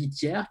un avis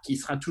tiers qui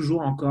sera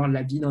toujours encore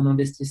l'avis d'un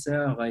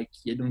investisseur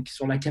qui est donc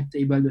sur la cap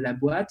table de la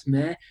boîte,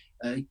 mais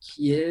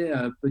qui est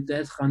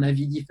peut-être un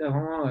avis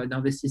différent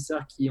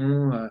d'investisseurs qui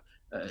ont,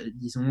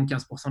 disons,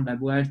 15% de la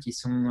boîte, qui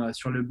sont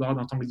sur le board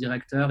en tant que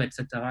directeur,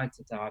 etc.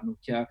 etc. Donc,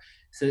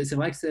 c'est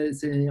vrai que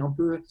c'est un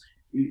peu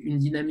une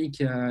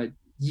dynamique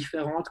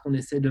différente qu'on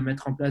essaie de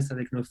mettre en place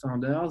avec nos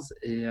founders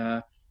et, euh,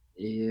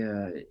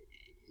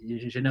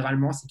 et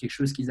généralement, c'est quelque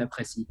chose qu'ils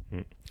apprécient.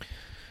 Mm.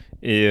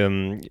 Et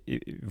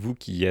vous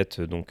qui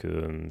êtes donc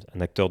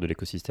un acteur de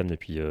l'écosystème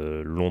depuis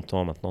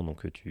longtemps maintenant,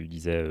 donc tu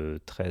disais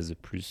 13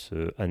 plus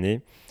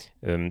années,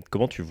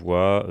 comment tu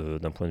vois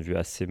d'un point de vue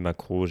assez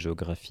macro,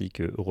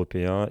 géographique,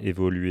 européen,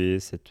 évoluer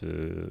cet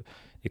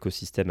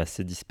écosystème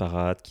assez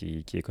disparate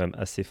qui est quand même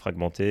assez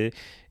fragmenté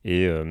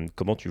et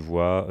comment tu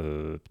vois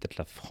peut-être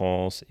la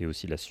France et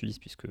aussi la Suisse,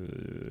 puisque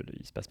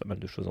il se passe pas mal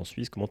de choses en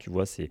Suisse, comment tu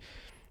vois ces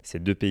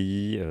deux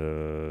pays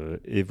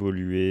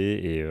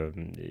évoluer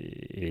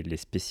et les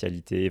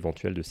spécialités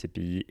éventuelles de ces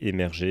pays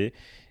émerger.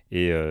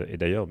 Et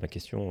d'ailleurs, ma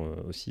question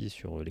aussi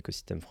sur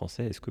l'écosystème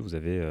français, est-ce que vous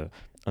avez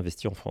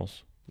investi en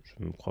France?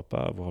 Je ne crois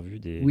pas avoir vu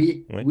des...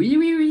 Oui, Ouais. oui,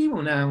 oui, oui.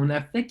 On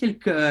a fait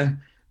quelques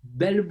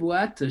belles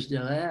boîtes, je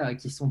dirais,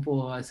 qui sont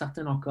pour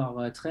certaines encore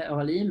très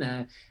early,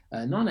 mais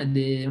non, on a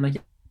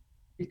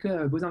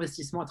quelques beaux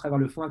investissements à travers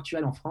le fonds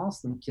actuel en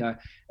France. Donc,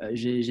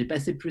 j'ai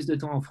passé plus de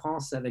temps en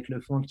France avec le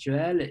fonds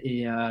actuel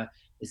et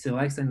c'est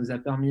vrai que ça nous a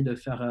permis de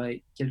faire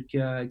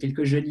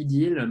quelques jolis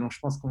deals dont je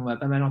pense qu'on va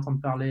pas mal entendre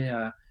parler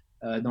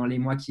dans les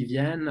mois qui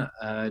viennent.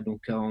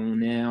 Donc,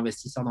 on est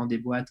investisseur dans des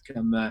boîtes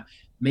comme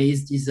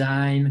Maze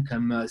Design,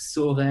 comme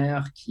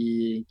Sorare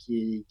qui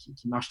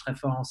marche très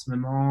fort en ce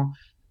moment.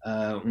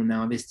 On a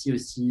investi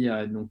aussi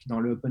donc dans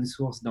le open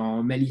source,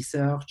 dans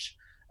Melisearch.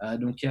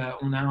 Donc,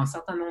 on a un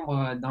certain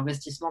nombre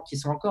d'investissements qui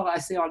sont encore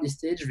assez early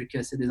stage, vu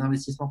que c'est des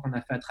investissements qu'on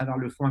a fait à travers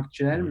le fonds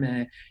actuel, Mhm.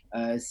 mais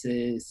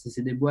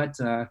c'est des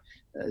boîtes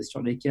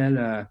sur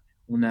lesquelles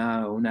on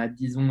a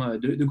disons,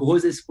 de gros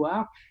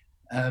espoirs.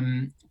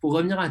 Pour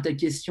revenir à ta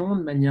question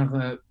de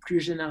manière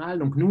plus générale,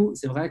 donc nous,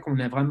 c'est vrai qu'on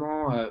est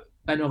vraiment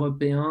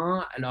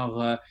pan-européen.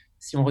 Alors,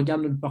 si on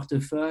regarde notre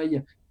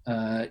portefeuille,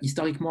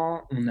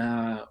 historiquement, on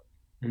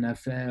a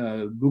fait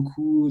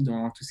beaucoup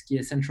dans tout ce qui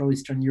est Central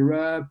Eastern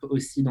Europe,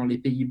 aussi dans les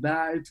pays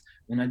baltes.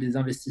 On a des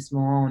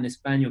investissements en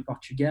Espagne, au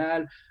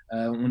Portugal.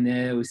 On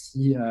est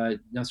aussi,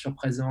 bien sûr,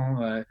 présent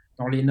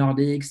dans les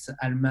Nordics,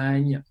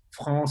 Allemagne,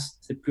 France.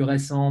 C'est plus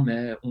récent,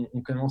 mais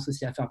on commence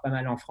aussi à faire pas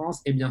mal en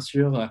France. Et bien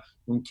sûr,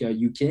 donc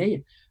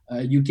UK.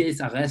 UK,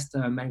 ça reste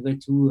malgré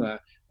tout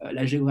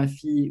la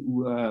géographie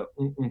où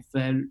on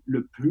fait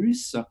le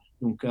plus,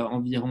 donc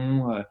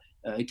environ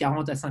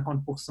 40 à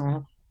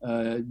 50%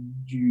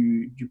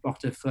 du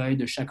portefeuille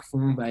de chaque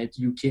fonds va être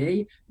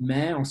UK,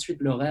 mais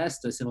ensuite le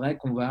reste, c'est vrai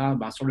qu'on va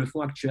sur le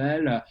fonds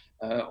actuel,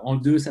 en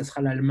 2, ça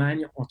sera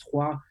l'Allemagne, en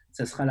 3,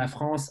 ça sera la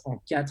France, en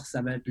 4,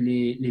 ça va être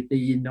les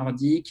pays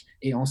nordiques,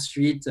 et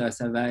ensuite,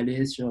 ça va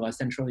aller sur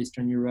Central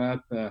Eastern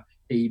Europe,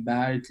 pays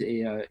baltes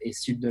et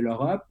sud de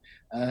l'Europe.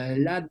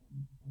 Là,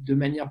 de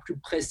manière plus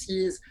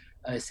précise,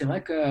 c'est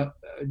vrai que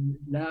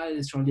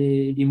là, sur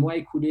les mois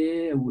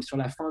écoulés ou sur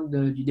la fin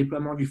du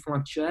déploiement du fonds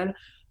actuel,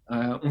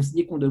 on se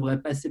dit qu'on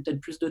devrait passer peut-être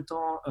plus de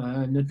temps,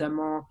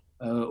 notamment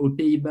aux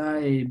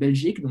Pays-Bas et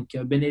Belgique, donc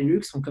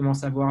Benelux. On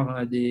commence à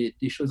voir des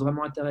choses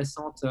vraiment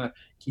intéressantes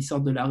qui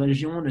sortent de la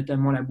région,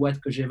 notamment la boîte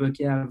que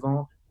j'évoquais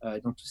avant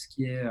dans tout ce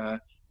qui est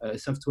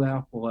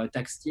software pour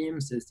Tax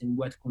Team. C'est une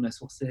boîte qu'on a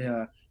sourcée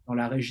dans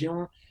la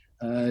région.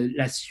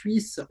 La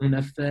Suisse, on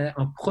a fait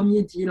un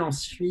premier deal en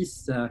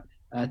Suisse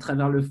à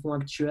travers le fonds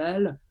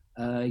actuel,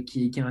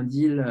 qui est un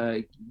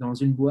deal dans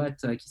une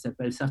boîte qui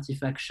s'appelle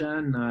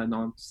Certifaction,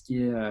 dans tout ce qui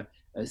est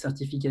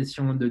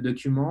certification de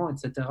documents,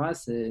 etc.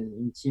 C'est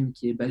une team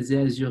qui est basée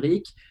à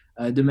Zurich.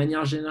 De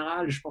manière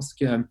générale, je pense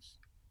que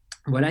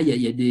voilà, il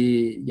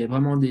y a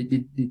vraiment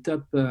des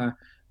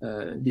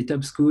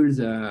top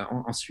schools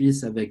en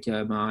Suisse avec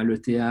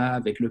l'ETA,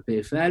 avec le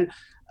PFL.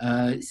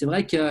 C'est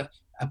vrai que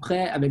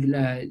après, avec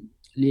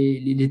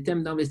les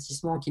thèmes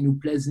d'investissement qui nous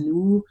plaisent,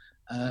 nous,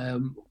 euh,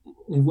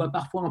 on voit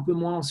parfois un peu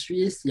moins en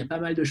Suisse. Il y a pas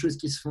mal de choses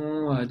qui se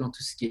font dans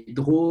tout ce qui est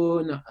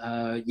drone.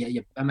 Il y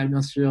a pas mal,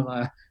 bien sûr,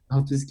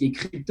 dans tout ce qui est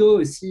crypto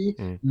aussi.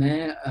 Mhm.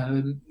 Mais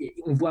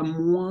on voit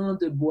moins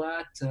de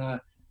boîtes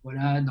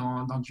voilà,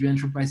 dans du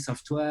enterprise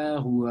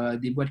software ou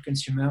des boîtes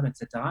consumer,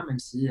 etc. Même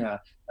si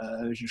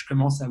je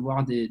commence à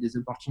voir des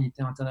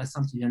opportunités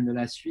intéressantes qui viennent de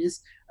la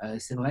Suisse,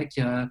 c'est vrai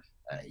que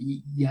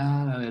il y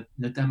a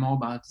notamment,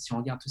 si on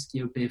regarde tout ce qui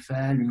est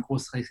EPFL, une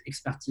grosse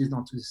expertise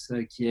dans tout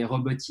ce qui est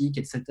robotique,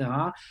 etc.,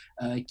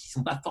 qui ne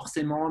sont pas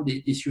forcément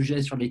des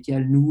sujets sur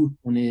lesquels nous,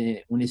 on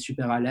est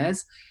super à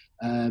l'aise.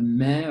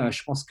 Mais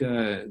je pense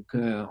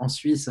que en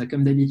Suisse,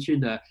 comme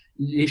d'habitude,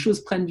 les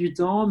choses prennent du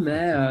temps,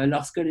 mais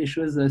lorsque les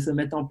choses se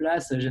mettent en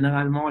place,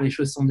 généralement, les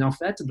choses sont bien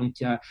faites.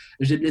 Donc,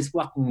 j'ai de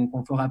l'espoir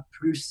qu'on fera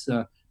plus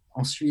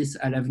en Suisse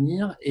à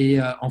l'avenir. Et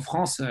en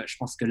France, je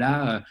pense que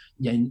là,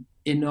 il y a une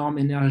énorme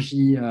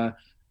énergie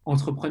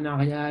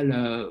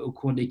entrepreneuriale au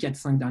cours des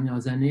 4-5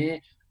 dernières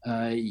années.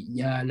 Il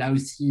y a là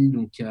aussi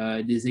donc,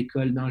 des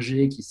écoles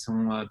d'ingé qui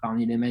sont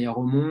parmi les meilleures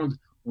au monde.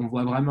 On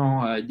voit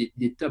vraiment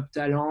des top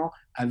talents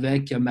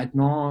avec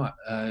maintenant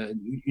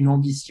une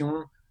ambition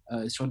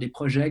sur des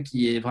projets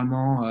qui est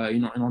vraiment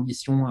une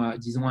ambition,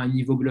 disons, à un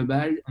niveau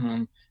global.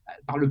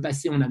 Par le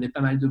passé, on avait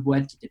pas mal de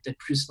boîtes qui étaient peut-être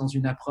plus dans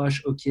une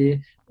approche, OK,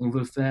 on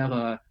veut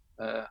faire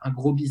un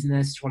gros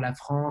business sur la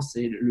France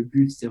et le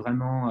but, c'est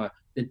vraiment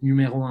d'être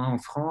numéro un en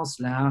France.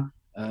 Là,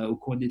 au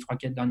cours des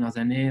 3-4 dernières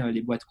années,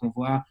 les boîtes qu'on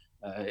voit,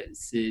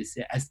 c'est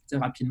assez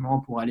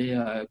rapidement pour aller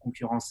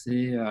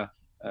concurrencer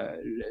euh,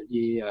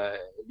 les, euh,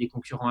 les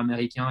concurrents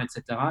américains,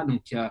 etc.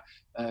 Donc,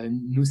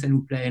 nous, ça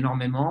nous plaît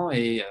énormément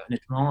et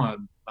honnêtement,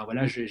 ben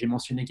voilà, j'ai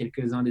mentionné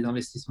quelques-uns des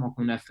investissements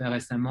qu'on a fait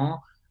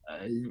récemment.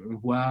 On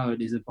voit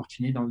des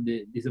opportunités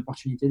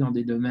dans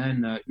des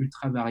domaines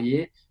ultra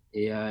variés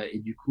et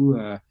du coup,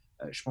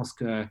 je pense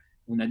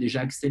qu'on a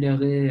déjà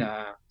accéléré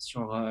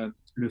sur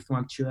le fonds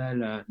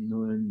actuel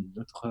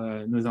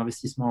nos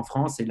investissements en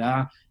France. Et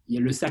là, il y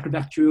a le cercle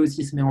vertueux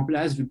aussi se met en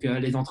place, vu que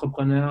les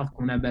entrepreneurs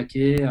qu'on a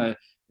backés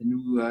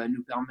nous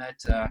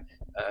permettent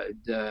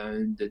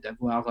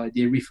d'avoir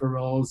des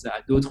referrals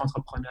à d'autres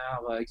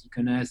entrepreneurs qui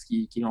connaissent,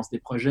 qui lancent des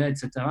projets,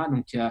 etc.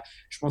 Donc,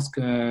 je pense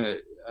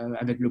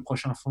qu'avec le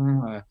prochain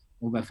fonds,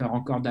 on va faire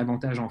encore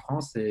davantage en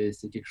France et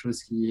c'est quelque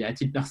chose qui, à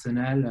titre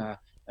personnel,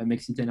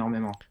 m'excite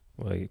énormément.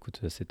 Ouais, écoute,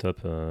 c'est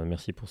top.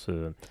 Merci pour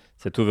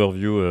cet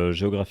overview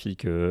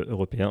géographique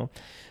européen.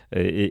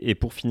 Et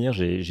pour finir,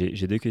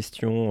 j'ai des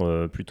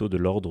questions plutôt de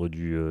l'ordre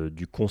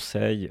du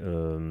conseil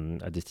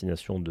à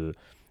destination de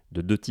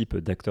deux types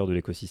d'acteurs de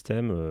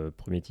l'écosystème.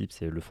 Premier type,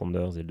 c'est le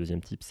founders, et le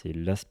deuxième type, c'est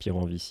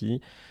l'aspirant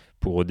VC.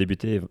 Pour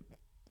débuter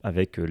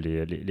avec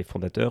les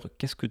fondateurs,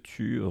 qu'est-ce que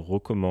tu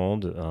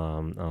recommandes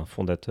à un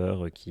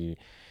fondateur qui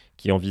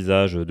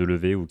envisage de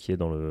lever ou qui est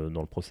dans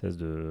le process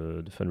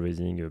de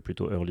fundraising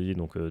plutôt early,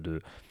 donc on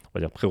va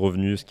dire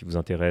pré-revenu, ce qui vous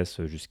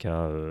intéresse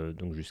jusqu'à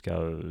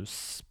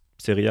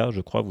Serie A,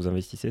 je crois, vous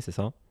investissez, c'est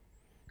ça?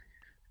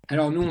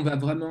 Alors nous, on va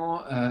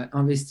vraiment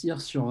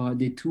investir sur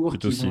des tours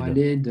Plutôt qui vont seed,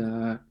 aller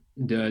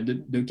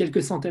de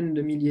quelques centaines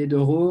de milliers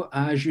d'euros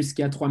à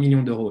jusqu'à 3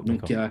 millions d'euros.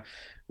 Donc d'accord,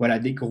 voilà,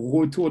 des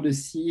gros tours de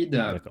seed,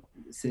 d'accord,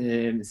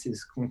 c'est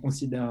ce qu'on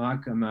considérera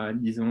comme,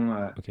 disons,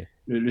 ok,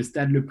 le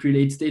stade le plus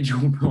late stage où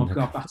on peut encore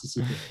d'accord.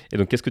 participer. Et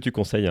donc, qu'est-ce que tu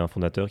conseilles à un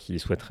fondateur qui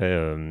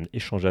souhaiterait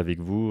échanger avec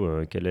vous?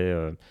 Quel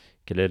est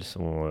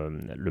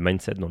le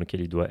mindset dans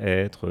lequel il doit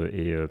être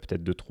et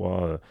peut-être deux,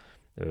 trois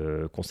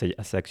conseils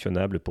assez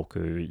actionnables pour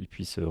qu'il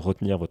puisse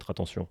retenir votre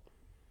attention?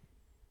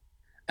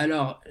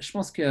 Alors, je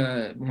pense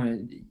que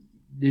bon,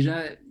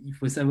 déjà, il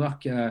faut savoir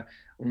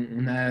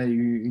on a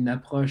eu une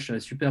approche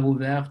super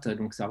ouverte,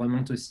 donc ça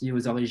remonte aussi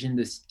aux origines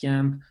de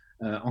Seedcamp.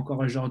 Encore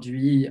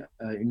aujourd'hui,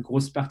 une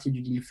grosse partie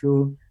du deal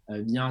flow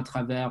vient à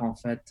travers en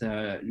fait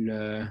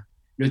le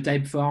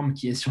Typeform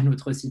qui est sur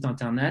notre site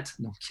internet.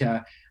 Donc,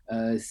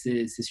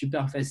 c'est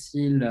super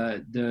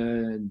facile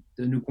de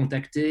nous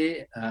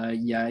contacter.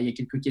 Il y a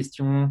quelques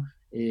questions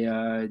et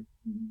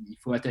il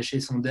faut attacher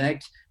son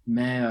deck.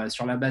 Mais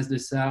sur la base de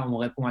ça, on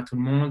répond à tout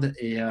le monde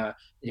et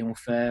on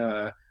fait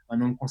un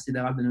nombre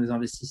considérable de nos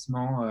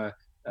investissements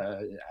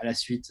à la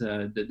suite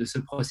de ce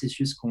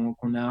processus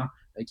qu'on a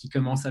qui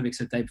commence avec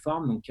ce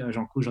Typeform. Donc,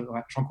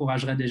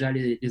 j'encouragerais déjà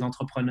les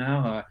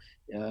entrepreneurs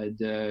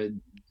d'aller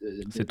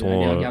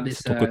regarder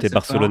C'est ton côté ce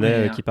form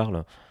barcelonais et qui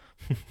parle?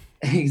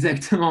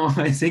 exactement,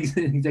 ouais, c'est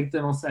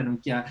exactement ça. Donc,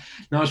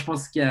 non, je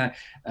pense que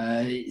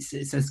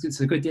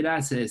ce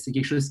côté-là, c'est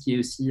quelque chose qui est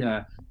aussi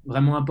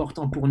vraiment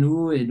important pour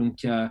nous. Et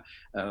donc, euh,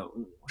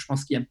 je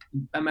pense qu'il y a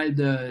pas mal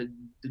de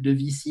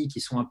VC qui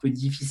sont un peu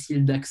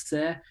difficiles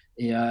d'accès.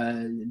 Et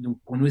donc,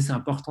 pour nous, c'est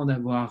important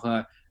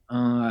d'avoir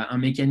un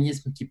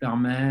mécanisme qui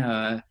permet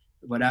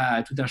voilà,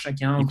 à tout un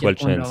chacun, auquel Equal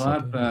coin de chance,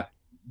 un peu. l'Europe,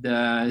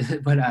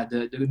 voilà,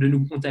 de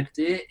nous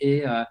contacter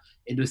et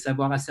de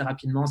savoir assez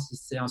rapidement si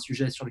c'est un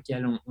sujet sur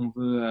lequel on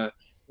veut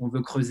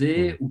Mhm.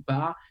 creuser ou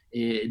pas,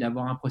 et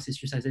d'avoir un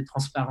processus assez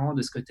transparent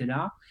de ce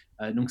côté-là.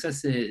 Donc ça,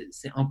 c'est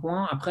un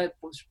point. Après,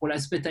 pour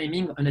l'aspect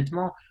timing,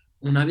 honnêtement,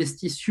 on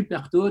investit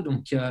super tôt.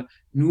 Donc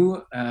nous,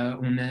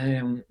 on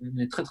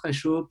est très très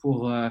chaud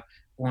pour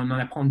en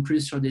apprendre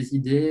plus sur des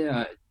idées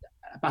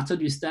à partir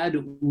du stade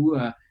où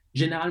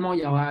généralement il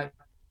y aura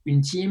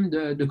une team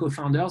de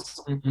co-founders.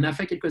 On a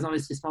fait quelques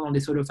investissements dans des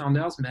solo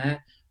founders, mais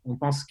on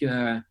pense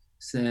que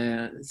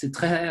c'est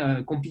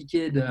très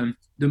compliqué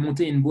de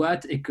monter une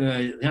boîte et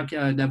que rien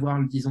qu'à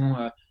d'avoir, disons,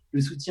 le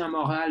soutien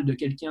moral de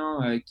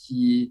quelqu'un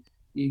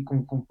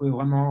qu'on peut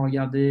vraiment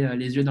regarder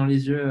les yeux dans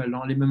les yeux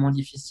dans les moments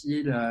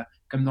difficiles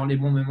comme dans les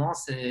bons moments,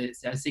 c'est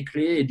assez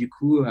clé. Et du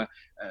coup,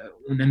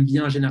 on aime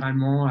bien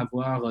généralement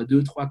avoir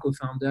deux, trois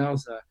co-founders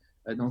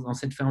dans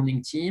cette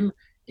founding team.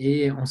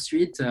 Et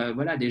ensuite,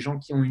 voilà, des gens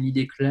qui ont une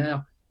idée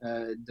claire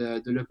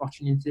de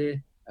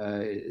l'opportunité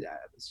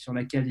sur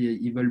laquelle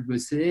ils veulent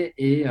bosser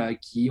et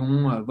qui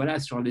ont, voilà,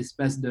 sur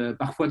l'espace de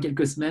parfois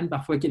quelques semaines,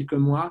 parfois quelques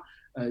mois,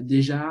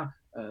 déjà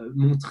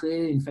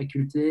montré une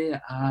faculté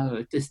à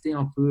tester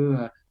un peu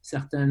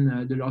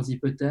certaines de leurs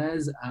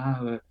hypothèses,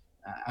 à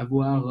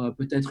avoir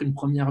peut-être une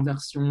première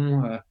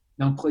version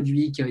d'un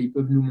produit qu'ils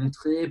peuvent nous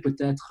montrer,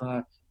 peut-être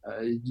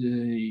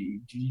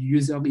du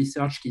user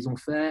research qu'ils ont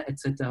fait,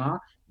 etc.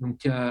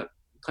 Donc,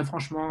 très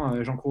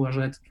franchement,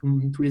 j'encouragerais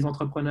tous les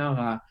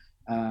entrepreneurs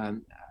à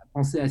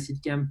penser à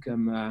Seedcamp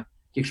comme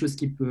quelque chose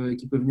qui peut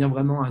venir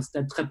vraiment à un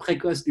stade très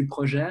précoce du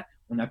projet.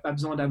 On n'a pas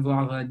besoin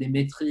d'avoir des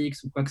métriques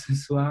ou quoi que ce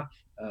soit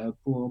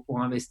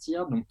pour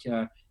investir. Donc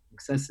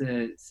ça,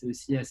 c'est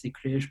aussi assez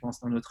clé, je pense,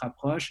 dans notre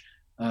approche.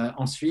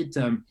 Ensuite,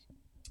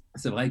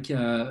 c'est vrai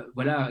que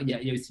voilà, il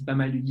y a aussi pas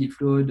mal du deal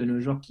flow de nos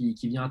jours qui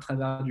vient à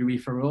travers du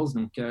referrals.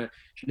 Donc,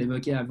 je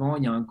l'évoquais avant,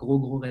 il y a un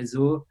gros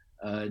réseau.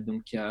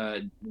 Donc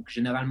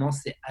généralement,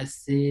 c'est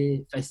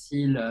assez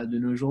facile de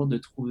nos jours de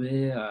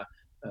trouver,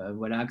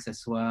 voilà, que ce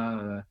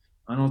soit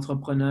un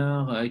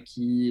entrepreneur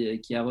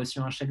qui a reçu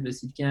un chèque de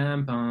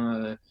Seedcamp,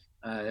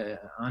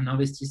 un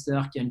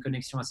investisseur qui a une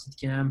connexion à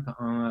Seedcamp,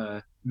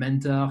 un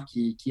mentor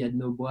qui aide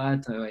nos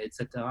boîtes,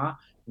 etc.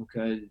 Donc,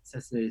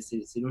 ça,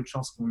 c'est l'autre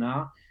chance qu'on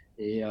a.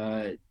 Et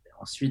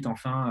ensuite,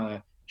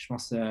 enfin, je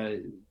pense,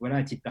 voilà,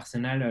 à titre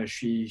personnel,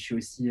 je suis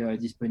aussi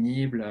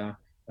disponible.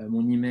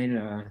 Mon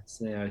email,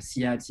 c'est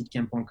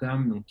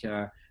sia@seedcamp.com. Donc,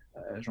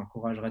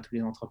 j'encouragerai tous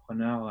les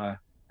entrepreneurs à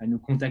nous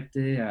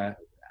contacter à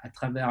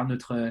travers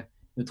notre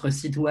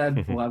site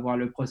web pour avoir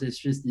le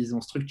processus,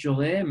 disons,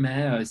 structuré.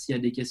 Mais s'il y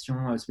a des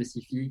questions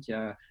spécifiques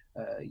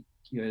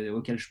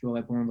auxquelles je peux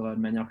répondre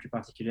de manière plus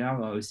particulière,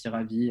 aussi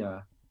ravi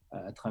à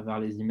travers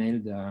les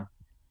emails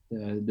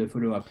de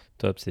follow-up.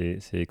 Top, c'est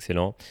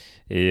excellent.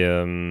 Si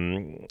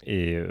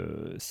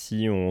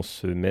on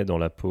se met dans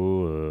la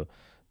peau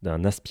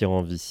d'un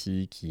aspirant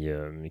VC qui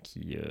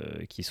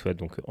souhaite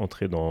donc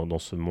entrer dans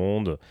ce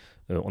monde,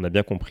 on a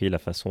bien compris la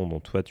façon dont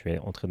toi tu es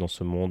entré dans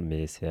ce monde,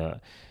 mais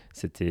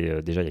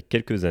c'était déjà il y a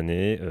quelques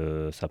années.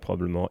 Ça a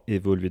probablement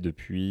évolué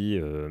depuis,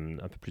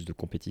 un peu plus de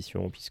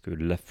compétition puisque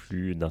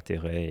l'afflux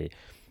d'intérêt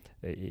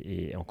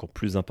est encore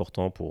plus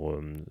important pour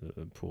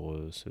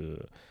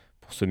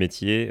ce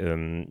métier.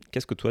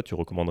 Qu'est-ce que toi, tu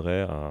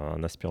recommanderais à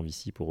un aspirant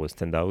VC pour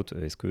stand out?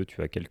 Est-ce que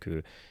tu as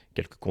quelques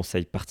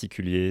conseils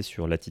particuliers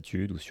sur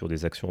l'attitude ou sur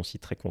des actions aussi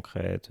très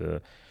concrètes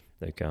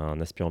qu'un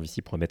aspirant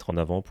VC pourrait mettre en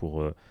avant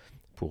pour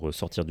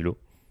sortir du lot?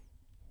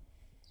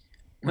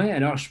 Ouais,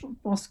 alors je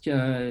pense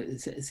que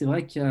c'est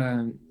vrai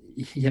qu'il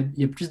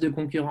y a plus de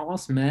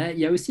concurrence, mais il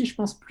y a aussi, je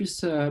pense,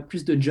 plus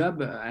de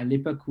jobs. À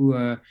l'époque où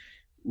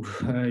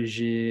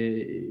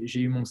j'ai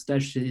eu mon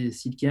stage chez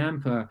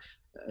Seedcamp,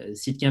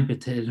 Seedcamp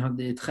était l'un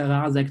des très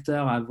rares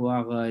acteurs à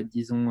avoir,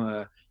 disons,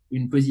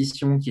 une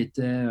position qui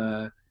était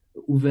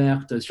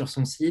ouverte sur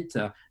son site.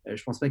 Je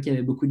ne pense pas qu'il y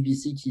avait beaucoup de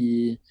VC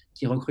qui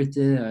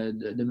recrutaient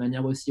de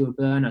manière aussi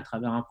open à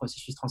travers un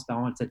processus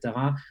transparent, etc.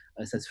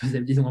 Ça se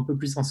faisait, disons, un peu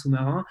plus en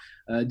sous-marin.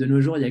 De nos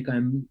jours, il y a quand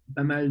même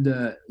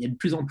il y a de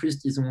plus en plus,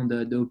 disons,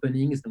 de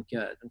openings.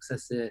 Donc ça,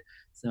 c'est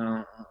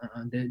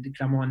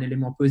clairement un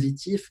élément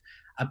positif.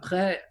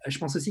 Après, je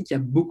pense aussi qu'il y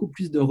a beaucoup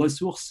plus de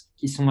ressources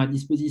qui sont à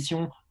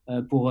disposition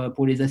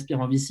pour les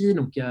aspirants VC.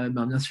 Donc,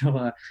 bien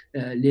sûr,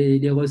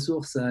 les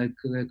ressources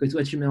que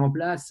toi tu mets en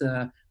place,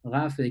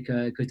 Raph, et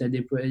que tu as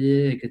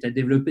déployées et que tu as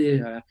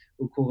développées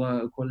au cours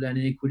de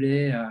l'année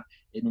écoulée.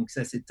 Et donc,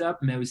 ça, c'est top.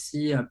 Mais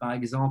aussi, par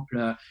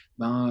exemple,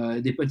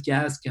 des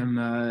podcasts comme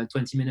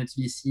 20 Minutes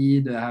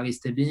VC de Harry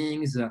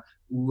Stebbings,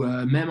 ou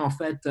même, en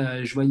fait,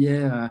 je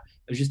voyais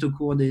juste au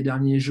cours des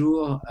derniers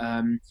jours,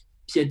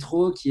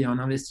 Pietro, qui est un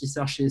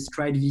investisseur chez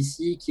Stride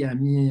VC, qui a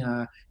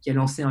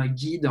lancé un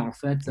guide en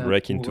fait pour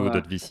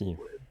Breakinto.vc.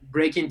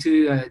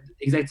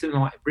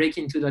 Exactement,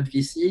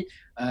 Breakinto.vc,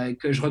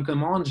 que je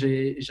recommande.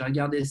 J'ai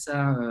regardé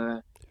ça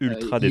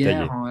Ultra hier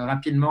détaillé.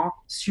 rapidement,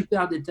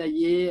 super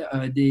détaillé,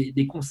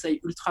 des conseils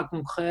ultra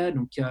concrets.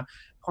 Donc,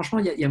 franchement,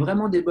 il y a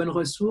vraiment des bonnes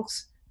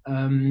ressources.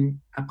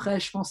 Après,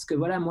 je pense que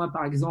voilà, moi,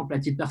 par exemple, à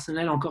titre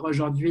personnel, encore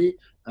aujourd'hui,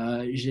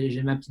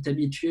 j'ai ma petite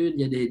habitude.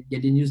 Il y a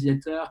des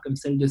newsletters comme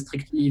celle de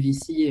Strictly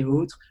VC et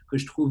autres que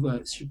je trouve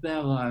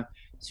super,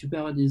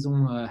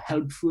 disons,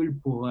 helpful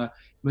pour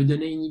me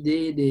donner une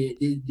idée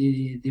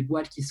des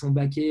boîtes qui sont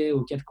backées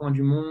aux quatre coins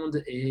du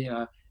monde et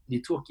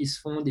des tours qui se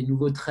font, des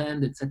nouveaux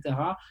trends, etc.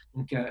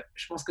 Donc,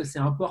 je pense que c'est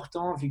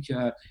important vu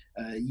qu'il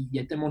y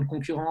a tellement de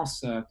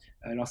concurrence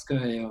lorsque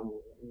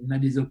on a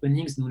des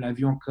openings. Nous l'avons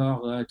vu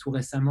encore tout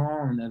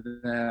récemment. On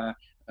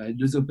avait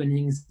 2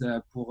 openings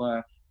pour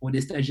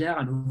des stagiaires,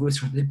 à nouveau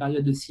sur des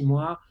périodes de 6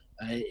 mois.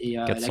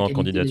 La 400 qualité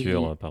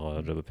candidatures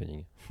par job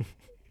opening.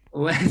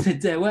 Ouais,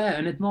 ouais,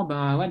 honnêtement,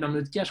 ouais, dans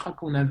notre cas, je crois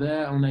qu'on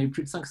a eu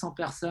plus de 500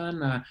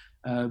 personnes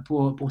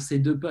pour ces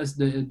 2 postes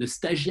de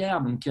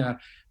stagiaires. Donc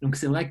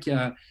c'est vrai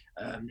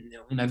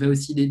qu'on avait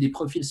aussi des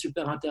profils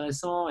super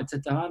intéressants,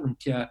 etc.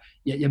 Donc,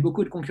 il y a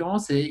beaucoup de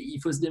concurrence et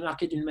il faut se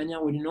démarquer d'une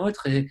manière ou d'une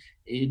autre.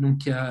 Et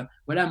donc,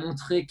 voilà,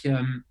 montrer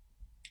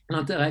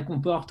l'intérêt qu'on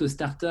porte aux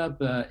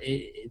startups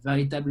est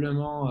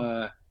véritablement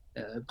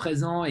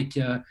présent et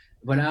que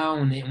voilà,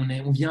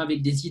 on vient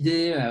avec des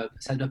idées.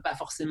 Ça ne doit pas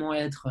forcément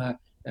être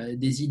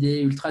des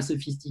idées ultra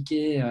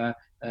sophistiquées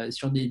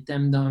sur des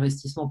thèmes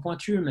d'investissement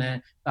pointus,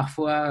 mais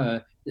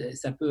parfois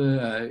ça peut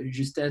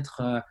juste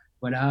être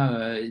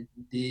voilà,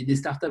 des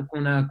startups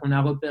qu'on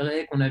a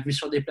repérées, qu'on a vues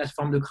sur des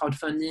plateformes de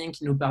crowdfunding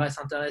qui nous paraissent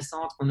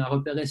intéressantes, qu'on a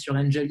repérées sur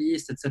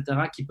AngelList, etc.,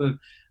 qui peuvent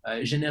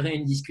générer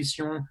une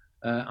discussion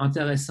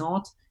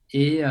intéressante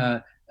et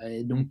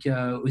donc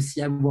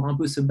aussi avoir un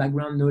peu ce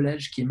background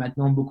knowledge qui est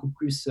maintenant beaucoup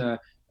plus,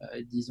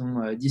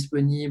 disons,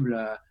 disponible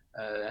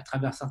à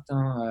travers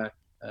certains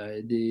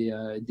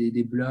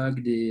des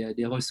blogs,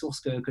 des ressources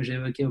que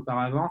j'évoquais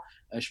auparavant.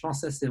 Je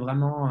pense que ça, c'est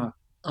vraiment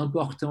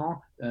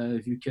important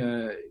vu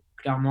que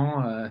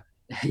clairement,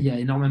 il y a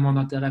énormément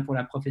d'intérêt pour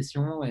la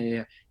profession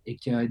et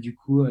que du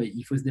coup,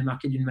 il faut se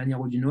démarquer d'une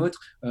manière ou d'une autre.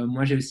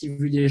 Moi, j'ai aussi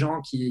vu des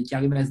gens qui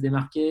arrivent à se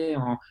démarquer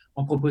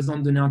en proposant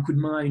de donner un coup de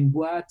main à une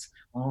boîte,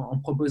 en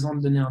proposant de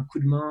donner un coup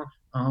de main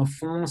à un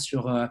fonds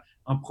sur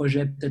un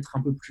projet peut-être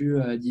un peu plus,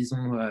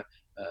 disons,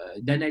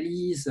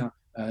 d'analyse,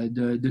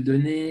 de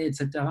données,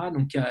 etc.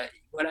 Donc,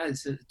 voilà,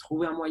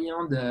 trouver un moyen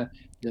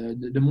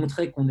de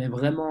montrer qu'on est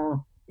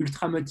vraiment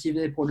ultra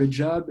motivé pour le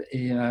job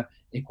et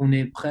qu'on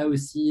est prêt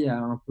aussi à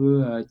un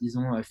peu,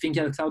 disons, think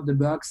outside the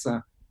box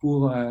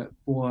pour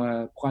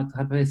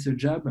attraper ce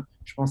job.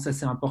 Je pense que ça,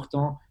 c'est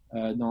important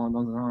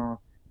dans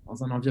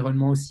un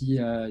environnement aussi,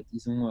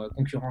 disons,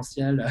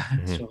 concurrentiel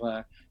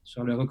Mhm.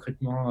 sur le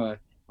recrutement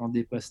dans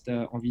des postes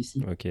en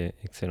VC. Ok,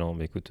 excellent.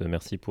 Bah, écoute,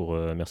 merci pour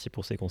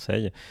ces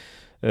conseils.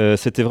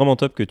 C'était vraiment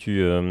top que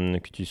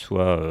tu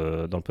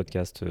sois dans le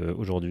podcast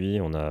aujourd'hui.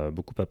 On a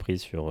beaucoup appris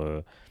sur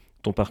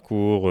ton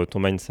parcours, ton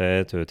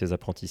mindset, tes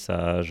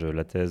apprentissages,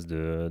 la thèse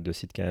de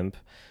Seedcamp.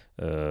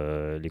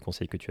 Les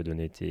conseils que tu as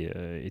donnés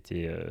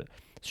étaient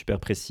super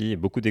précis et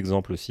beaucoup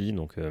d'exemples aussi.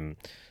 Donc,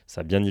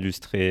 ça a bien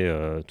illustré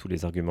tous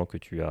les arguments que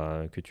tu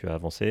as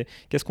avancés.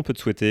 Qu'est-ce qu'on peut te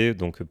souhaiter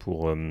donc,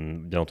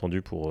 bien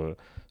entendu, pour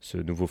ce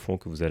nouveau fonds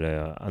que vous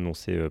allez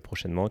annoncer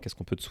prochainement? Qu'est-ce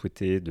qu'on peut te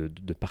souhaiter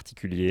de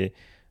particulier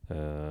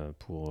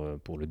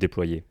pour le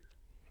déployer?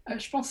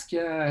 Je pense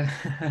que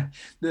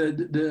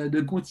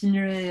de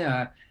continuer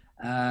à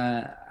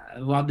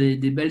avoir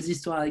des belles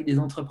histoires avec des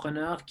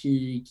entrepreneurs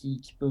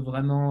qui peuvent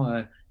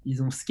vraiment,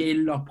 ils ont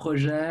scale leur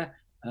projet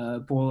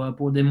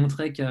pour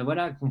démontrer que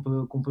voilà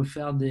qu'on peut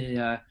faire des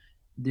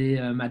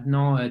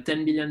maintenant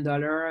 10 billion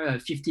dollars,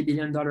 50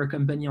 billion dollar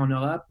company en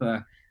Europe.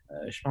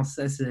 Je pense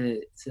que ça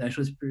c'est la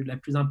chose la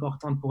plus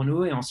importante pour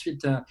nous. Et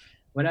ensuite,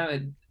 voilà,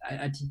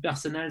 à titre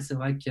personnel, c'est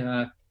vrai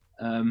que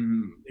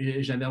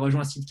j'avais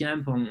rejoint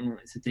Seedcamp,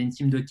 c'était une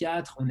team de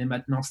 4, on est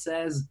maintenant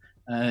 16.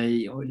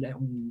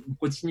 On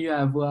continue à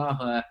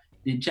avoir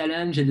des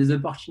challenges et des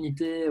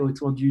opportunités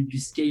autour du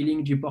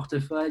scaling du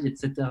portefeuille,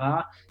 etc.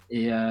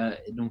 Et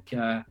donc,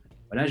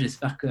 voilà,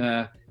 j'espère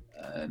que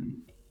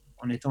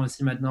en étant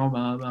aussi maintenant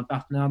un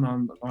partenaire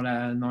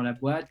dans la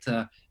boîte,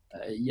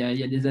 il y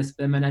a des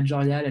aspects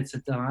managériels,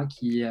 etc.,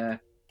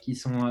 qui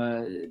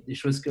sont des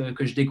choses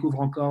que je découvre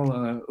encore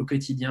au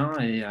quotidien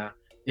et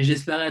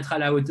j'espère être à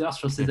la hauteur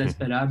sur ces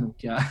aspects-là.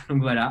 Donc,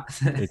 donc voilà,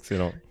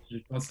 Excellent. je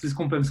pense tout ce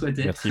qu'on peut me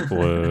souhaiter. Merci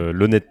pour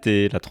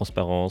l'honnêteté, la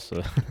transparence.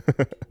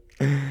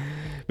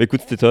 Bah,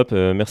 écoute, c'était top.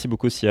 Merci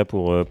beaucoup, Sia,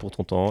 pour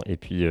ton temps. Et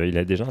puis, il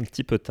est déjà un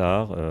petit peu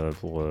tard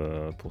pour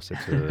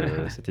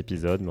cet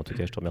épisode. Mais en tout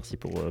cas, je te remercie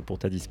pour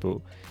ta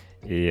dispo.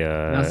 Et,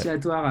 Merci à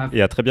toi, Raph.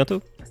 et à très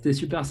bientôt. C'était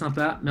super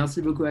sympa.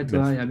 Merci beaucoup à toi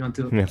Merci. et à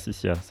bientôt. Merci,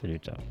 Sia. Salut,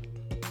 ciao.